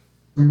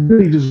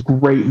 Really, just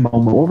great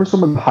moment. What were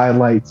some of the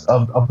highlights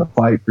of the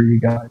fight for you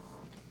guys?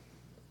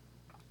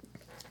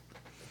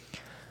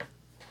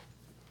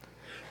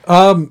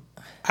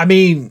 I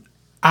mean,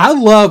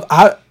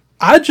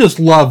 I just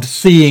loved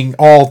seeing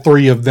all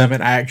 3 of them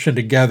in action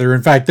together.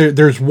 In fact,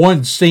 there's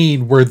one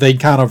scene where they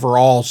kind of are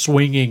all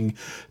swinging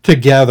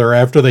together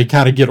after they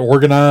kind of get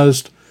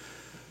organized,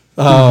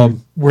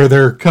 where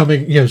they're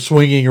coming,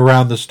 swinging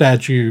around the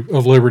Statue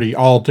of Liberty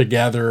all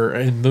together,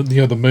 and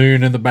the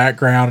moon in the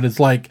background. And it's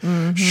like,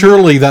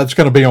 surely that's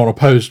going to be on a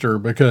poster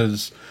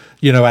because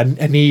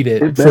I need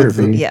it better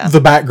for be.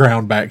 the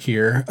background back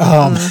here.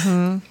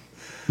 But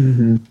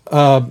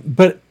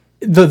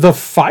the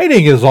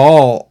fighting is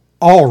all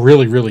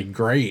really, really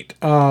great.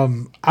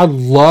 I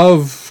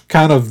love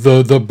kind of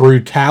the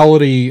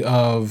brutality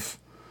of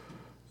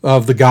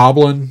the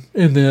Goblin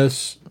in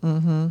this.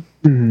 I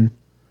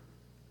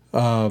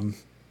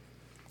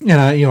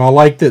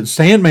like that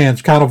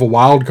Sandman's kind of a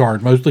wild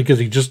card, mostly because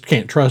he just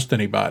can't trust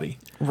anybody.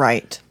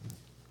 Right.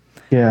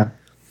 Yeah.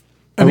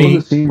 I love mean,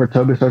 the scene where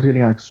Toby starts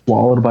getting like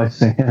swallowed by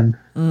sand.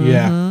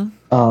 yeah.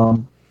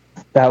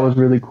 That was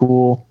really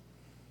cool.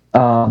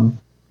 Yeah,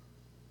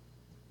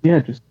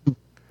 just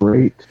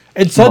great.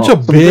 It's such a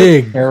Some great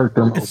big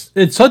character moments.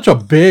 it's such a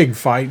big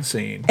fight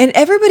scene. And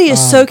everybody is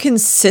so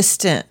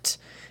consistent,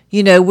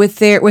 with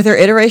their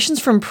iterations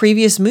from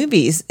previous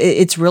movies.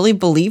 It's really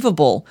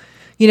believable.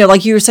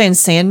 Like you were saying,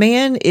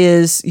 Sandman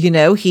is,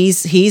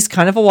 he's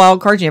kind of a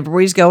wild card.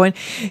 Everybody's going,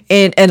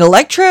 and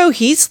Electro,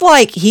 he's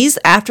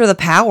after the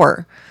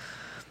power.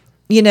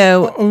 I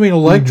mean,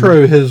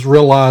 Electro has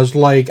realized,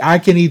 I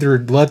can either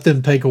let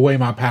them take away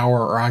my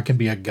power or I can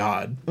be a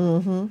god.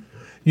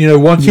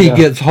 Once he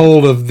gets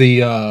hold of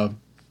the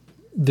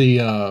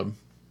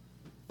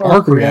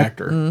arc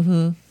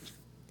reactor.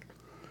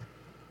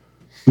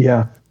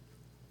 Yeah.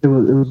 it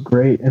was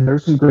great, and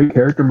there's some great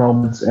character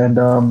moments, and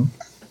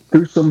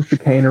through some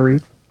chicanery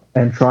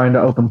and trying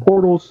to open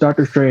portals,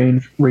 Doctor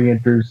Strange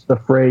re-enters the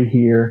fray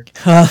here,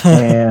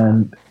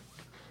 and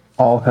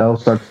all hell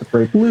starts to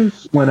break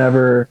loose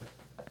whenever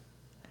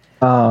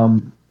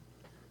Green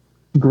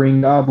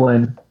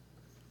Goblin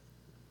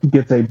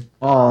gets a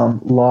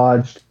bomb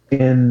lodged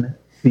in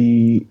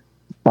the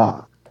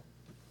box.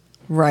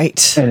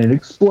 Right. And it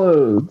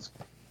explodes.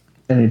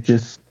 And it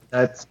just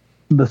sets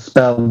the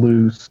spell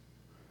loose.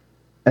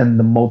 And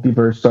the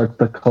multiverse starts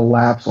to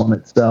collapse on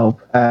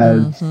itself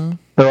as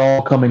they're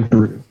all coming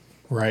through.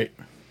 Right.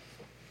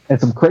 And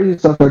some crazy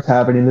stuff starts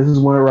happening. This is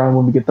around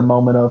when we get the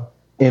moment of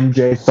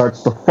MJ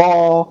starts to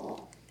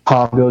fall.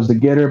 Tom goes to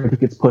get her, but he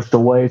gets pushed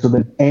away. So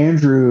then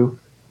Andrew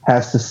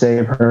has to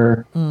save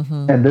her.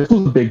 And this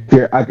was a big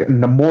cheer.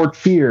 The more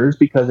cheers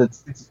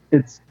because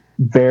it's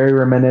very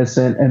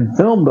reminiscent and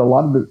filmed a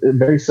lot of the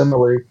very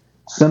similar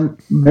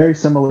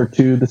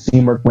to the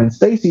scene where Gwen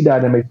Stacy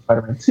died in Amazing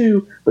Spider-Man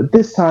 2, but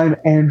this time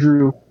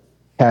Andrew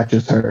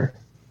catches her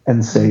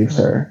and saves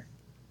her.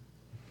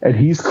 And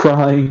he's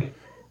crying.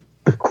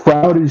 The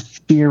crowd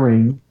is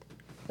cheering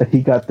that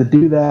he got to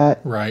do that.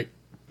 Right.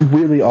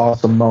 Really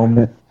awesome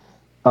moment.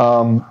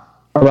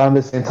 Around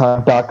the same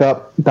time, Doc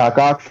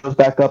Ock shows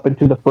back up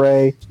into the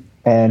fray,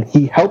 and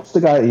he helps the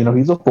guy.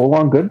 He's a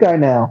full-on good guy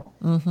now.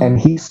 And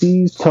he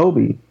sees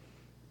Toby.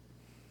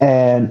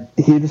 And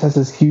he just has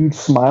this huge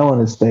smile on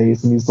his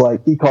face, and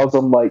he calls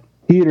him like,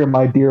 Peter,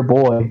 my dear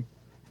boy,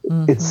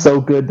 it's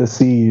so good to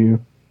see you.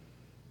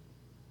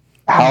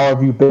 How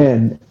have you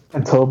been?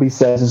 And Toby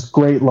says this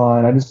great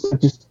line.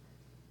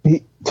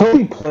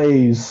 Toby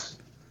plays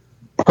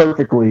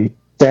perfectly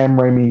Sam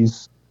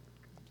Raimi's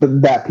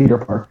that Peter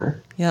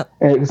Parker. Yep.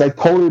 Because I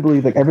totally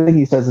believe like everything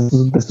he says.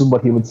 This is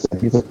what he would say.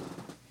 He's like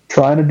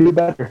trying to do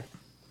better.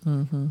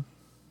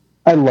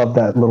 I love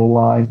that little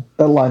line.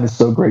 That line is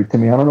so great to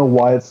me. I don't know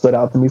why it stood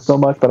out to me so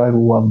much, but I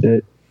loved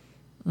it.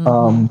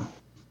 So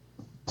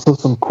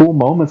some cool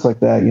moments like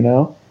that,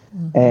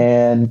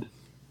 and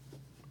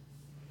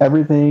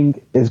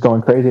everything is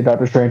going crazy.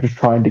 Doctor Strange is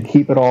trying to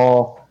keep it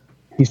all.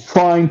 He's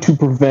trying to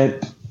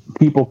prevent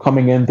people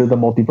coming in through the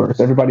multiverse.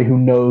 Everybody who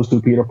knows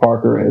who Peter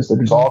Parker is, they're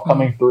just all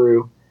coming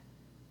through.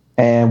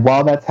 And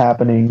while that's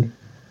happening,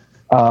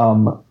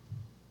 Green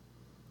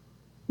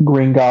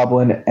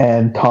Goblin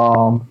and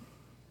Tom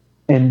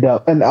end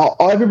up, and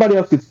everybody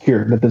else gets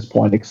cured at this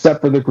point,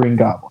 except for the Green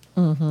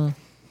Goblin.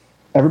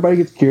 Everybody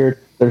gets cured.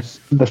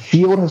 The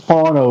shield has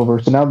fallen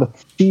over, so now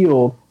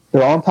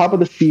they're on top of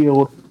the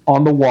shield,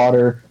 on the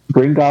water.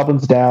 Green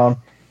Goblin's down,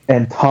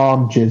 and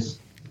Tom just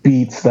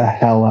beats the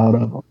hell out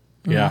of him.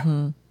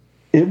 Yeah.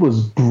 It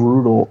was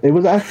brutal. It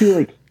was actually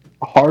like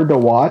hard to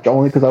watch,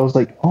 only because I was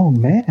like, oh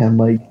man,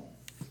 like,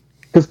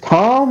 because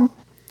Tom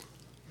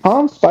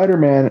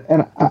Spider-Man,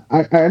 and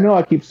I know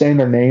I keep saying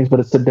their names, but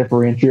it's to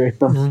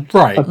differentiate them.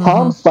 Right. But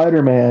Tom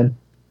Spider-Man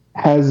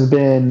has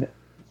been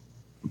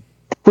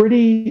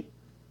pretty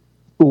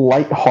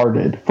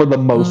lighthearted for the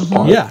most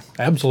part. Yeah,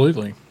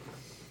 absolutely.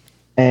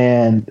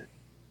 And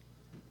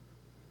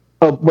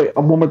oh wait,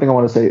 one more thing I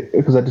want to say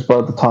because I just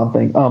brought up the Tom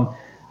thing.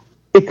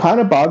 It kind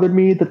of bothered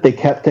me that they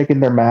kept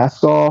taking their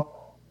masks off,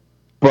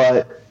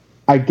 but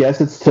I guess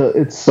it's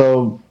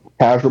so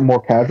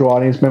more casual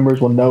audience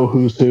members will know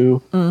who's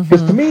who.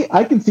 Because to me,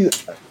 I can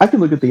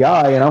look at the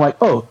eye and I'm like,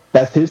 oh,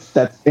 that's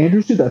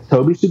Andrew's suit, that's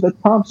Toby's suit,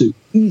 that's Tom's suit,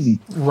 easy,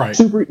 right,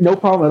 super, no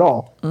problem at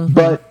all.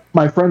 But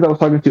my friends I was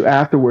talking to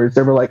afterwards,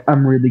 they were like,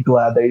 I'm really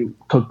glad they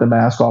took the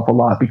mask off a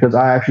lot because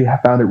I actually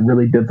found it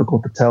really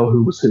difficult to tell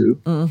who was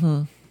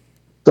who.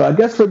 So I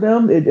guess for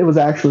them, it was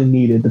actually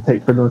needed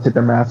for them to take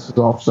their masks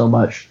off so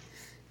much.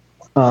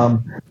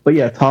 But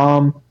yeah,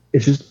 Tom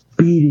is just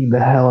beating the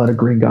hell out of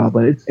Green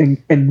Goblin.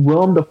 And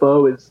Willem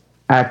Dafoe is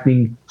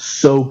acting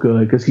so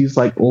good because he's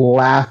like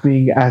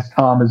laughing as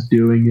Tom is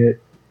doing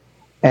it.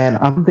 And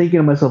I'm thinking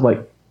to myself,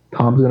 like,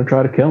 Tom's going to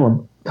try to kill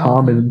him.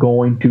 Tom is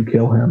going to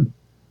kill him.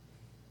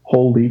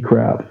 Holy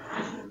crap.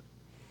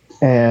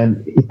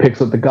 And he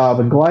picks up the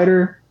Goblin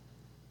glider.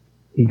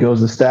 He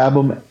goes to stab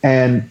him,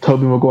 and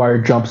Tobey Maguire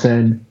jumps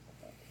in,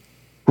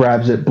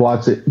 grabs it,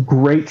 blocks it.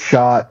 Great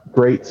shot,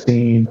 great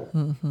scene.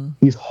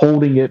 He's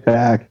holding it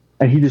back,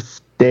 and he just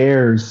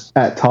stares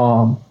at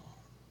Tom.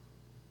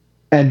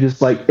 And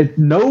just like,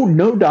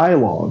 no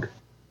dialogue,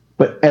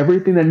 but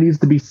everything that needs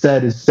to be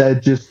said is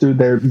said just through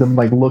them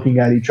like looking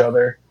at each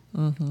other.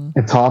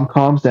 And Tom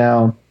calms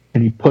down,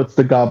 and he puts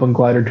the Goblin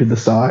glider to the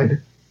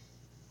side.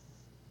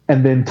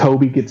 And then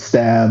Toby gets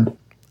stabbed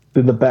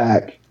through the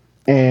back,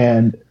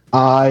 and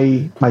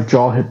my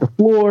jaw hit the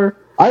floor.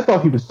 I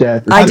thought he was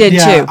dead. I did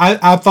too.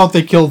 I thought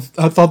they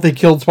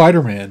killed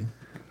Spider-Man.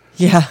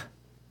 Yeah.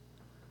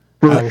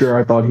 For sure,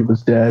 I thought he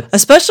was dead.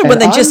 Especially when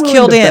they just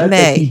killed Aunt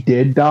May. He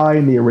did die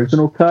in the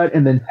original cut,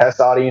 and then test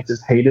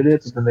audiences hated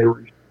it, so then they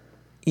were.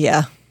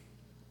 Yeah.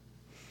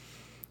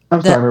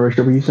 I'm sorry,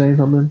 Marisha, were you saying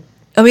something?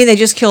 I mean, they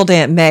just killed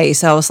Aunt May,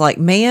 so I was like,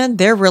 man,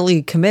 they're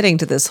really committing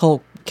to this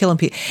whole killing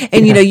people.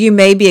 And you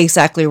may be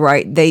exactly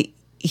right.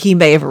 He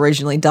may have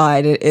originally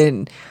died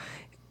in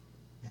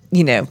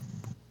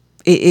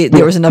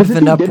there was enough of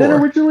an uproar. If he didn't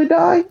uproar. originally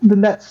die,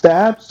 then that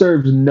stab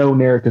serves no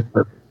narrative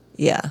purpose.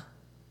 Yeah.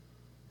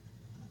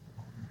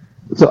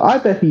 So I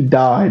bet he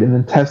died, and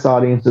then test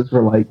audiences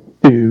were like,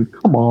 dude,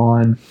 come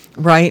on.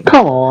 Right.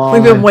 Come on.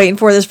 We've been waiting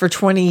for this for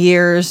 20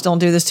 years. Don't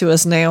do this to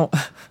us now.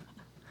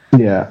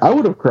 Yeah, I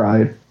would have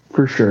cried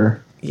for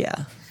sure.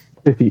 Yeah.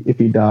 If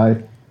he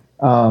died.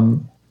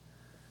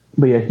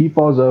 But yeah, he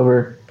falls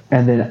over,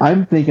 and then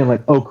I'm thinking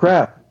like, oh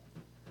crap.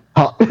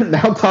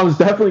 Now Tom's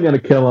definitely going to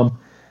kill him.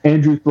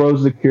 Andrew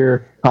throws the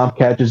cure. Tom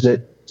catches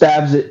it,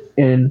 stabs it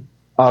in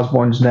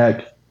Osborn's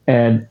neck,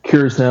 and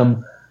cures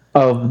him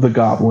of the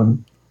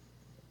goblin.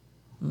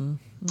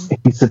 Mm-hmm.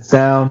 He sits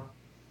down.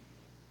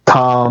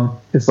 Tom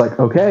is like,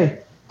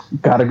 okay,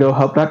 gotta go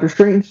help Dr.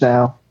 Strange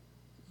now.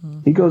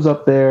 Mm-hmm. He goes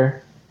up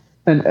there.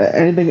 And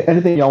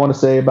anything y'all want to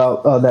say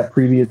about that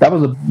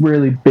was a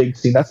really big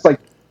scene. That's like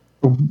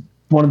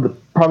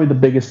probably the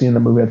biggest scene in the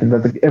movie. I think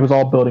that it was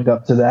all building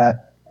up to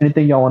that.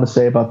 Anything y'all want to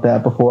say about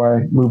that before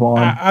I move on?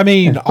 I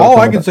mean, all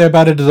I can say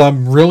about it is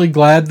I'm really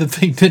glad that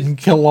they didn't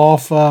kill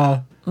off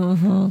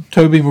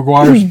Tobey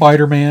Maguire's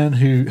Spider-Man,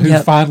 who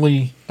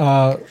finally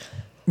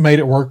made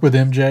it work with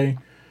MJ.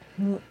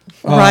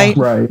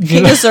 Right.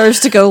 He deserves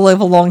to go live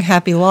a long,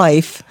 happy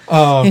life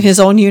in his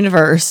own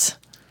universe.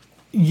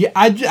 Yeah,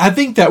 I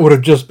think that would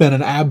have just been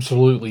an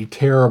absolutely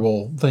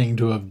terrible thing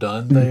to have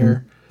done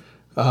there.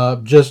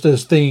 Just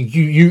as things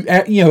you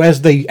know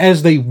as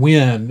they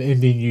win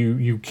and then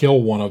you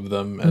kill one of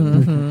them,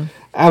 and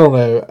I don't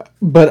know,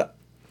 but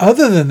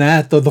other than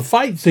that, the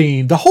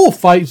whole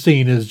fight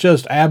scene is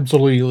just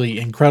absolutely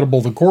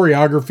incredible. The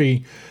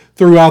choreography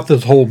throughout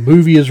this whole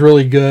movie is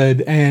really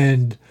good,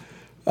 and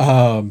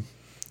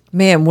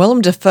man, Willem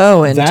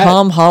Dafoe and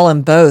Tom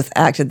Holland both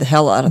acted the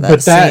hell out of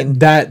that scene.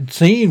 That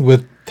scene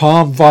with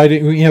Tom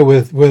fighting,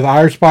 with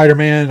our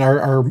Spider-Man,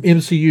 our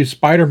MCU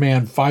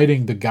Spider-Man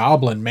fighting the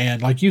Goblin, man,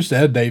 like you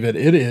said, David,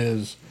 it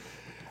is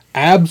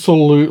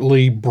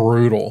absolutely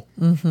brutal.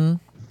 Mm-hmm.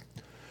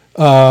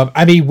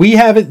 I mean, we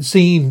haven't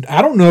seen,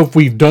 I don't know if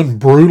we've done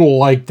brutal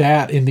like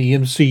that in the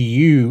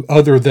MCU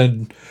other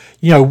than,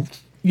 the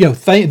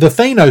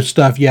Thanos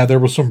stuff. Yeah, there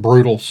was some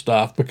brutal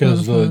stuff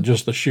because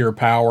just the sheer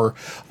power.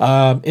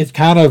 It's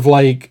kind of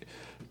like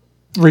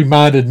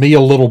reminded me a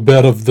little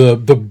bit of the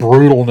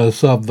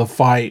brutalness of the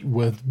fight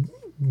with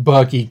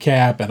Bucky,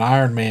 Cap, and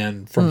Iron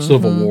Man from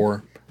Civil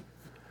War.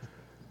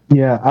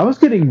 Yeah, I was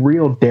getting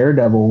real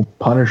Daredevil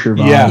Punisher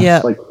vibes.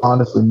 Yeah. Like,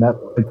 honestly,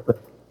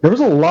 there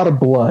was a lot of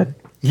blood.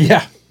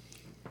 Yeah.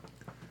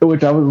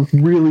 Which I was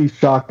really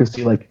shocked to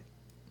see, like,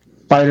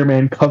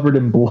 Spider-Man covered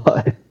in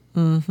blood.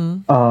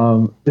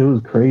 Mm-hmm. It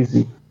was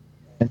crazy.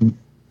 And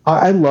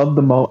I love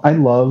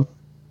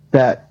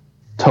that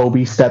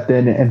Toby stepped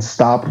in and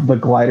stopped the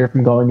glider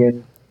from going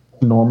in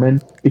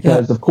Norman,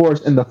 because of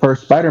course in the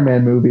first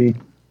Spider-Man movie,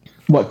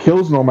 what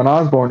kills Norman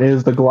Osborn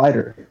is the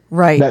glider.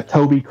 Right. That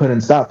Toby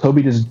couldn't stop.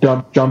 Toby just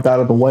jumped out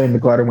of the way and the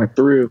glider went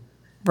through.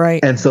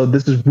 Right. And so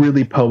this is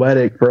really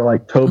poetic for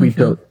like Toby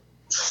to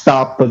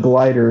stop the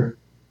glider.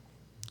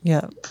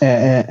 Yeah.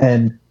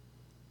 And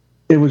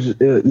it was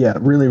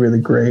really, really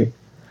great.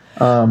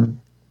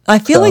 I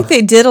feel like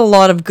they did a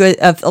lot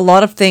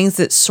of things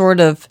that sort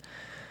of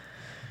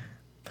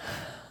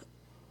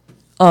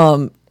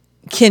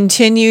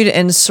continued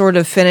and sort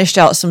of finished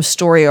out some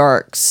story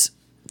arcs,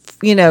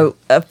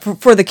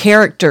 for the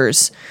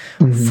characters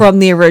from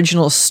the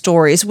original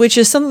stories, which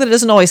is something that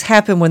doesn't always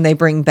happen when they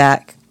bring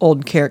back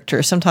old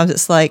characters. Sometimes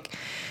it's like,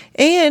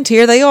 and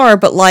here they are,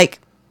 but like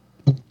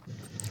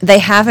they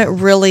haven't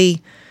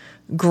really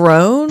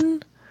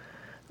grown.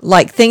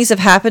 Like things have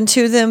happened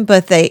to them,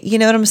 but they, you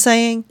know what I'm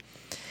saying?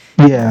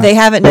 Yeah. They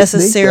haven't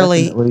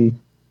necessarily.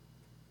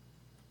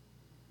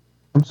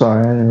 I'm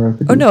sorry, I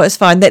interrupted you. Oh no, it's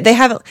fine. They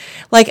haven't,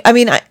 like, I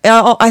mean,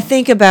 I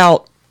think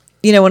about,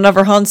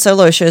 whenever Han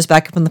Solo shows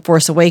back up in The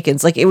Force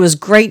Awakens, like it was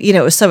great,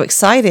 it was so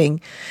exciting,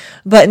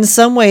 but in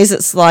some ways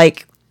it's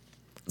like,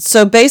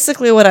 so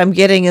basically what I'm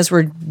getting is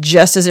we're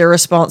just as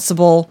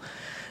irresponsible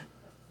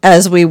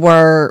as we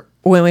were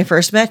when we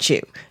first met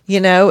you.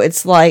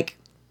 It's like,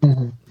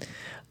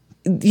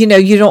 you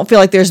don't feel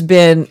like there's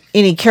been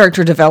any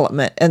character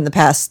development in the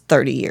past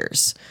 30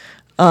 years.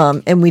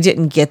 And we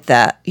didn't get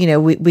that.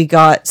 We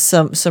got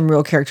some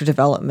real character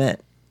development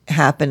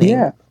happening.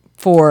 Yeah.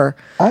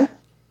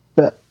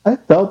 I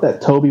felt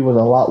that Toby was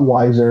a lot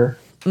wiser.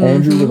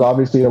 Andrew was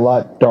obviously a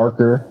lot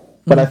darker.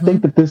 But I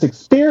think that this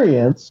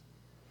experience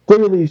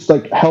clearly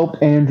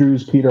helped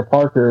Andrew's Peter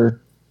Parker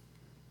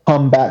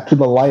come back to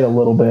the light a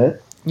little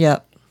bit.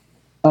 Yep.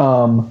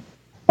 And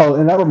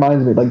that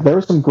reminds me, there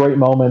were some great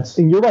moments.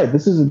 And you're right,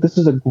 this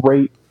is a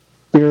great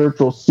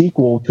spiritual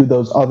sequel to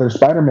those other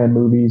Spider-Man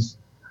movies.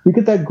 You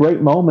get that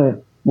great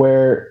moment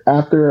where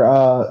after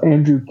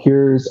Andrew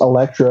cures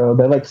Electro,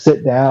 they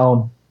sit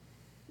down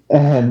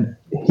and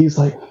he's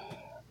like,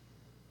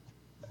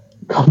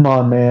 come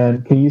on,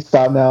 man, can you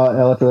stop now? And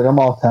Electro's like, I'm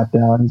all tapped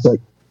out. He's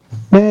like,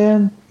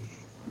 man,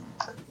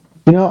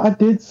 I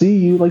did see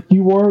you.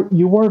 You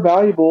were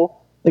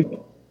valuable.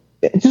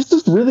 It's just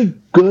this really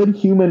good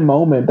human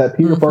moment that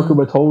Peter Parker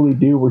would totally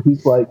do, where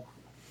he's like,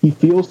 he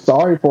feels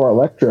sorry for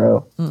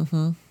Electro.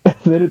 Mm-hmm. And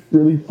then it's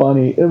really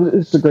funny.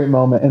 It's a great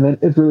moment, and then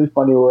it's really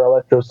funny where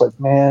Electro's like,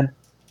 "Man,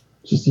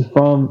 just you're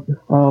from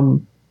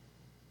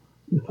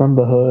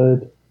the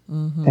hood,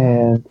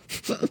 and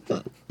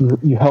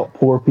you help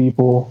poor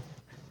people,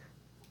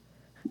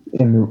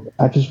 and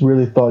I just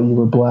really thought you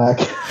were black."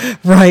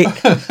 Right.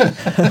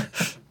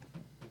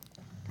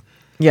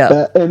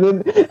 Yeah. And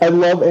then I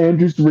love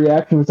Andrew's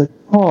reaction. It's like,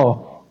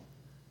 "Oh,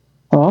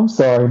 I'm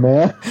sorry,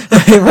 man."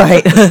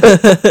 Right.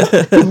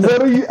 What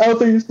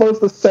else are you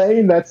supposed to say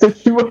in that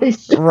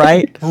situation?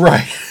 Right.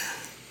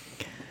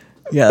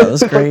 Yeah, that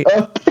was great.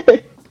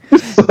 Okay.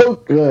 So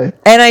good.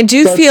 And I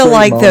do feel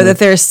like, moment. though, that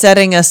they're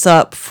setting us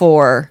up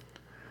for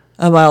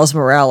a Miles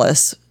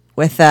Morales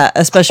with that,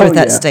 especially with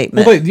that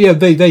statement. Well,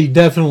 they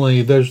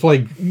definitely, there's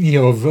like,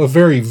 a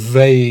very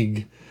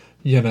vague,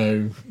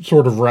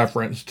 sort of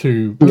reference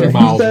to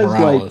Miles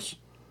Morales.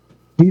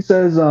 He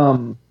says,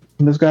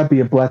 there's got to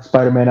be a black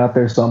Spider-Man out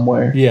there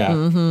somewhere. Yeah.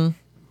 Mm-hmm.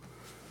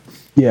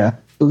 Yeah.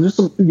 So there's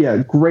some,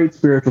 great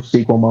spiritual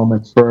sequel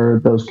moments for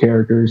those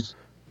characters.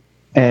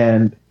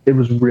 And it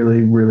was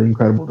really, really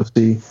incredible to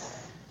see.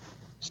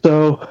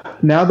 So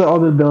now that all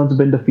the villains have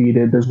been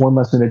defeated, there's one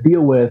lesson to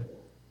deal with.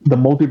 The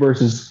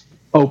multiverse is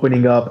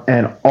opening up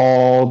and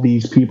all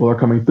these people are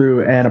coming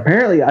through. And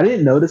apparently, I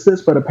didn't notice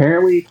this, but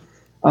apparently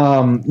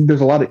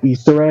there's a lot of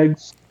Easter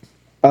eggs.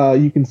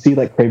 You can see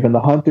like Kraven the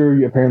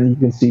Hunter. Apparently you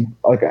can see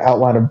like an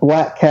outline of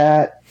Black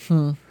Cat,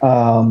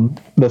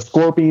 the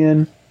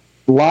Scorpion.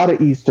 A lot of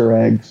Easter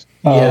eggs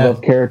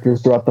of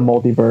characters throughout the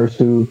multiverse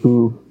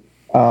who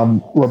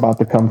were about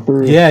to come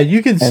through. Yeah,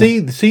 you can see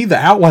the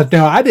outline.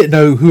 Now, I didn't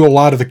know who a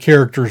lot of the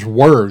characters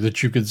were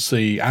that you could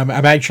see. I'm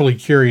actually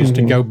curious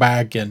to go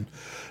back and,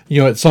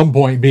 at some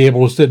point be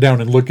able to sit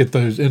down and look at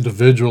those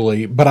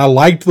individually. But I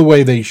liked the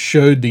way they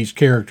showed these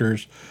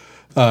characters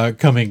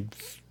coming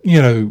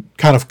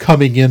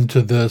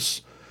into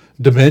this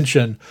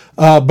dimension.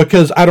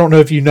 Because I don't know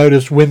if you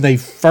noticed when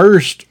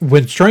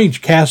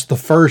Strange cast the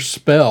first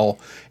spell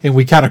and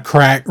we kind of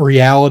cracked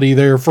reality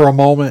there for a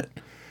moment.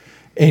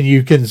 And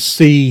you can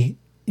see,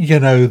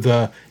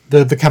 the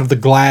kind of the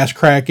glass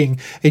cracking,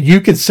 and you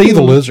can see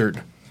the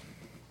lizard.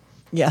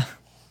 Yeah.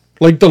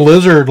 Like the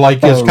lizard,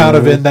 is kind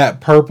of in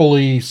that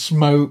purpley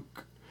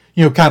smoke,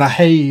 kind of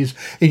haze,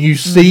 and you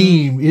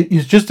see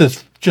it's just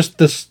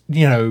this,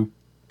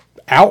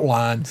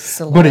 outline,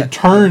 Silhouette. but it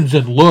turns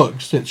and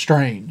looks at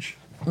Strange.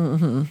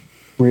 Mm-hmm.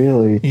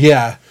 Really?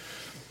 Yeah.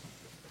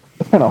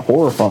 That's kind of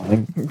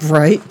horrifying.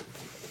 Right.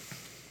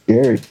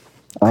 Scary.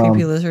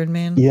 Creepy lizard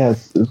man.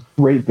 Yes, it's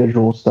great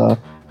visual stuff.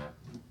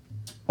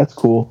 That's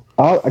cool.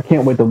 I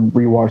can't wait to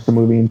rewatch the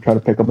movie and try to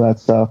pick up that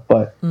stuff.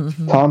 But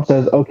Tom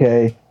says,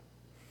 okay,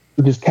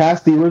 just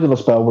cast the original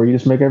spell where you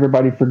just make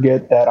everybody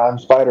forget that I'm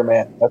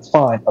Spider-Man. That's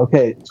fine.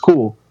 Okay, it's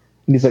cool.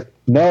 And he's like,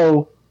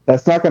 no,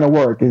 that's not going to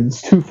work.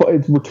 It's too far.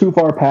 We're too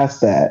far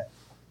past that.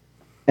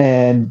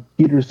 And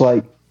Peter's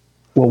like,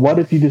 well, what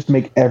if you just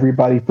make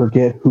everybody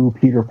forget who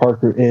Peter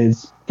Parker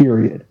is,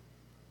 period?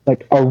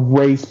 Like,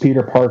 erase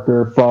Peter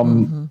Parker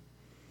from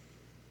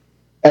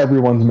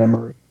everyone's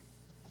memory.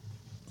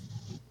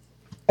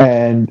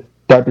 And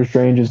Doctor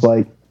Strange is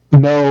like,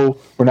 no,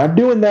 we're not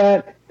doing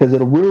that because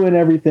it'll ruin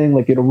everything.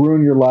 Like, it'll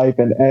ruin your life,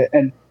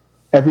 and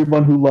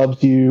everyone who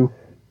loves you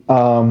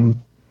will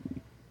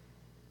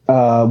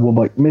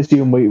like miss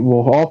you, and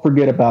we'll all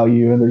forget about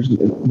you. And there's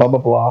blah blah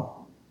blah,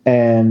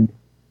 and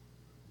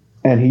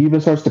he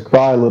even starts to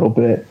cry a little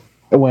bit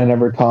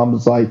whenever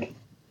Tom's like,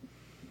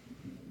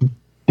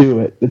 do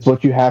it. It's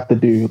what you have to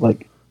do.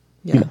 Like,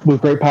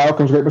 with great power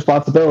comes great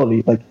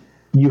responsibility. Like,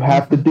 you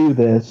have to do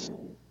this.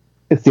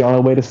 It's the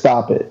only way to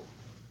stop it.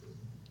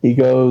 He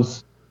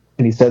goes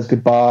and he says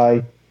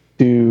goodbye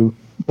to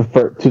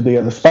the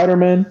other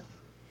Spider-Man,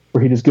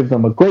 where he just gives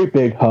them a great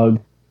big hug.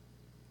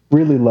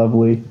 Really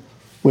lovely.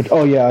 Which,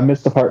 I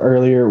missed the part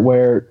earlier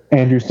where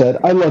Andrew said,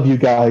 "I love you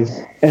guys,"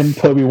 and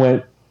Toby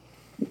went,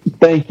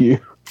 "Thank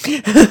you."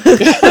 He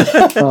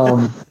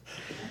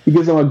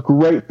gives them a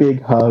great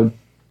big hug.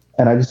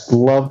 And I just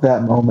love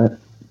that moment.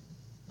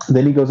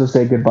 Then he goes to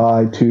say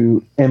goodbye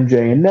to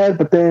MJ and Ned,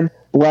 but then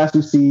the last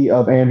we see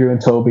of Andrew and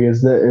Toby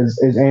is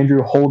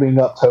Andrew holding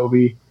up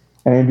Toby,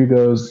 and Andrew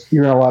goes,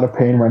 "You're in a lot of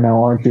pain right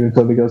now, aren't you?" And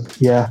Toby goes,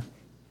 "Yeah."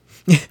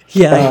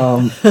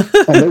 Yeah.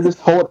 And he's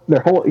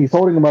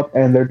holding him up,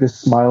 and they're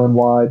just smiling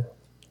wide.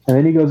 And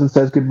then he goes and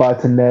says goodbye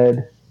to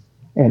Ned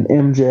and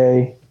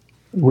MJ.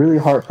 Really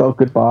heartfelt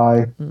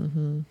goodbye.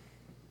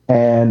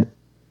 And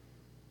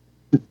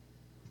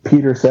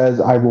Peter says,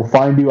 "I will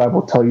find you. I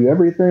will tell you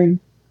everything."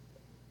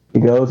 He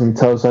goes and he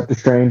tells Doctor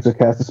Strange to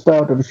cast a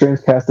spell. Doctor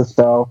Strange casts a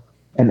spell,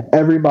 and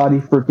everybody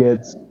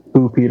forgets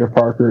who Peter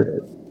Parker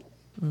is.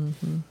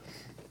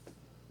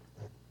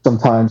 Some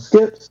time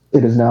skips.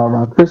 It is now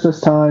around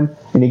Christmas time,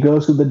 and he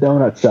goes to the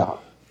donut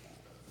shop.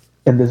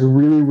 And this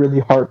really, really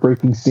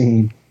heartbreaking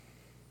scene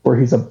where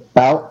he's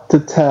about to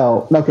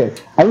tell... Okay,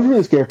 I was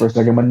really scared for a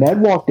second. When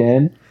Ned walked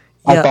in,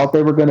 I thought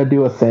they were going to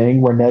do a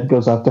thing where Ned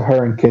goes up to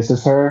her and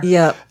kisses her.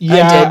 Yep.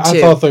 Yeah, I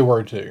thought they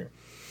were too.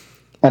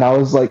 And I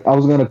was like, oh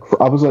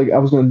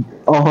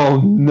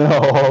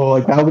no,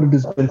 like that would have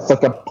just been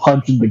such a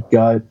punch in the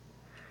gut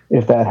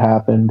if that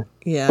happened.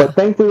 Yeah. But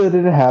thankfully it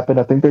didn't happen.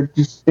 I think the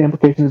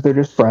implication is they're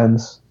just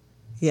friends.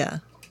 Yeah.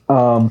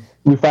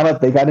 We found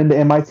out they got into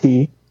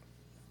MIT,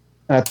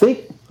 and I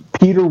think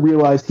Peter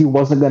realized he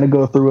wasn't going to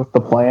go through with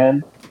the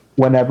plan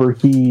whenever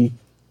he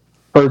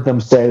heard them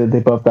say that they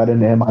both got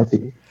into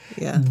MIT.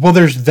 Yeah. Well,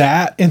 there's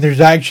that, and there's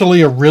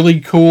actually a really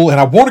cool, and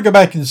I want to go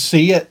back and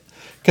see it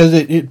because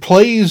it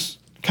plays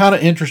kind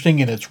of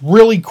interesting and it's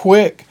really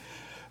quick,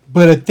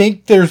 but I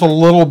think there's a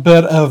little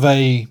bit of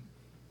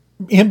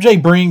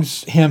MJ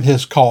brings him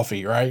his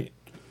coffee, right?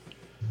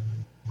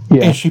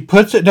 Yeah. And she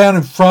puts it down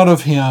in front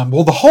of him.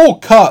 Well, the whole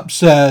cup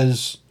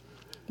says,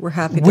 "We're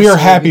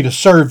happy to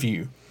serve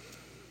you."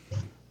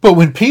 But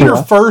when Peter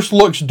first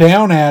looks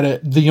down at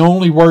it, the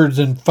only words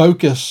in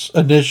focus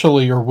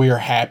initially are "we're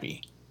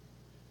happy."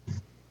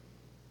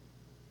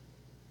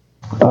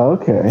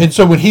 Okay. And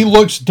so when he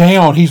looks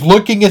down, he's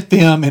looking at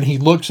them and he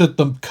looks at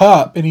the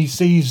cup and he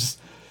sees,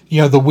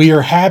 the "we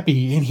are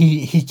happy," and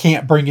he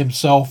can't bring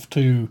himself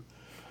to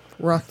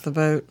rock the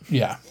boat.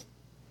 Yeah.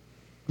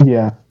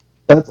 Yeah.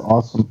 That's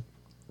awesome.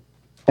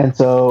 And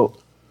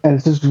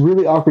it's this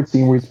really awkward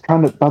scene where he's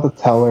about to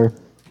tell her,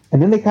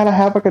 and then they kind of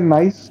have like a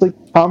nice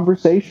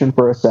conversation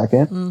for a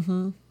second.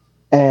 Mm-hmm.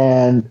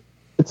 And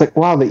it's like,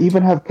 wow, they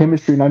even have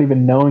chemistry not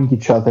even knowing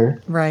each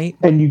other. Right.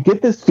 And you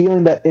get this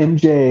feeling that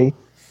MJ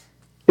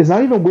is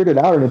not even weirded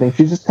out or anything.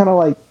 She's just kind of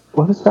like,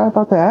 what is this guy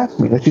about to ask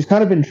me? Like, she's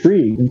kind of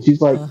intrigued, and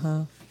she's like,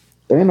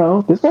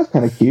 this guy's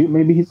kind of cute.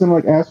 Maybe he's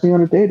gonna ask me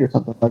on a date or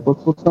something. Like,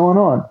 what's going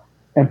on?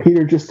 And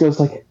Peter just goes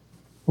like,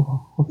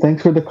 well,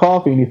 thanks for the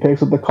coffee, and he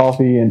picks up the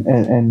coffee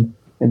and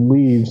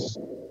leaves.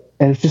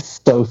 And it's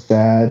just so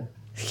sad.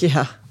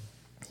 Yeah.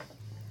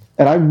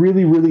 And I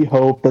really, really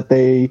hope that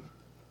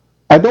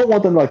I don't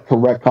want them to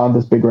retcon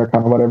this big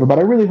retcon or whatever, but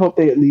I really hope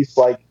they at least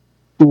let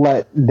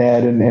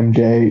Ned and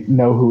MJ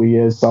know who he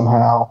is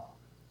somehow.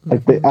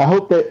 I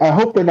hope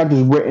they're not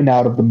just written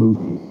out of the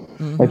movie.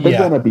 They're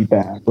gonna be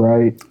back,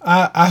 right?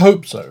 I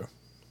hope so.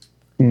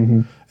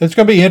 Mm-hmm. It's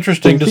going to be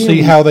interesting to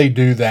see how they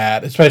do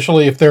that,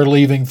 especially if they're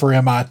leaving for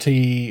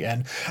MIT.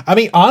 And I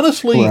mean,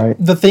 honestly,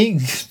 the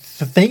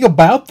thing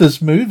about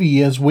this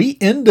movie is we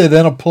ended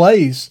in a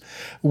place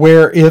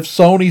where if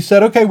Sony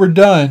said, "Okay, we're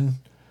done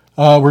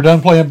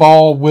playing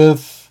ball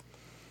with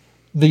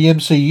the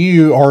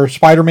MCU, or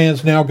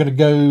Spider-Man's now going to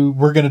go,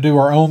 we're going to do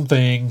our own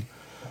thing."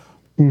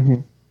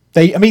 Mm-hmm.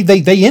 They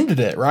ended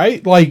it,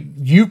 right? Like,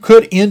 you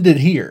could end it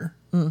here.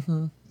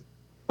 Mm-hmm.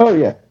 Oh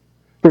yeah.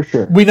 For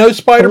sure. We know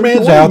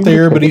Spider-Man's out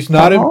there, but he's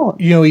not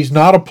he's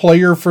not a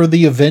player for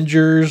the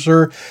Avengers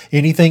or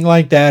anything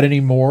like that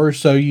anymore.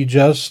 So you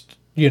just,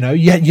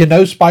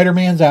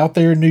 Spider-Man's out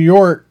there in New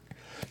York,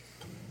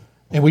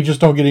 and we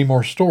just don't get any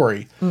more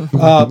story.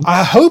 Mm-hmm.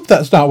 I hope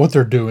that's not what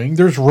they're doing.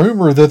 There's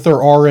rumor that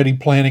they're already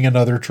planning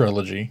another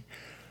trilogy.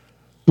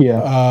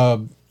 Yeah.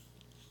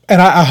 And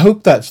I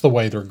hope that's the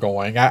way they're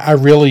going. I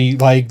really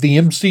the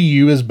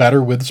MCU is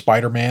better with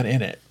Spider-Man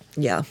in it.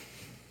 Yeah.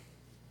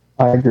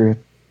 I agree.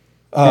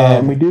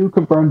 And we do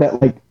confirm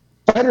that,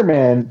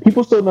 Spider-Man,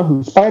 people still know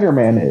who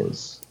Spider-Man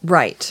is.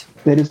 Right.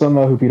 They just don't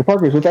know who Peter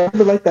Parker is, which I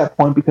really like that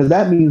point, because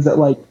that means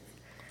that,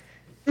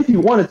 if he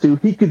wanted to,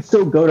 he could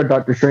still go to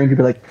Doctor Strange and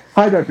be like,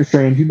 "Hi, Doctor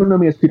Strange, you don't know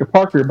me as Peter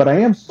Parker, but I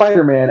am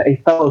Spider-Man, a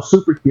fellow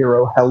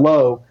superhero.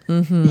 Hello.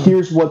 Mm-hmm.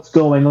 Here's what's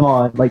going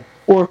on."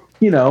 Or,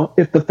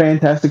 if the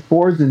Fantastic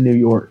Four is in New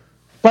York,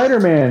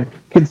 Spider-Man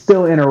can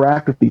still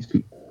interact with these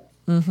people.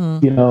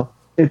 Mm-hmm.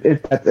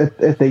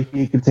 If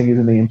he continues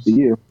in the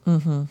MCU.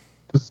 Mm-hmm.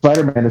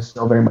 Spider-Man is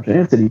still very much an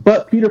entity,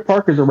 but Peter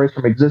Parker's erased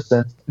from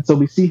existence, and so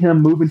we see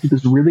him move into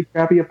this really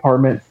crappy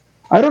apartment.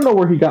 I don't know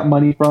where he got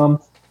money from.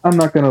 I'm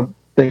not going to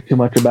think too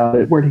much about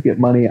it. Where'd he get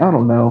money? I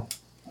don't know.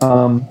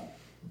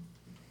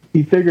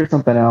 He figured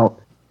something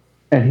out,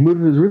 and he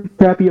moved into this really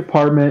crappy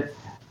apartment.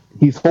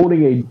 He's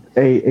holding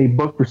a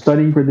book for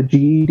studying for the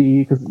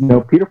GED, because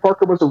Peter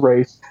Parker was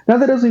erased. Now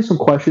that does leave some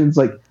questions,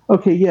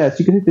 okay, yes,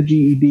 you can take the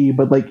GED,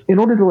 but in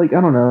order to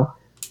I don't know,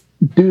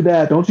 do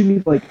that, don't you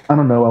need I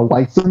don't know, a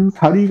license?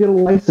 How do you get a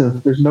license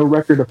if there's no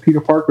record of Peter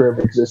Parker ever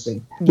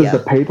existing? Does the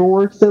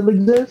paperwork still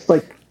exist?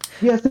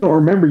 Yes, they don't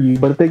remember you,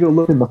 but if they go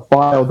look in the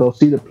file, they'll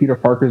see that Peter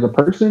Parker is a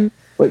person.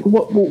 What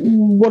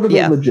are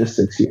the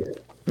logistics here?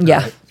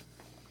 Yeah.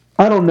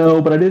 I don't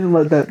know, but I didn't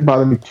let that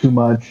bother me too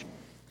much.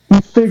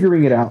 He's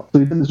figuring it out. So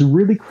he's in this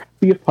really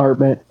crappy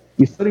apartment.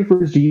 He's studying for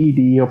his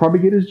GED. He'll probably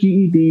get his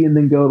GED and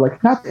then go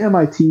not to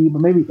MIT,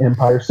 but maybe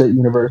Empire State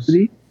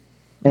University.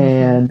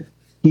 And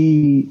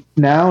he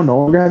now, no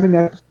longer having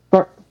that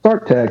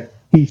Stark Tech,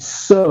 he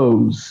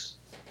sews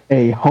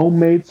a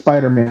homemade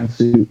Spider-Man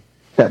suit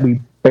that we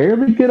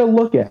barely get a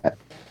look at.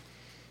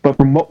 But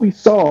from what we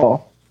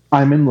saw,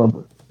 I'm in love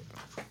with it.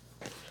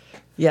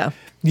 Yeah.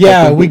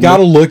 Yeah, we got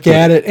to look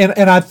at it.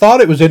 And I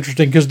thought it was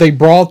interesting because they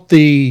brought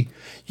the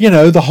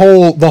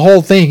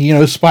whole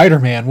thing,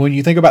 Spider-Man. When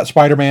you think about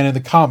Spider-Man in the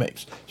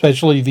comics,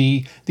 especially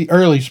the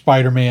early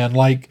Spider-Man,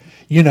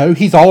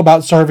 he's all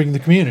about serving the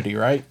community,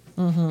 right?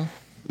 Mm-hmm.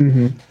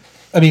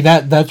 Mm-hmm. I mean,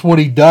 that's what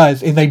he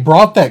does. And they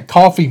brought that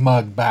coffee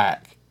mug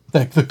back,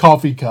 the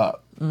coffee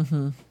cup.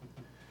 Mm-hmm.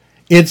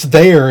 It's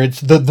there.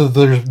 It's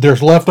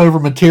there's leftover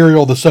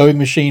material, the sewing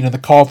machine, and the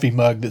coffee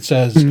mug that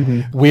says,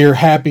 "We're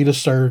happy to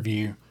serve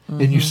you."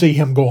 And you see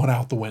him going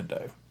out the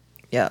window.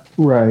 Yeah.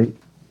 Right.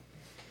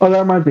 Oh, that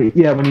reminds me.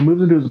 Yeah, when he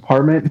moves into his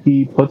apartment,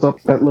 he puts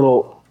up that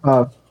little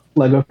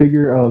Lego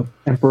figure of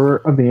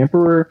the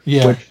Emperor,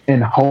 which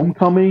in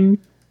Homecoming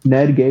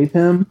Ned gave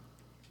him.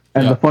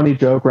 And the funny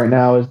joke right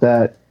now is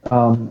that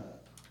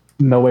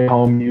No Way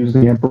Home used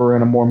the Emperor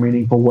in a more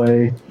meaningful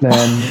way than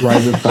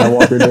Rise of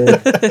Skywalker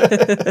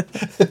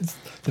did.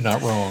 You're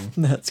not wrong.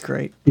 That's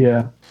great.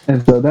 Yeah,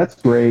 and so that's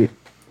great.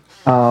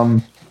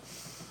 And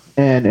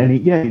he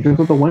jumps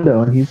out the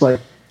window, and he's like,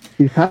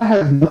 he kind of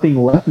has nothing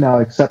left now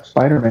except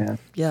Spider-Man.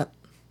 Yeah.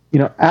 You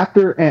know,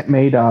 after Aunt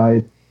May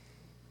died.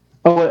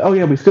 Oh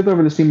yeah, we skipped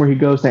over the scene where he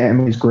goes to Aunt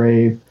May's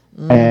grave,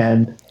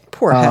 and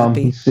poor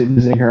Happy. He's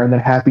visiting her, and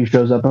then Happy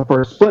shows up. And for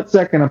a split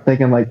second, I'm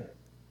thinking like,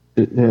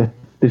 did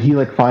he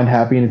like find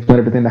Happy and explain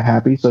everything to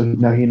Happy? So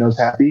now he knows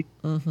Happy.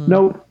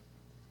 Nope.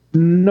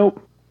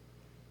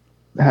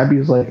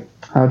 Happy's like,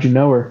 how'd you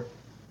know her?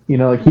 You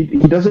know, like he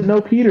doesn't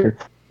know Peter.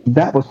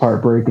 That was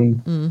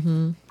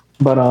heartbreaking.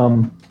 But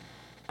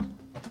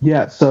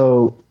yeah.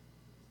 So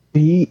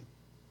he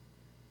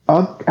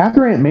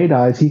after Aunt May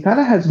dies, he kind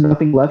of has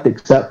nothing left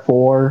except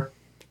for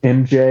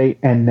MJ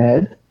and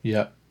Ned.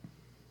 Yep.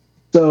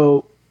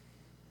 So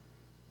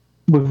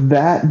with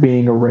that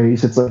being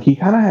erased, it's like he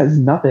kind of has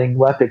nothing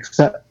left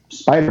except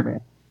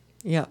Spider-Man.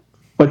 Yeah.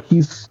 But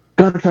he's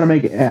gonna try to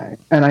make it.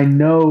 And I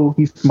know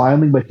he's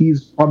smiling, but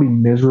he's probably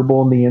miserable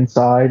on the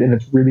inside, and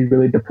it's really,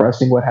 really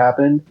depressing what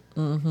happened.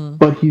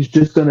 But he's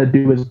just gonna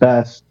do his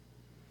best,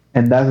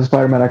 and that's a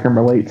Spider-Man I can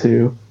relate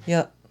to.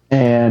 Yep.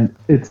 And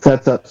it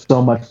sets up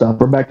so much stuff.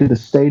 We're back to the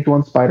stage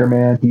one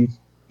Spider-Man.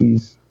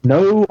 He's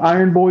no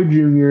Iron Boy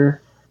Jr.,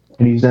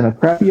 and he's in a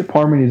crappy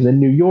apartment. He's in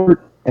New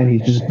York, and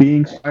he's just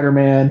being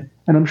Spider-Man.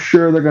 And I'm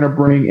sure they're going to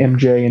bring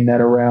MJ and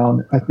Ned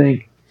around. I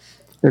think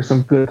there's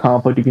some good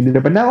conflict you can do there.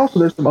 But now also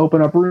there's some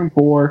open up room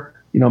for,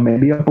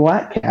 maybe a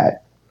Black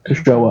Cat to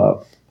show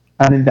up.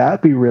 I think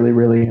that'd be really,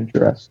 really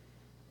interesting.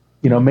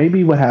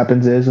 Maybe what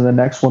happens is in the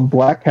next one,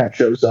 Black Cat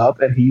shows up,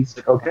 and he's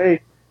like,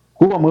 okay,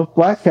 cool, I'm with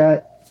Black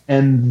Cat.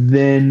 And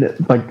then,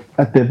 like,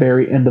 at the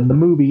very end of the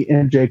movie,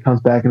 MJ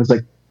comes back and is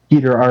like,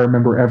 Peter, I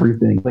remember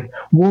everything. Like,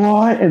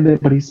 what? And then,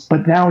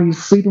 but now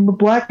he's sleeping with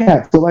Black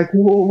Cat. So, like,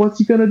 well, what's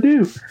he gonna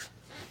do?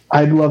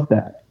 I'd love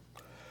that.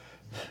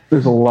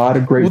 There's a lot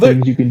of great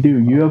things you can do.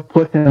 You have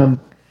put him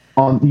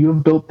on. You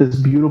have built this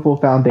beautiful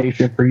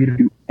foundation for you to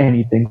do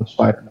anything with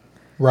Spider-Man.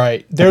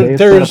 Right.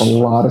 There's a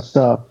lot of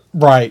stuff.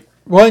 Right.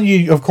 Well, and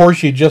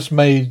you just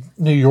made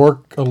New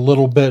York a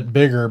little bit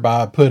bigger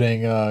by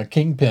putting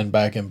Kingpin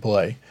back in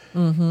play.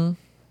 Mm-hmm.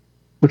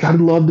 Which I'd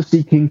love to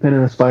see Kingpin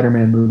in a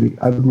Spider-Man movie.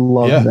 I would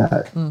love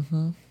that.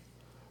 Mm-hmm.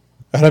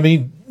 And I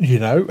mean,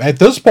 at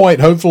this point,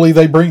 hopefully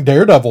they bring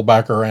Daredevil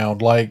back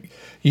around. Like,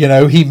 he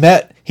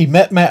met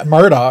Matt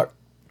Murdock.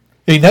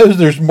 He knows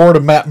there's more to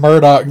Matt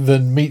Murdock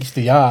than meets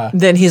the eye.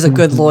 Then he's a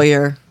good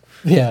lawyer.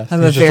 Yeah,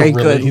 I'm a very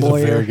good lawyer.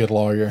 He's a very good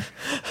lawyer.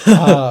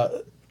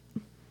 So,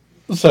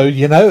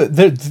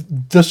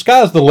 the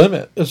sky's the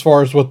limit as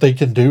far as what they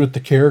can do with the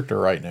character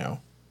right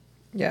now.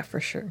 Yeah, for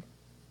sure.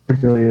 It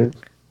really is.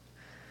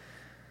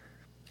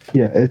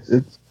 Yeah,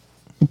 it's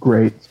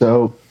great.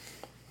 So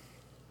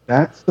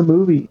that's the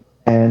movie,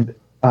 and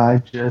I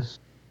just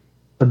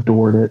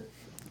adored it.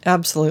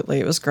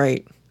 Absolutely, it was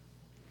great.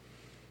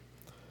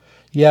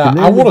 Yeah,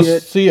 I want to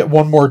see it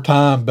one more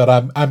time, but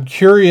I'm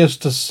curious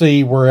to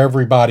see where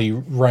everybody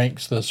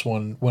ranks this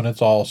one when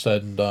it's all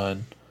said and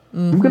done.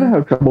 I'm going to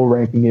have trouble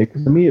ranking it,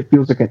 because to me it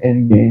feels like an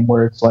end game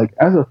where it's like,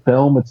 as a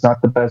film, it's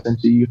not the best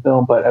MCU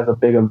film, but as a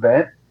big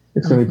event,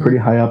 it's going to be pretty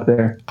high up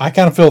there. I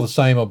kind of feel the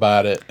same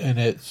about it, and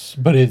it's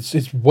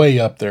way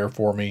up there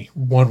for me,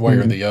 one way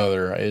or the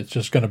other. It's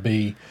just going to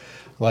be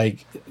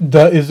like,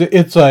 does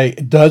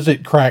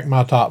it crack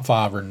my top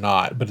 5 or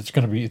not? But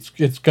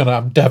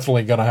I'm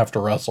definitely going to have to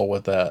wrestle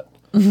with that.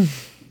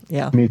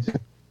 Yeah. Me too.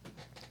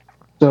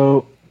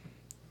 So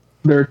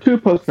there are 2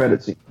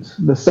 post-credit scenes.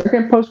 The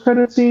second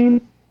post-credit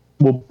scene,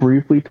 we'll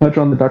briefly touch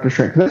on the Doctor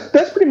Strange.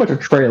 That's pretty much a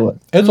trailer.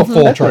 It's a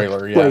full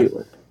trailer, yeah.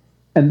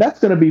 And that's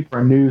going to be for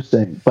a news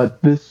thing.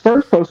 But this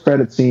first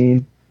post-credit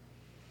scene,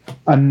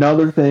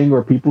 another thing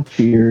where people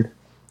cheered,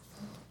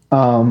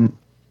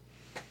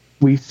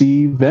 we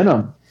see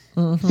Venom.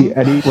 See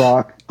Eddie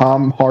Brock,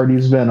 Tom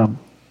Hardy's Venom,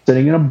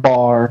 sitting in a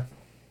bar,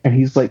 and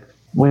he's like,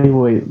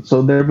 wait.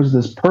 So there was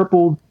this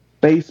purple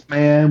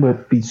spaceman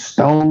with these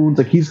stones.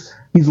 Like he's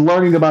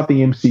learning about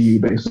the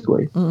MCU,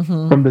 basically,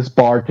 from this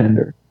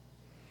bartender.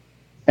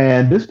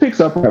 And this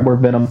picks up right where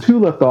Venom 2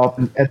 left off.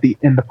 And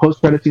in the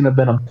post-credit scene of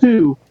Venom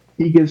 2,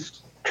 he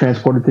gets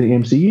transported to the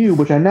MCU,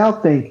 which I now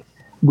think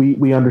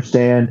we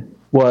understand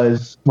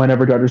was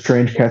whenever Doctor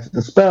Strange casted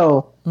the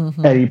spell,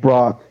 Eddie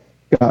Brock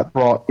got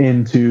brought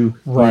into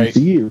the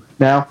MCU.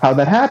 Now, how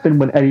that happened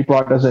when Eddie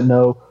Brock doesn't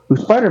know who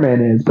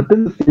Spider-Man is, but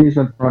then the theory's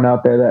been thrown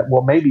out there that,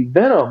 well, maybe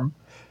Venom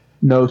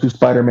knows who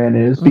Spider-Man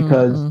is,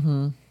 because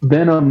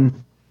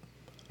Venom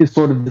is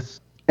sort of this,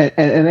 and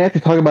they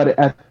actually talk about it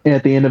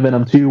at the end of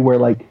Venom 2, where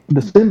like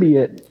the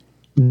symbiote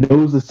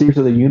knows the secrets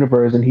of the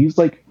universe, and he's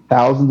like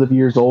thousands of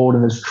years old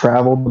and has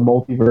traveled the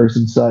multiverse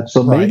and such.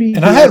 So maybe,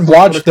 and I hadn't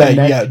watched that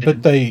yet,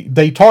 but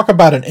they talk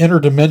about an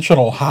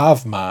interdimensional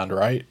hive mind,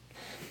 right?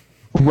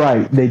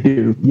 Right, they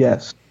do,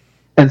 yes.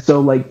 And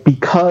so, like,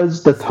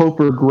 because the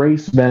Topher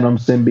Grace Venom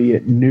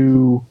symbiote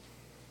knew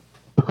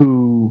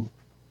who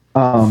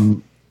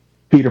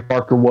Peter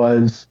Parker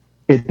was,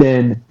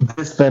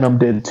 this Venom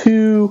did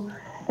too,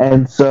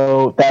 and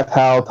so that's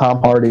how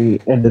Tom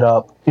Hardy ended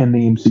up in the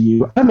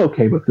MCU. I'm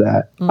okay with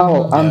that.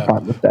 I'm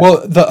fine with that.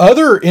 Well, the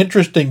other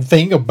interesting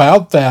thing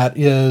about that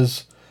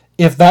is,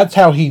 if that's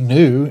how he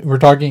knew, we're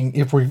talking,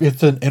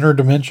 it's an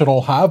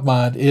interdimensional hive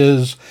mind,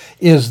 is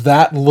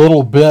that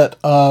little bit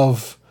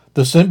of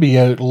the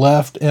symbiote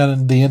left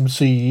in the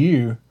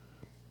MCU,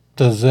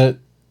 does it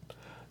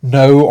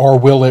know or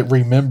will it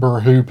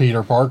remember who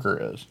Peter Parker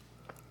is?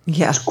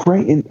 Yeah. It's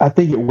great, and I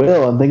think it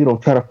will. I think it'll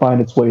try to find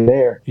its way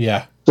there.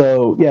 Yeah.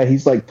 So, yeah,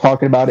 he's like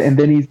talking about it, and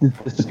then he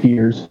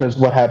disappears, because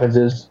what happens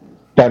is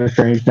Doctor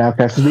Strange now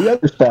casts the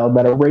other spell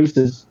that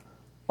erases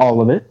all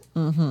of it,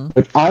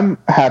 which I'm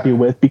happy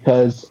with,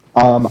 because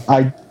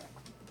I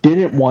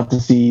didn't want to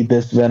see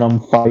this Venom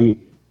fight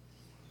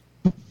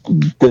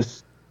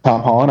this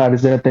Tom Holland. I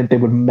just didn't think they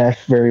would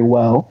mesh very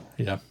well.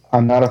 Yeah.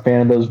 I'm not a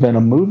fan of those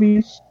Venom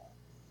movies.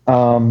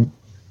 A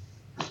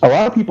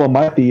lot of people in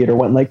my theater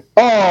went like,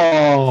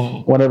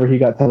 oh, whenever he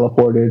got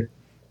teleported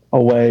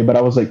away, but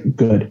I was like,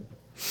 good.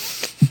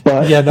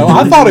 But yeah, no,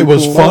 I thought it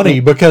was funny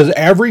because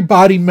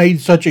everybody made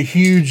such a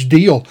huge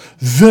deal.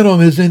 Venom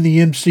is in the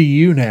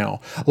MCU now.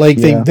 Like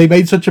they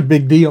made such a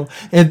big deal,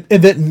 and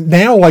that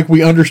now like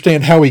we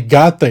understand how he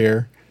got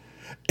there,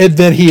 and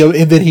then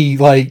he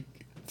like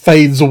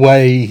fades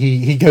away.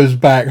 He goes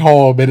back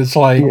home, and it's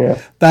like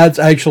that's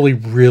actually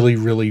really,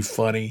 really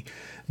funny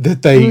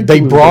that they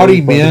brought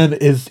him in.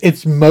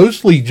 It's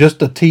mostly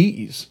just a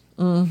tease.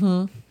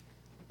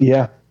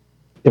 Yeah,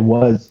 it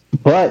was,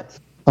 but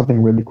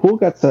something really cool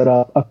got set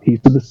up. A piece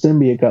of the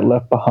symbiote got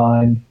left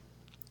behind.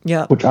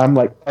 Yeah. Which I'm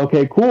like,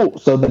 okay, cool.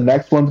 So the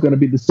next one's going to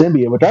be the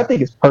symbiote, which I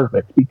think is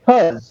perfect,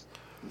 because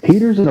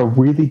Peter's in a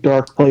really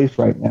dark place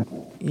right now.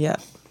 Yeah.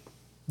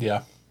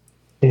 Yeah.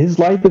 His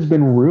life has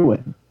been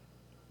ruined.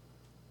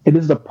 It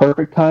is the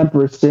perfect time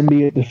for a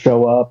symbiote to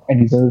show up, and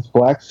he's in this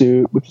black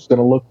suit, which is going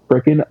to look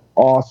freaking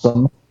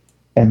awesome.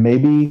 And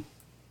maybe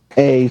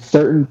a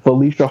certain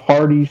Felicia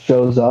Hardy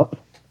shows up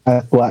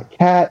as Black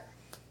Cat.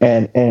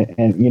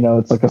 And you know,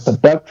 it's like a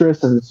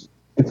seductress, and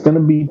it's going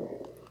to be.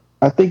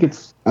 I think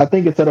it's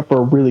set up for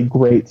a really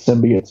great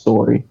symbiote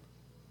story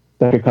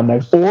that could come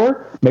next,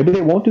 or maybe they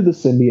won't do the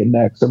symbiote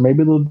next, or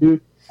maybe they'll do.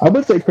 I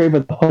would say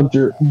Kraven the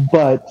Hunter,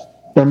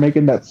 but they're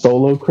making that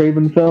solo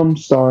Kraven film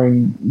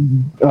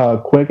starring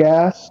Quick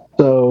Ass,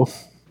 so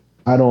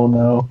I don't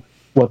know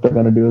what they're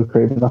going to do with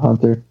Kraven the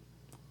Hunter.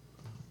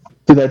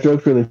 See, that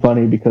joke's really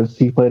funny because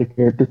he played a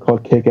character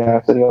called Kick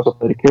Ass, and he also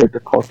played a character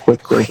called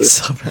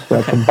Quicksilver.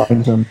 That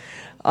combines them.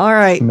 All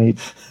right.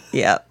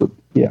 Yeah.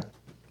 Yeah.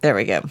 There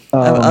we go.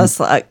 I was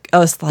like,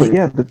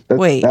 yeah,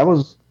 wait. That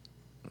was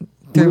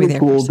really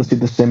cool to see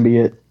the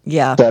symbiote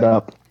set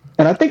up,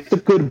 and I think it's a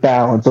good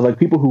balance of like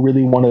people who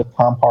really wanted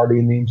Tom Hardy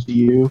in the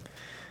MCU,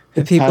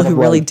 the people who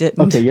really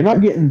didn't. Okay, you're not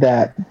getting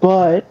that,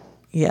 but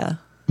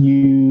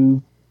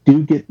you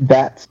do get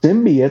that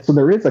symbiote, so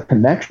there is a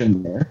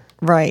connection there.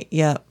 Right.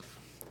 Yeah.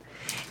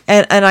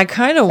 And I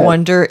kind of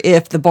wonder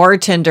if the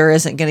bartender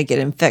isn't going to get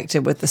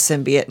infected with the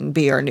symbiote and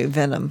be our new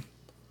Venom.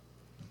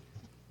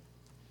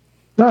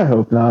 I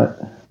hope not.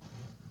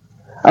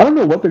 I don't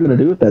know what they're going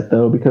to do with that,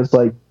 though, because,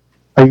 like,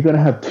 are you going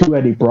to have two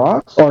Eddie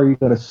Brocks, or are you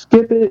going to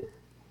skip it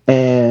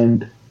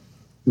and,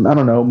 I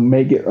don't know,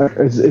 make it...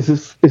 Is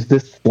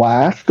this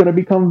Flash going to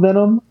become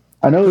Venom?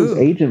 I know it's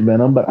Agent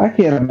Venom, but I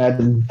can't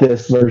imagine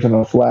this version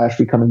of Flash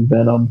becoming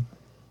Venom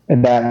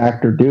and that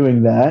actor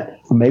doing that.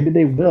 Maybe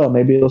they will.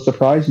 Maybe it'll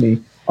surprise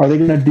me. Are they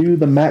going to do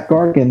the Matt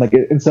Gargan? Like,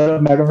 instead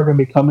of Matt Gargan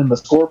becoming the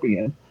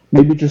Scorpion,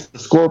 maybe just the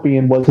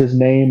Scorpion was his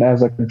name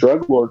as like a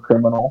drug lord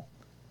criminal,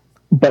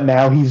 but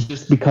now he's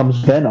just becomes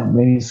Venom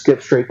and he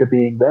skips straight to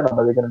being Venom.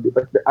 Are they going to do?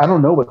 Like, I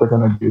don't know what they're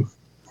going to do.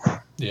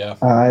 Yeah,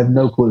 I have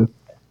no clue.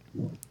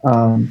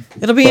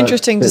 It'll be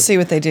interesting to see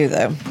what they do,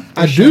 though.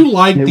 I do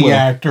like the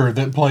actor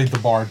that played the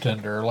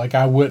bartender. Like,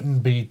 I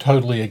wouldn't be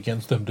totally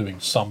against them doing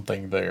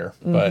something there,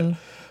 but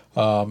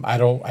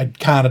I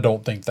kind of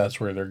don't think that's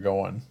where they're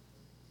going.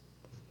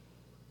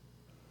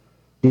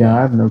 Yeah,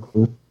 I have no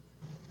clue.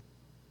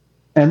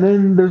 And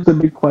then there's the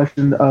big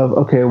question of,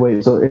 okay,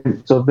 wait,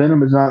 so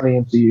Venom is not in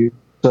the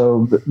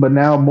MCU, but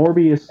now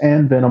Morbius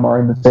and Venom are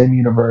in the same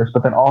universe,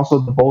 but then also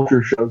the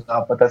Vulture shows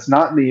up, but that's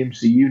not in the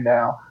MCU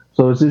now.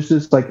 So is this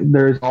just like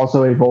there's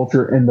also a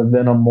Vulture in the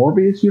Venom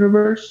Morbius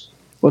universe?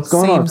 What's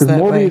going on? Because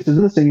Morbius is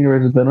in the same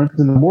universe as Venom,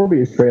 because in the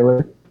Morbius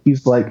trailer,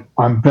 he's like,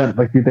 I'm Venom.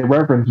 Like, they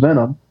reference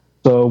Venom.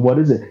 So what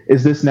is it?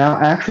 Is this now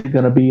actually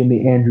going to be in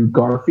the Andrew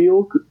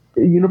Garfield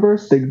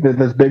universe.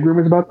 There's big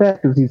rumors about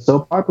that because he's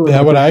so popular.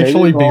 That would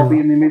actually be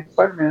in the Amazing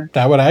Spider-Man.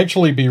 That would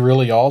actually be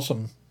really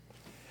awesome.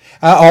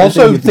 I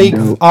also think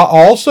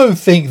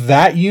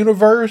that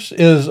universe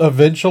is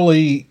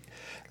eventually,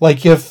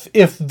 like, if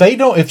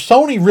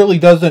Sony really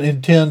doesn't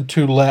intend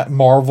to let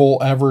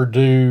Marvel ever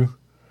do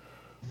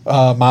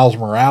Miles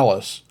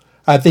Morales,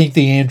 I think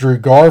the Andrew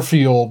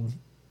Garfield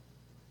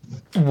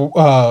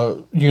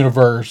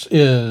universe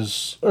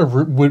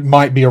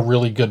might be a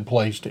really good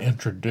place to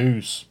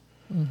introduce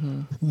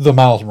the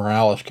Miles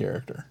Morales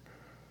character.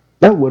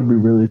 That would be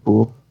really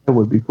cool. That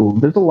would be cool.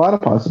 There's a lot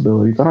of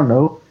possibilities. I don't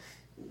know.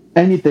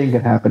 Anything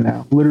can happen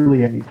now.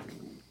 Literally anything.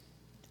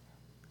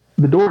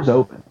 The door's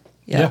open.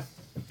 Yeah.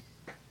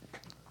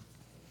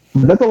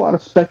 That's a lot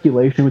of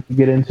speculation we can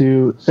get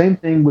into. Same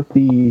thing with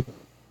the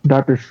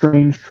Doctor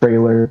Strange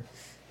trailer.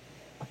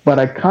 But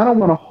I kind of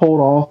want to hold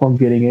off on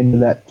getting into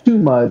that too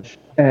much.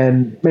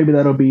 And maybe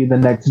that'll be the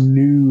next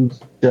news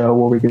show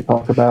where we can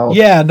talk about.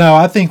 Yeah, no,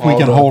 I think we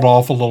can hold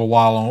off a little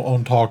while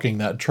on talking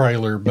that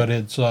trailer. But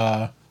it's,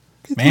 man,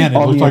 it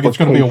looks like it's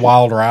going to be a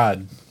wild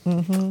ride.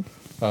 Mm-hmm.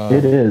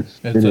 It is.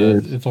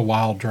 It's a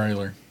wild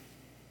trailer.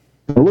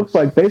 It looks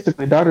like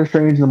basically Doctor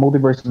Strange and the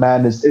Multiverse of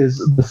Madness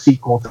is the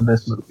sequel to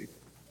this movie.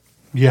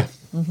 Yeah.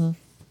 Mm-hmm.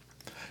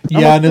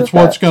 Yeah, and it's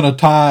what's going to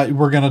tie.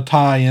 We're going to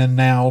tie in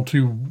now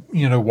to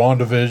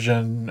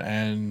WandaVision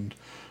and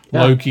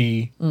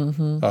Loki.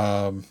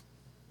 Mm-hmm.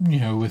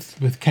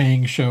 With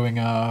Kang showing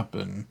up,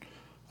 and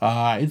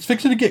it's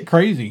fixing to get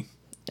crazy.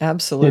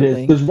 Absolutely. It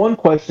is. There's one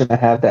question I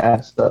have to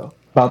ask though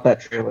about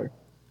that trailer.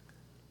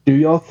 Do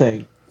y'all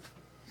think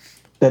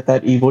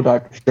that evil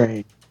Doctor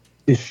Strange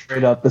is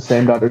straight up the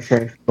same Doctor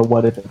Strange from the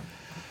What If?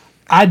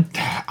 I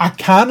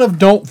kind of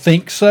don't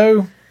think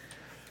so,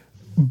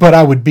 but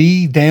I would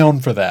be down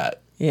for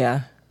that.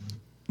 Yeah.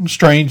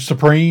 Strange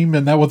Supreme,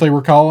 isn't that what they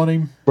were calling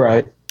him?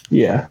 Right.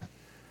 Yeah.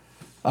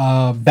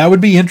 That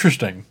would be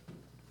interesting.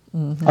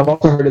 Mm-hmm. I've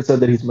also heard it said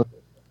that he's Mephisto.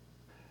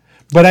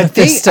 But I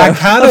think I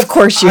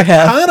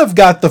kind of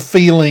got the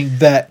feeling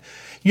that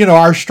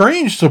our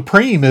Strange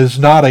Supreme is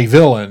not a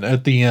villain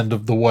at the end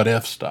of the What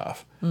If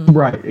stuff. Mm-hmm.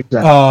 Right,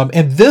 exactly.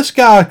 And this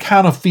guy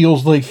kind of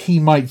feels like he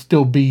might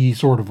still be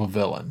sort of a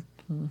villain.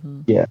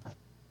 Mm-hmm. Yeah.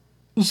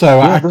 So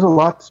there's a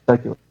lot to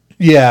speculate.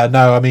 Yeah,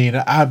 no, I mean,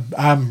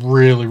 I'm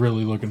really,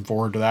 really looking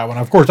forward to that one.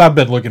 Of course, I've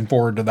been looking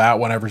forward to that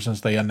one ever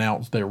since they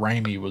announced that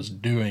Raimi was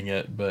doing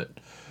it, but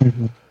it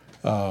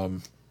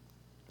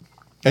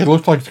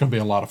looks like it's going to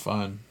be a lot of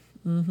fun.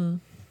 Mm-hmm.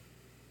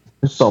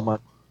 There's so much.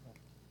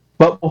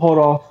 But we'll hold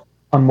off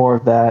on more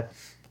of that.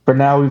 For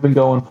now, we've been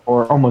going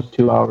for almost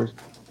 2 hours.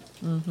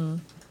 Mm-hmm.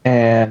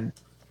 And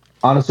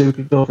honestly, we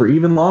could go for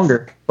even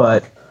longer,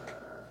 but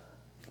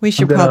we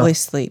should probably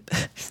sleep.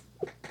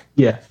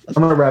 Yeah, I'm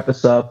going to wrap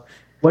this up.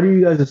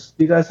 Do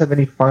you guys have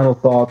any final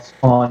thoughts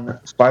on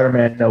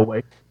Spider-Man No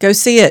Way? Go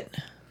see it.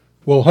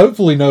 Well,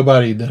 hopefully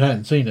nobody that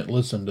hadn't seen it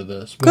listened to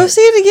this. Go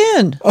see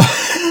it again.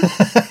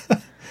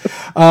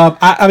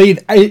 I mean,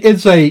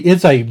 it's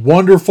a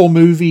wonderful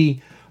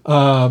movie.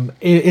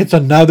 It's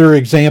another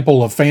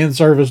example of fan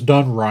service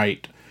done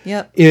right.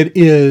 Yep. It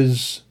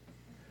is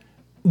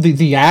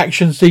the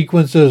action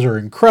sequences are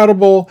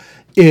incredible.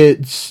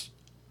 It's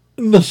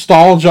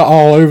nostalgia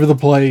all over the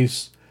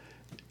place.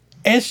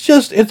 It's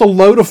a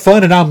load of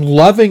fun, and I'm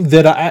loving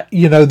that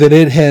that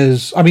it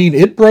has. I mean,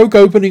 it broke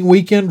opening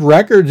weekend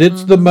records.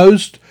 It's the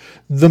most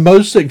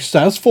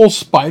successful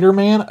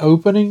Spider-Man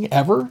opening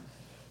ever.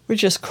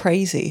 Which is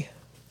crazy.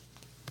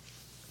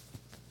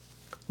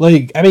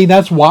 Like, I mean,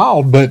 that's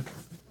wild, but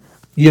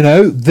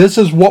this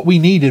is what we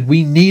needed.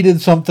 We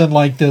needed something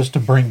like this to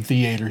bring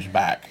theaters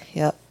back.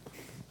 Yep.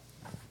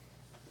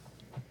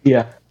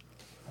 Yeah,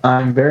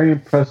 I'm very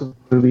impressed with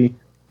the movie.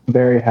 I'm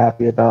very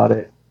happy about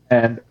it,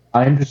 and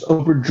I'm just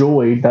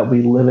overjoyed that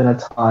we live in a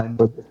time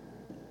where.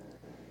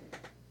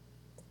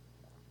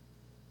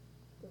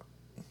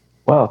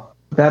 Well,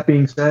 with that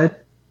being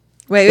said,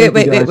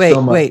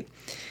 wait.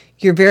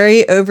 You're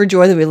very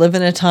overjoyed that we live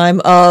in a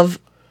time of.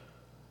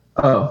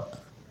 Oh,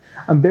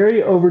 I'm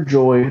very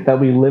overjoyed that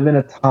we live in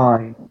a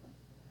time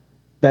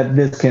that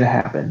this can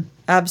happen.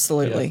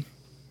 Absolutely.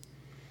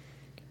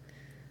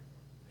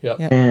 Yep.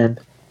 And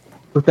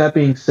with that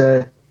being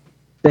said,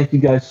 thank you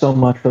guys so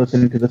much for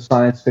listening to the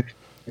Science Fiction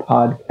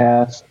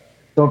Podcast.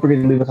 Don't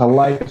forget to leave us a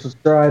like, a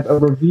subscribe, a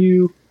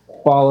review,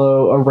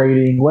 follow, a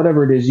rating,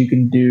 whatever it is you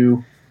can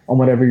do on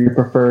whatever your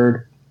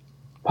preferred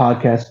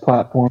podcast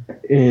platform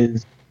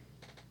is.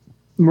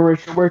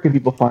 Marisha, where can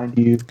people find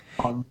you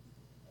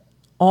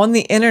on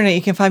the internet?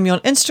 You can find me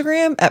on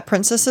Instagram at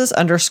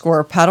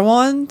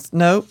princesses_Padawans.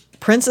 No,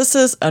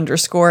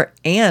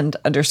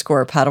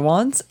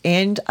 princesses_and_Padawans,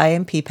 and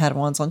IMP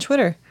Padawans on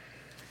Twitter.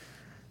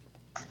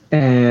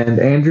 And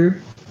Andrew?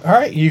 All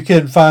right, you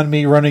can find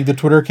me running the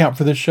Twitter account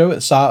for this show at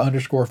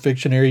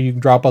sci_fictionary. You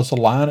can drop us a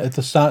line at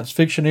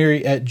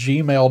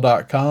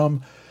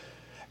theScienceFictionary@gmail.com.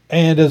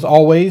 And as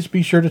always,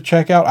 be sure to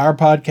check out our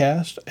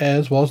podcast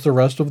as well as the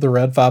rest of the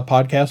Red 5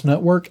 Podcast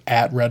Network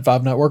at Red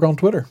 5 Network on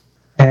Twitter.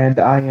 And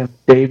I am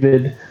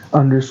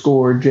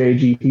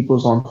David_JG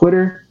Peoples on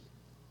Twitter.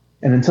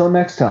 And until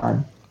next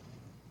time,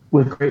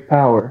 with great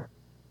power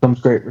comes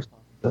great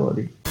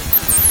responsibility.